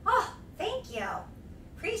 Oh, thank you.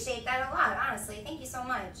 Appreciate that a lot, honestly. Thank you so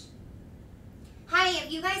much. Hi,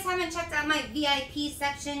 if you guys haven't checked out my VIP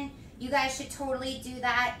section, you guys should totally do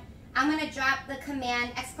that. I'm going to drop the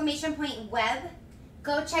command !web.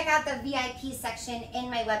 Go check out the VIP section in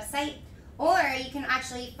my website, or you can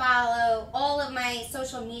actually follow all of my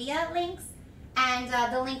social media links, and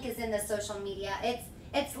the link is in the social media.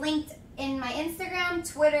 It's linked in my Instagram,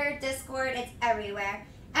 Twitter, Discord. It's everywhere.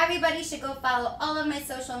 Everybody should go follow all of my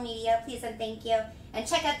social media, please and thank you, and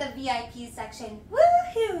check out the VIP section.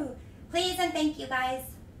 Woohoo! Please and thank you, guys.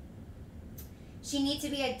 She needs to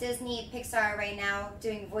be at Disney Pixar right now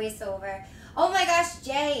doing voiceover. Oh my gosh,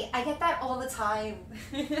 Jay, I get that all the time.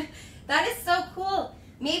 That is so cool.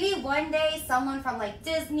 Maybe one day someone from like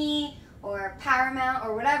Disney or Paramount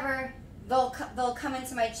or whatever, they'll come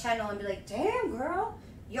into my channel and be like, damn girl,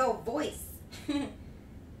 yo, voice.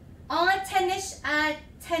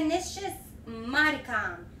 Tenacious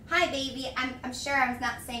Maricam. Hi baby, I'm sure I'm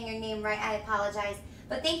not saying your name right, I apologize.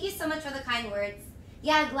 But thank you so much for the kind words.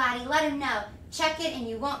 Yeah, Gladdy, let him know. Check it and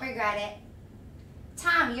you won't regret it.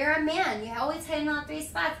 Tom, you're a man. You're always hitting all 3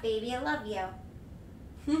 spots, baby. I love you.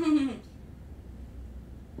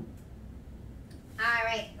 All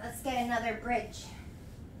right, let's get another bridge.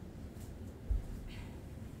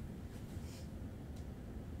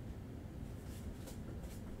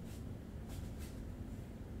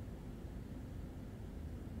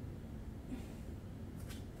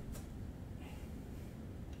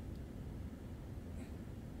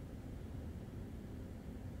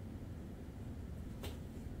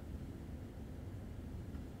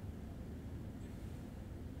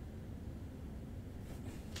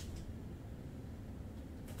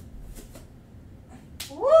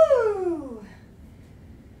 Woo!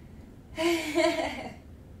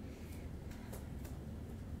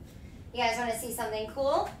 You guys want to see something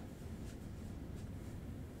cool?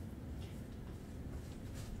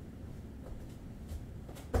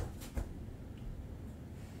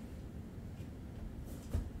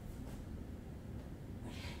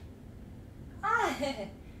 Ah.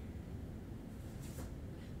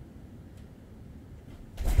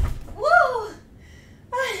 Woo!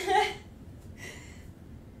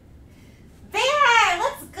 Bear,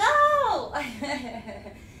 let's go!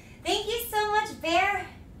 Thank you so much, Bear.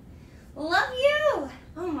 Love you.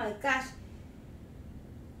 Oh my gosh.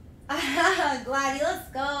 Gladdy, let's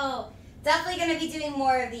go. Definitely going to be doing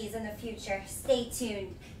more of these in the future. Stay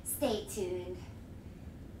tuned. Stay tuned.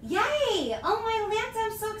 Yay! Oh my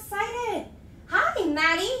Lanta, I'm so excited. Hi,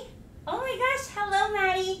 Maddie. Oh my gosh. Hello,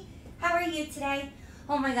 Maddie. How are you today?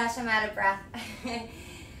 Oh my gosh, I'm out of breath.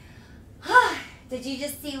 Did you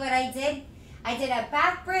just see what I did? I did a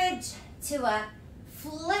back bridge to a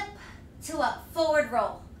flip to a forward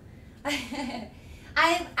roll.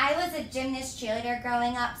 I was a gymnast cheerleader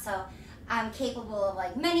growing up, so I'm capable of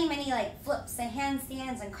like many like flips and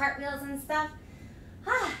handstands and cartwheels and stuff.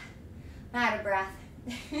 I'm out of breath.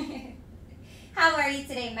 How are you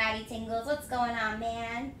today, Maddie Tingles? What's going on,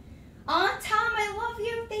 man? Aw, Tom, I love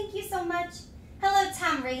you. Thank you so much. Hello,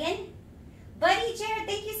 Tom Regan. Buddy Jared,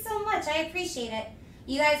 thank you so much. I appreciate it.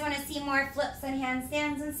 You guys want to see more flips and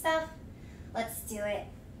handstands and stuff? Let's do it.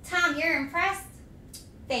 Tom, you're impressed?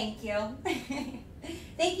 Thank you.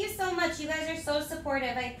 Thank you so much. You guys are so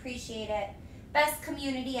supportive. I appreciate it. Best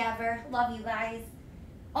community ever. Love you guys.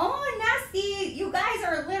 Oh, Nasty. You guys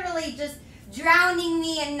are literally just drowning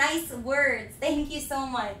me in nice words. Thank you so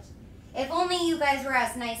much. If only you guys were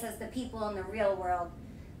as nice as the people in the real world.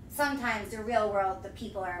 Sometimes the real world, the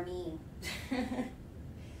people are mean.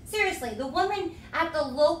 Seriously, the woman at the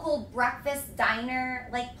local breakfast diner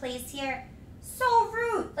like place here, so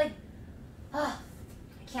rude. Like, I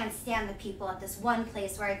can't stand the people at this one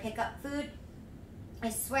place where I pick up food. I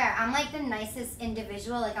swear, I'm like the nicest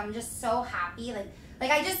individual. Like, I'm just so happy.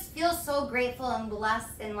 Like I just feel so grateful and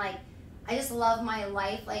blessed, and like I just love my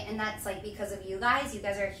life. Like, and that's like because of you guys. You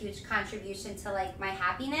guys are a huge contribution to like my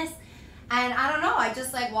happiness. And I don't know, I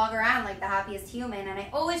just like walk around like the happiest human, and I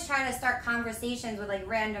always try to start conversations with like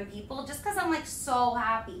random people just because I'm like so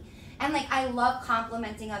happy. And like I love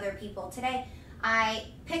complimenting other people. Today I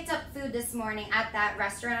picked up food this morning at that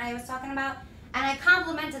restaurant I was talking about, and I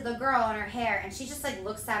complimented the girl on her hair, and she just like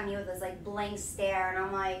looks at me with this like blank stare, and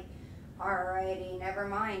I'm like, alrighty, never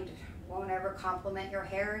mind. Won't ever compliment your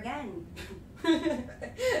hair again.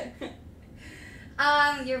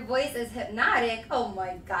 Your voice is hypnotic. Oh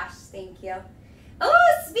my gosh, thank you.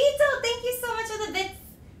 Oh, Speedo, thank you so much for the bits.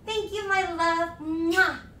 Thank you, my love.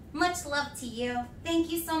 Mwah. Much love to you.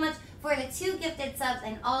 Thank you so much for the 2 gifted subs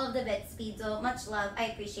and all of the bits, Speedo. Much love. I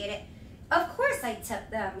appreciate it. Of course I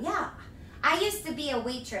tip them. Yeah. I used to be a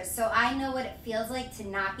waitress, so I know what it feels like to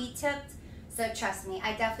not be tipped. So trust me,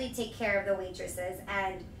 I definitely take care of the waitresses,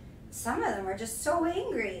 and some of them are just so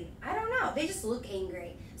angry. I don't know. They just look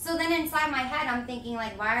angry. So then inside my head, I'm thinking,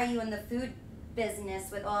 like, why are you in the food business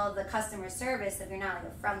with all the customer service if you're not, like,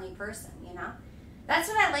 a friendly person, you know? That's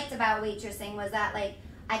what I liked about waitressing, was that, like,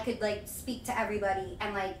 I could, like, speak to everybody.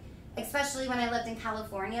 And, like, especially when I lived in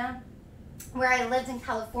California, where I lived in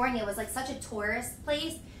California was, like, such a tourist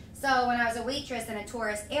place. So when I was a waitress in a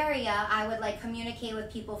tourist area, I would, like, communicate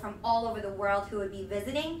with people from all over the world who would be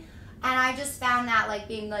visiting. And I just found that, like,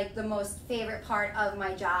 being, like, the most favorite part of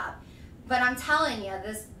my job. But I'm telling you,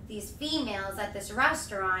 these females at this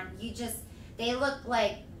restaurant, they look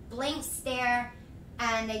like blank stare,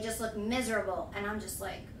 and they just look miserable. And I'm just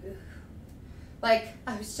like, ugh. Like,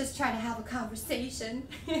 I was just trying to have a conversation.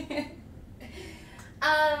 Hey,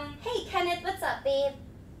 Kenneth, what's up, babe?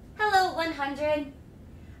 Hello, 100.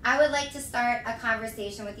 I would like to start a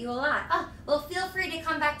conversation with you a lot. Oh, Well, feel free to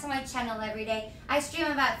come back to my channel every day. I stream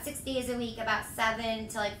about 6 days a week, about 7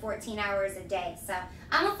 to like 14 hours a day. So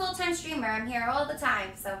I'm a full-time streamer. I'm here all the time.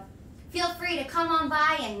 So feel free to come on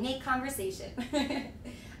by and make conversation.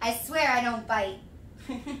 I swear I don't bite.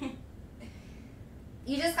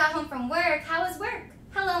 You just got home from work. How was work?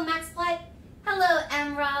 Hello, Max Blood. Hello,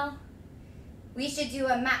 Emerald. We should do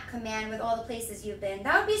a map command with all the places you've been.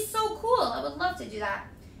 That would be so cool. I would love to do that.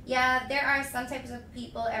 Yeah, there are some types of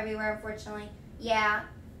people everywhere, unfortunately. Yeah.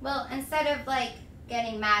 Well, instead of like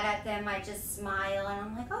getting mad at them, I just smile and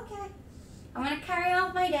I'm like, okay, I'm gonna carry on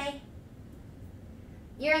with my day.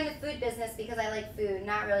 You're in the food business because I like food,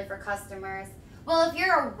 not really for customers. Well, if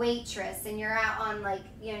you're a waitress and you're out on like,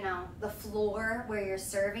 you know, the floor where you're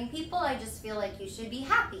serving people, I just feel like you should be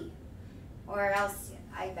happy. Or else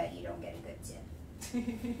I bet you don't get a good tip.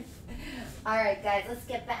 All right, guys, let's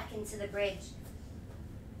get back into the bridge.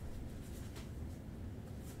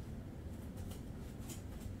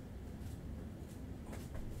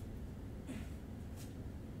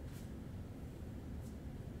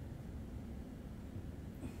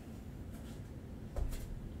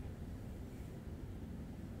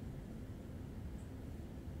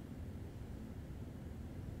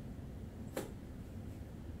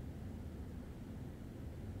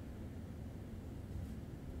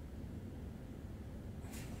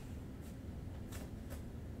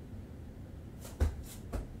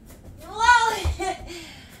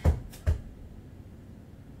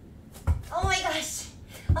 Oh my gosh.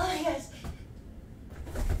 Oh my gosh.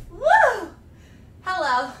 Woo!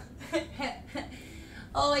 Hello.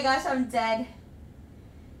 Oh my gosh, I'm dead.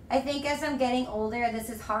 I think as I'm getting older, this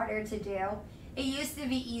is harder to do. It used to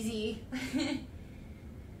be easy.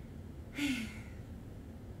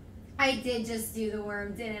 I did just do the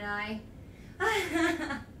worm, didn't I?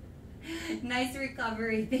 Nice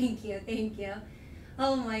recovery. Thank you. Thank you.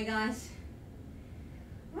 Oh my gosh.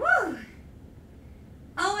 Woo!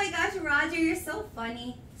 Oh my gosh, Roger, you're so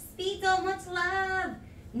funny. Speedo, much love.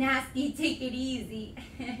 Nasty, take it easy.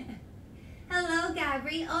 Hello,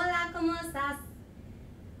 Gabri. Hola, ¿cómo estás?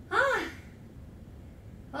 Ah.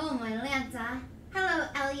 Oh, my Lanta. Hello,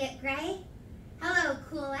 Elliot Gray. Hello,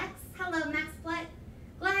 Cool X. Hello, Max Blood.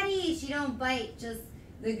 Gladys, you don't bite, just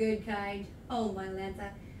the good kind. Oh, my Lanta.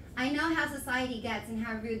 I know how society gets and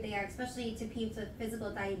how rude they are, especially to peeps with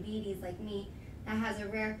physical diabetes like me that has a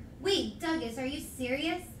rare... Wait, Douglas, are you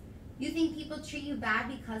serious? You think people treat you bad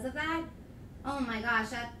because of that? Oh my gosh,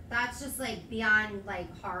 that's just like beyond like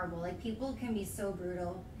horrible. Like people can be so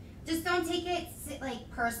brutal. Just don't take it like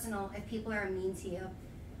personal if people are mean to you,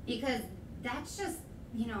 because that's just,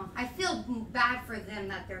 you know, I feel bad for them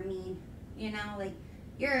that they're mean. You know, like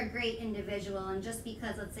you're a great individual, and just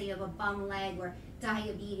because, let's say, you have a bum leg or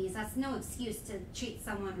diabetes, that's no excuse to treat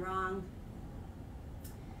someone wrong.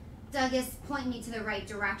 Douglas, point me to the right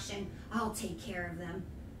direction. I'll take care of them.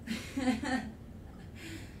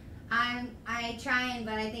 I trying,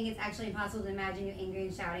 but I think it's actually impossible to imagine you angry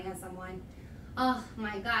and shouting at someone. Oh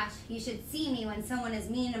my gosh, you should see me when someone is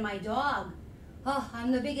mean to my dog. Oh,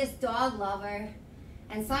 I'm the biggest dog lover.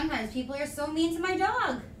 And sometimes people are so mean to my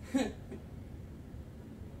dog.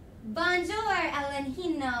 Bonjour,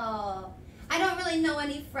 Elenhino. I don't really know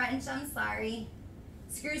any French, I'm sorry.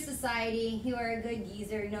 Screw society, you are a good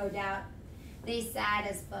geezer, no doubt. They sad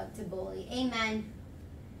as fuck to bully. Amen.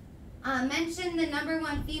 Mention the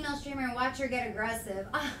 #1 female streamer and watch her get aggressive.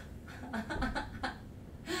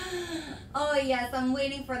 Oh yes, I'm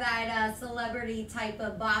waiting for that celebrity type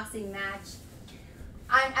of boxing match.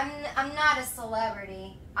 I'm not a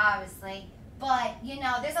celebrity, obviously, but you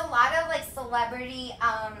know, there's a lot of like celebrity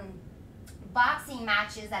boxing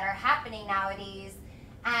matches that are happening nowadays.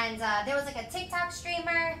 And there was like a TikTok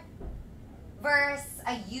streamer versus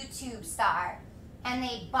a YouTube star, and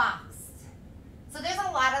they boxed. So there's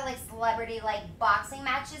a lot of like celebrity like boxing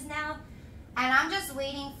matches now, and I'm just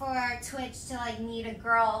waiting for Twitch to like need a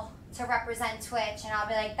girl to represent Twitch, and I'll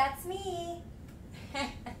be like, that's me.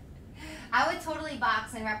 I would totally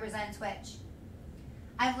box and represent Twitch.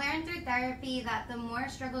 I've learned through therapy that the more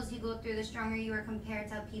struggles you go through, the stronger you are compared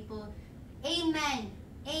to people. Amen.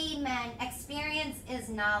 Amen. Experience is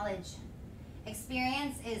knowledge.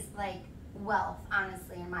 Experience is like wealth,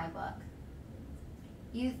 honestly, in my book.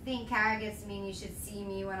 You think Cara gets mean, you should see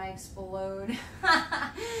me when I explode.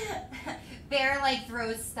 Bear like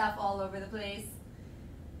throws stuff all over the place.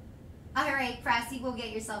 Alright, Pressy, go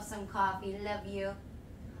get yourself some coffee. Love you.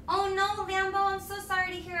 Oh no, Lambo, I'm so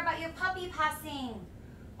sorry to hear about your puppy passing.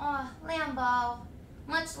 Oh, Lambo.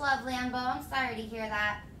 Much love, Lambo. I'm sorry to hear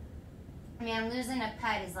that. Man, losing a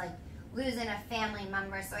pet is like losing a family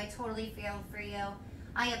member, so I totally feel for you.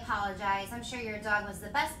 I apologize. I'm sure your dog was the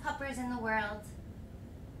best puppers in the world.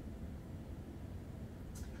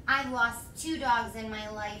 I've lost 2 dogs in my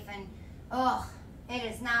life, and oh, it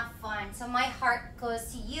is not fun. So my heart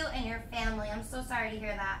goes to you and your family. I'm so sorry to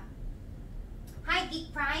hear that. Hi,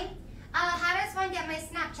 Geek Prime. How does one get my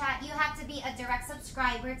Snapchat? You have to be a direct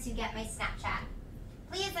subscriber to get my Snapchat.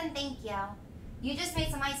 Please and thank you. You just made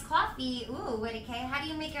some iced coffee. Ooh, Woody K. How do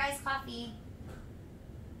you make your iced coffee?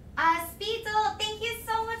 Speedle, thank you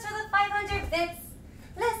so much for the 500 bits.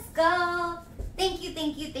 Let's go. Thank you,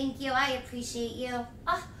 thank you, thank you. I appreciate you.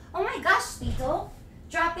 Oh my gosh, Speedle.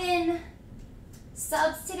 Drop in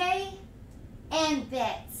subs today and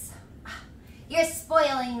bits. You're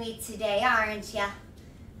spoiling me today, aren't you?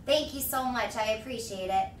 Thank you so much. I appreciate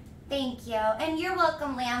it. Thank you. And you're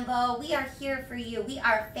welcome, Lambo. We are here for you. We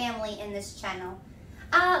are family in this channel.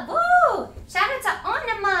 Woo! Shout out to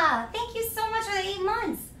Anima. Thank you so much for the 8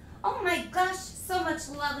 months. Oh my gosh, so much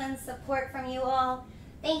love and support from you all.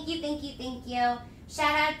 Thank you, thank you, thank you.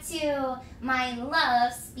 Shout out to my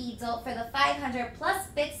love, Speedle, for the 500 plus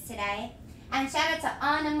bits today. And shout out to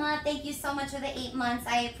Anima. Thank you so much for the 8 months.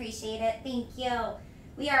 I appreciate it. Thank you.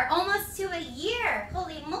 We are almost to a year.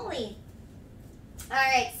 Holy moly. All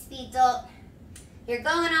right, Speedle. You're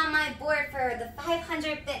going on my board for the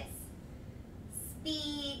 500 bits.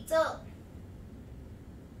 Speedle.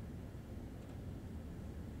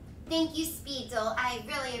 Thank you, Speedle. I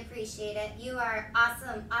really appreciate it. You are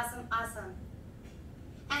awesome, awesome, awesome.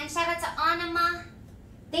 And shout out to Anima.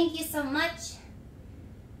 Thank you so much.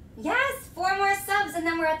 Yes, 4 more subs and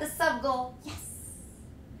then we're at the sub goal. Yes.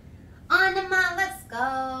 Anima, let's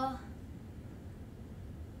go.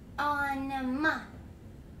 Anima.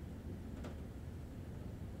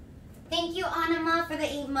 Thank you, Anima, for the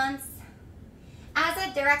 8 months. As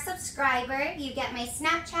a direct subscriber, you get my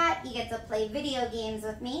Snapchat, you get to play video games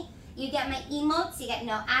with me, you get my emotes, you get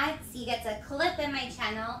no ads, you get to clip in my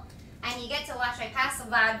channel, and you get to watch my past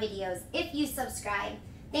VOD videos if you subscribe.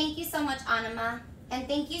 Thank you so much, Anima. And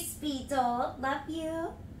thank you, Speedle. Love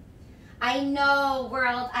you. I know,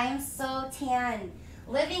 world, I am so tan.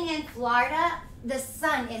 Living in Florida, the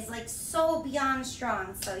sun is like so beyond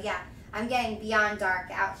strong. So yeah, I'm getting beyond dark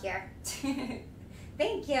out here.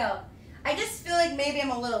 Thank you. I just feel like maybe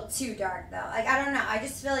I'm a little too dark though. Like, I don't know. I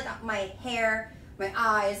just feel like my hair, my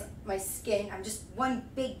eyes, my skin, I'm just one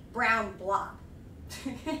big brown blob.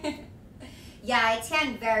 Yeah, I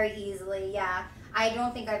tan very easily, yeah. I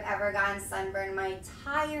don't think I've ever gotten sunburned my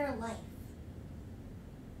entire life.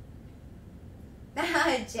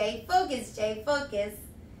 Jay, focus, Jay, focus.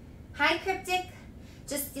 Hi, Cryptic.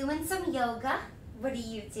 Just doing some yoga. What are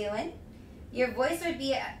you doing? Your voice would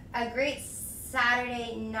be a great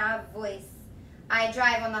Saturday night voice. I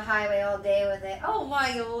drive on the highway all day with it. Oh my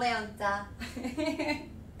Atlanta.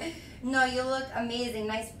 No, you look amazing.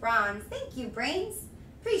 Nice bronze. Thank you, Brains.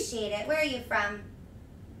 Appreciate it. Where are you from?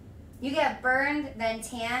 You get burned, then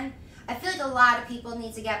tan. I feel like a lot of people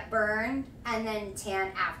need to get burned and then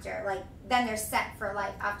tan after. Like, then they're set for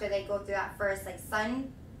life after they go through that first, like,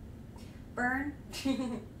 sun burn.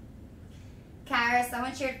 Cara,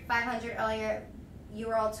 someone shared 500 earlier. You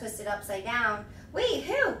were all twisted upside down. Wait,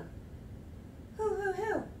 who?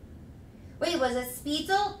 Who? Wait, was it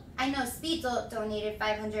Speedle? I know Speedle donated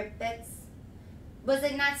 500 bits. Was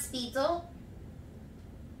it not Speedle?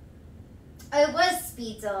 Oh, it was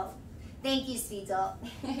Speedle. Thank you, Speedle.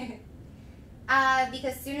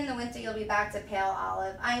 Because soon in the winter you'll be back to pale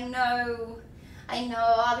olive. I know.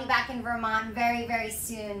 I'll be back in Vermont very, very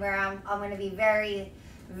soon where I'm going to be very,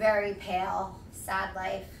 very pale. Sad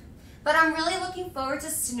life. But I'm really looking forward to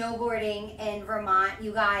snowboarding in Vermont,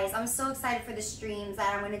 you guys. I'm so excited for the streams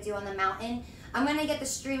that I'm going to do on the mountain. I'm going to get the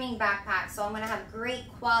streaming backpack, so I'm going to have great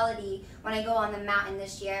quality when I go on the mountain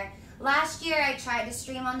this year. Last year, I tried to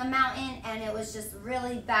stream on the mountain, and it was just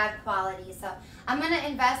really bad quality. So I'm going to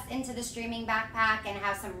invest into the streaming backpack and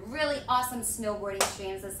have some really awesome snowboarding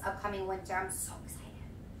streams this upcoming winter. I'm so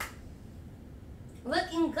excited.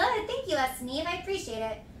 Looking good. Thank you, Esneve. I appreciate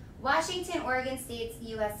it. Washington, Oregon State's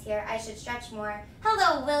U.S. here. I should stretch more.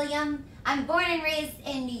 Hello, William. I'm born and raised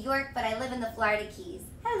in New York, but I live in the Florida Keys.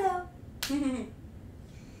 Hello.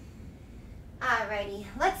 Alrighty,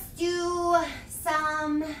 let's do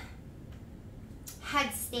some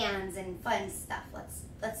headstands and fun stuff.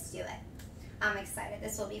 Let's do it. I'm excited.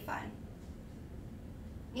 This will be fun.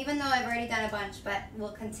 Even though I've already done a bunch, but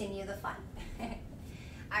we'll continue the fun.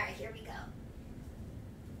 Alright, here we go.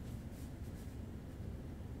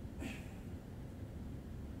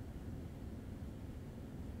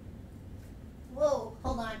 Whoa,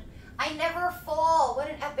 hold on. I never fall. What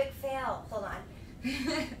an epic fail. Hold on.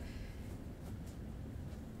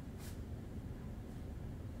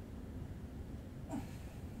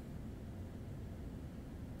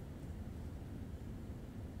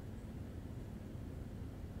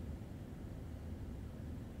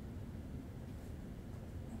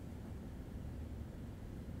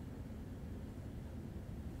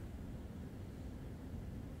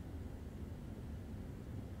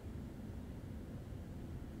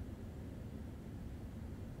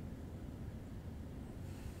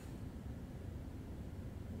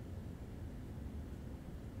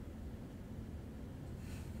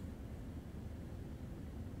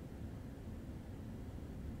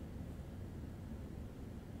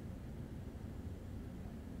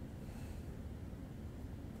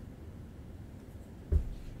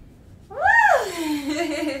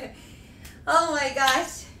 Oh my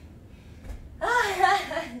gosh.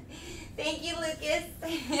 Thank you, Lucas.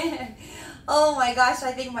 Oh my gosh,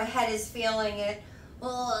 I think my head is feeling it.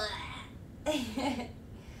 I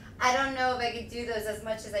don't know if I could do those as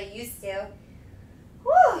much as I used to.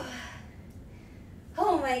 Whew.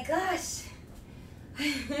 Oh my gosh.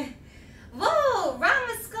 Whoa,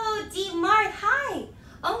 Ramasco D. Marth, hi.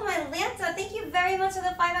 Oh my Lanta, thank you very much for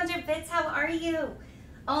the 500 bits. How are you?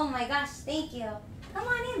 Oh my gosh, thank you. Come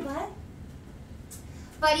on in, bud.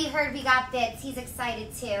 Buddy heard we got bits. He's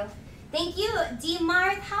excited too. Thank you, D.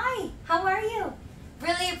 Marth. Hi, how are you?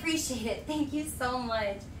 Really appreciate it. Thank you so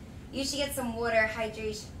much. You should get some water,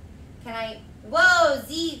 hydration. Can I? Whoa,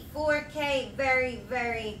 Z4K, very,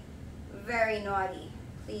 very, very naughty.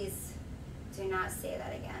 Please do not say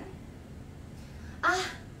that again.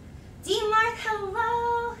 D. Marth,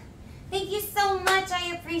 hello. Thank you so much.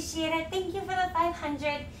 I appreciate it. Thank you for the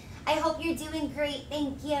 500. I hope you're doing great.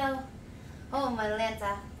 Thank you. Oh, my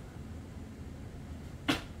Lanta.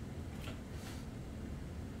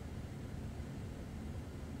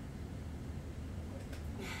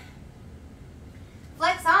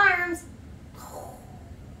 Flex arms.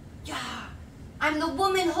 Yeah. I'm the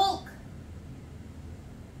woman Hulk.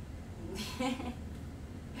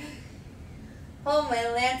 Oh, my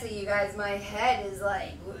Lanta, you guys, my head is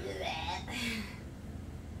like...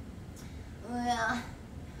 Well,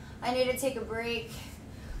 I need to take a break.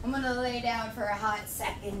 I'm going to lay down for a hot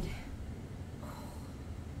second.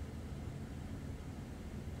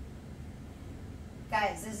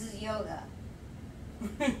 Guys, this is yoga.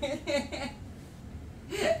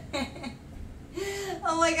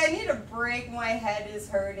 I'm like, I need a break. My head is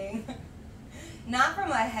hurting. Not from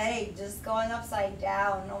a headache, just going upside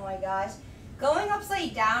down. Oh my gosh. Going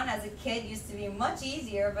upside down as a kid used to be much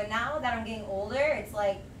easier, but now that I'm getting older, it's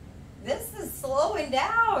like, this is slowing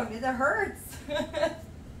down. It hurts.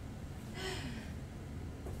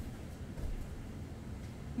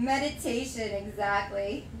 Meditation,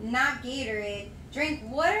 exactly. Not Gatorade. Drink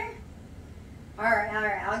water?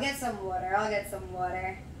 Alright. I'll get some water.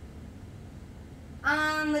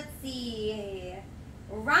 Let's see.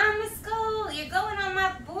 Ramasco, you're going on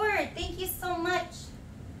my board. Thank you so much.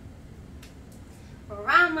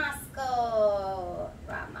 Ramasco.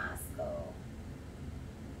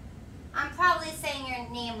 I'm probably saying your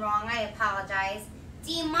name wrong. I apologize.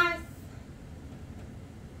 D. Marth.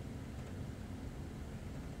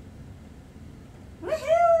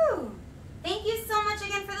 Woohoo! Thank you so much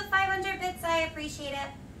again for the 500 bits. I appreciate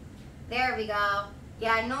it. There we go.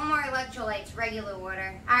 Yeah, no more electrolytes, regular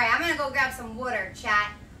water. Alright, I'm going to go grab some water,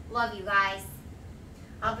 chat. Love you guys.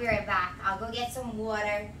 I'll be right back. I'll go get some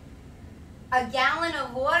water. A gallon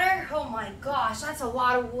of water? Oh my gosh, that's a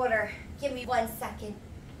lot of water. Give me 1 second.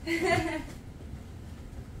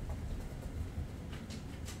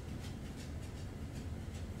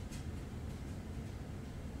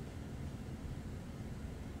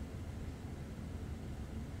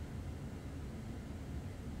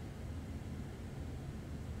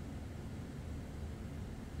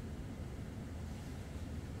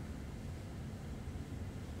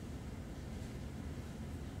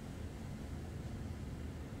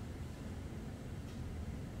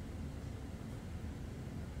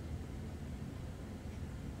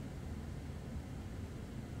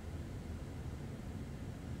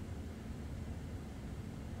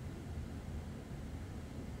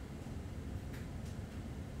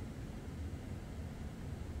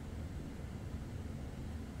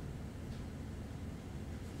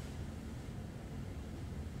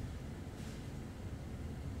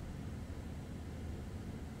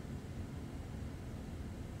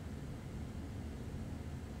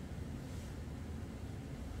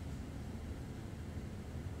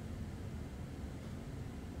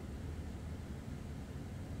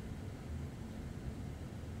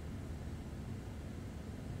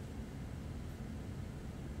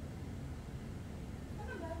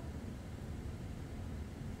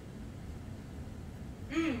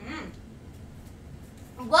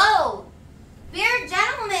 Whoa! Beard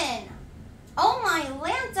gentleman! Oh my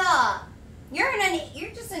Lanta!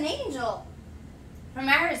 You're just an angel from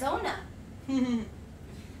Arizona.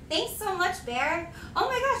 Thanks so much, Bear. Oh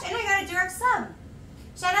my gosh, and I got a direct sub.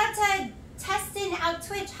 Shout out to testing out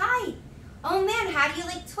Twitch. Hi. Oh man, how do you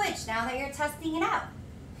like Twitch now that you're testing it out?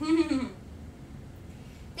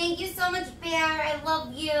 Thank you so much, Bear. I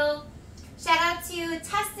love you. Shout out to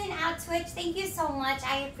testing out Twitch. Thank you so much.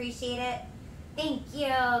 I appreciate it. Thank you.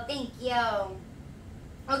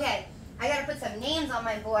 Okay, I gotta put some names on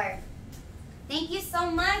my board. Thank you so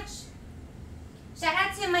much. Shout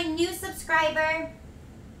out to my new subscriber.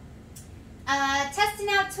 Testing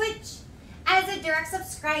out Twitch. As a direct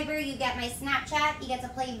subscriber, you get my Snapchat, you get to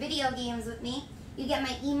play video games with me, you get my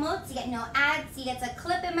emotes, you get no ads, you get to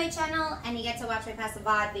clip in my channel, and you get to watch my past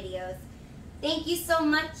VOD videos. Thank you so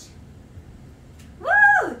much.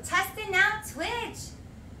 Woo! Testing out Twitch.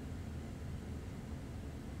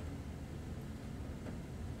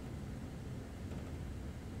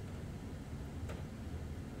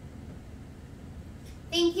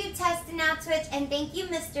 Thank you, testing out Twitch, and thank you,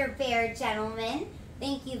 Mr. Bear Gentleman.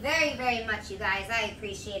 Thank you very, very much, you guys. I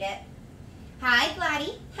appreciate it. Hi,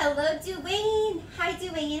 Gladdy. Hello, Dwayne. Hi,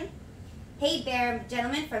 Dwayne. Hey, Bear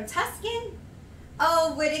Gentleman from Tuscan.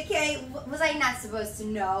 Oh, Whittaker, was I not supposed to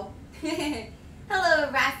know?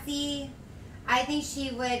 Hello, Rassy. I think she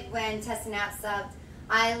would when testing out subbed.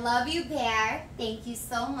 I love you, Bear. Thank you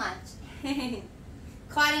so much.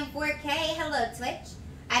 Quad in 4K. Hello, Twitch.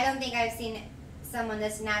 I don't think I've seen someone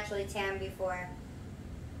this naturally tan before.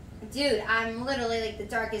 Dude, I'm literally like the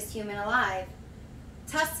darkest human alive.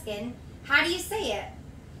 Tuscan, how do you say it?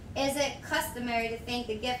 Is it customary to thank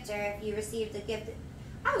the gifter if you received a gift?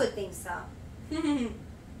 I would think so.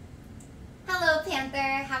 Hello,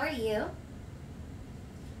 Panther. How are you?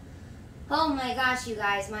 Oh my gosh, you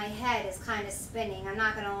guys, my head is kind of spinning. I'm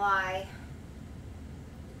not gonna lie.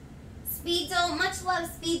 Speedo, much love,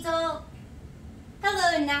 Speedo.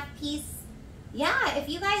 Hello, Nap Peace. Yeah, if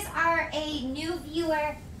you guys are a new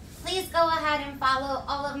viewer, please go ahead and follow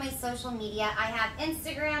all of my social media. I have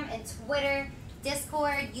Instagram and Twitter,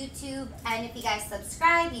 Discord, YouTube, and if you guys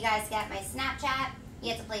subscribe, you guys get my Snapchat.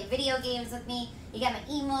 You get to play video games with me. You get my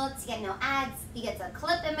emotes, you get no ads, you get to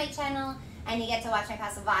clip in my channel, and you get to watch my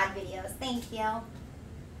past VOD videos. Thank you.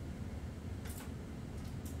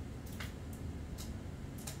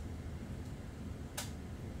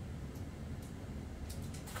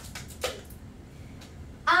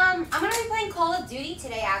 I'm going to be playing Call of Duty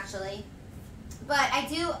today, actually. But I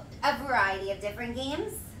do a variety of different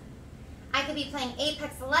games. I could be playing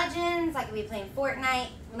Apex Legends. I could be playing Fortnite.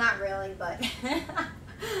 Well, not really, but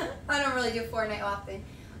I don't really do Fortnite often.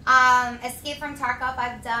 Escape from Tarkov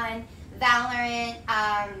I've done. Valorant,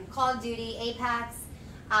 Call of Duty, Apex,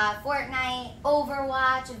 Fortnite,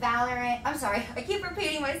 Overwatch, Valorant. I'm sorry, I keep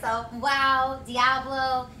repeating myself. WoW,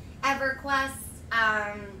 Diablo, EverQuest.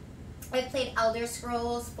 I've played Elder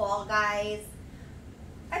Scrolls, Fall Guys.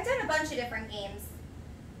 I've done a bunch of different games.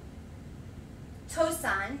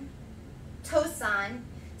 Tosan.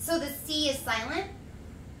 So the C is silent.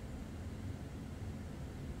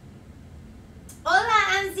 Hola,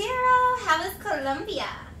 I'm Zero. How is Colombia?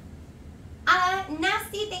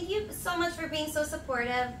 Nasty, thank you so much for being so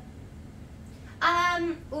supportive.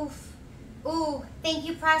 Ooh, thank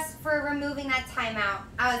you, Press, for removing that timeout.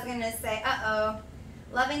 I was gonna say, uh-oh.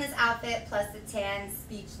 Loving this outfit plus the tan,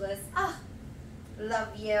 speechless. Oh,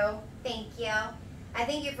 love you. Thank you. I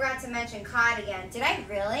think you forgot to mention COD again. Did I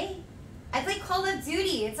really? I play Call of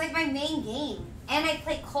Duty. It's like my main game. And I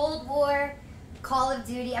play Cold War, Call of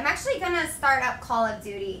Duty. I'm actually going to start up Call of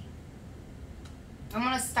Duty. I'm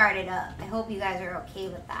going to start it up. I hope you guys are okay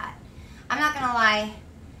with that. I'm not going to lie.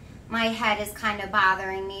 My head is kind of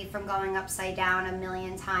bothering me from going upside down a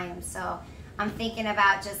million times. So I'm thinking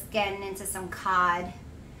about just getting into some COD.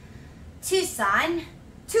 Tucson.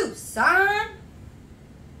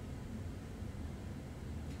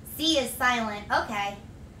 C is silent. Okay.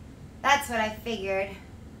 That's what I figured.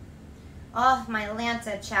 Oh, my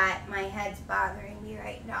Lanta chat. My head's bothering me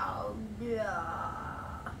right now.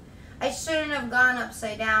 Yeah. I shouldn't have gone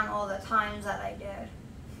upside down all the times that I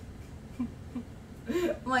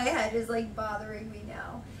did. My head is like bothering me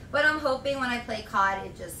now. But I'm hoping when I play COD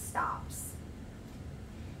it just stops.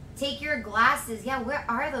 Take your glasses. Yeah, where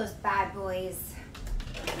are those bad boys?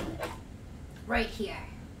 Right here.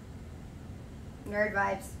 Nerd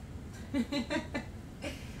vibes.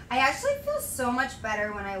 I actually feel so much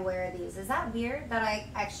better when I wear these. Is that weird that I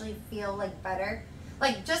actually feel like better?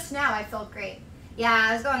 Like just now I felt great. Yeah,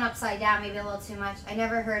 I was going upside down maybe a little too much. I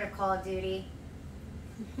never heard of Call of Duty.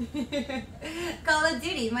 Call of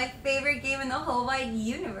Duty, my favorite game in the whole wide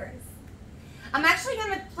universe. I'm actually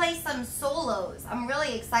going to play some solos. I'm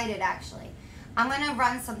really excited, actually. I'm going to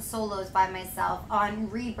run some solos by myself on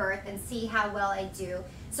Rebirth and see how well I do.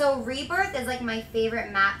 So Rebirth is like my favorite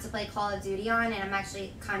map to play Call of Duty on, and I'm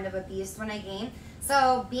actually kind of a beast when I game.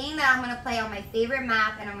 So being that I'm going to play on my favorite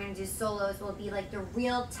map and I'm going to do solos will be like the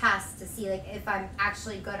real test to see like if I'm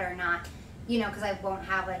actually good or not. You know, because I won't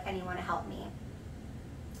have like anyone to help me.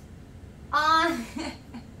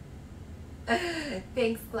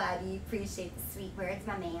 Thanks, Gladdy. Appreciate the sweet words,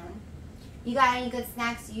 my man. You got any good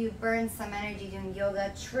snacks? You burn some energy doing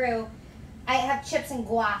yoga. True. I have chips and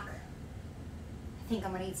guac. I think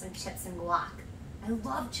I'm gonna eat some chips and guac. I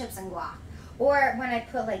love chips and guac. Or when I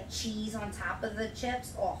put like cheese on top of the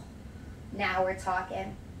chips. Oh, now we're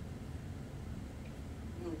talking.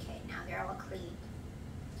 Okay, now they're all clean.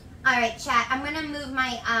 All right, chat, I'm gonna move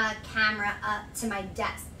my camera up to my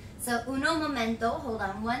desk. So, uno momento, hold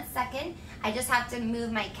on 1 second. I just have to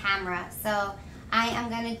move my camera. So, I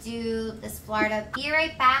am gonna do this Florida. Be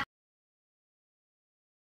right back.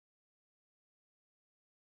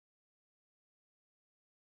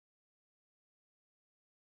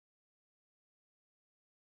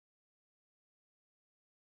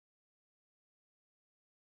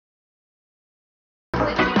 I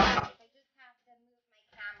just have to move my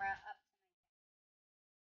camera up.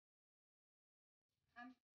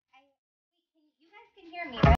 You guys can hear me, right?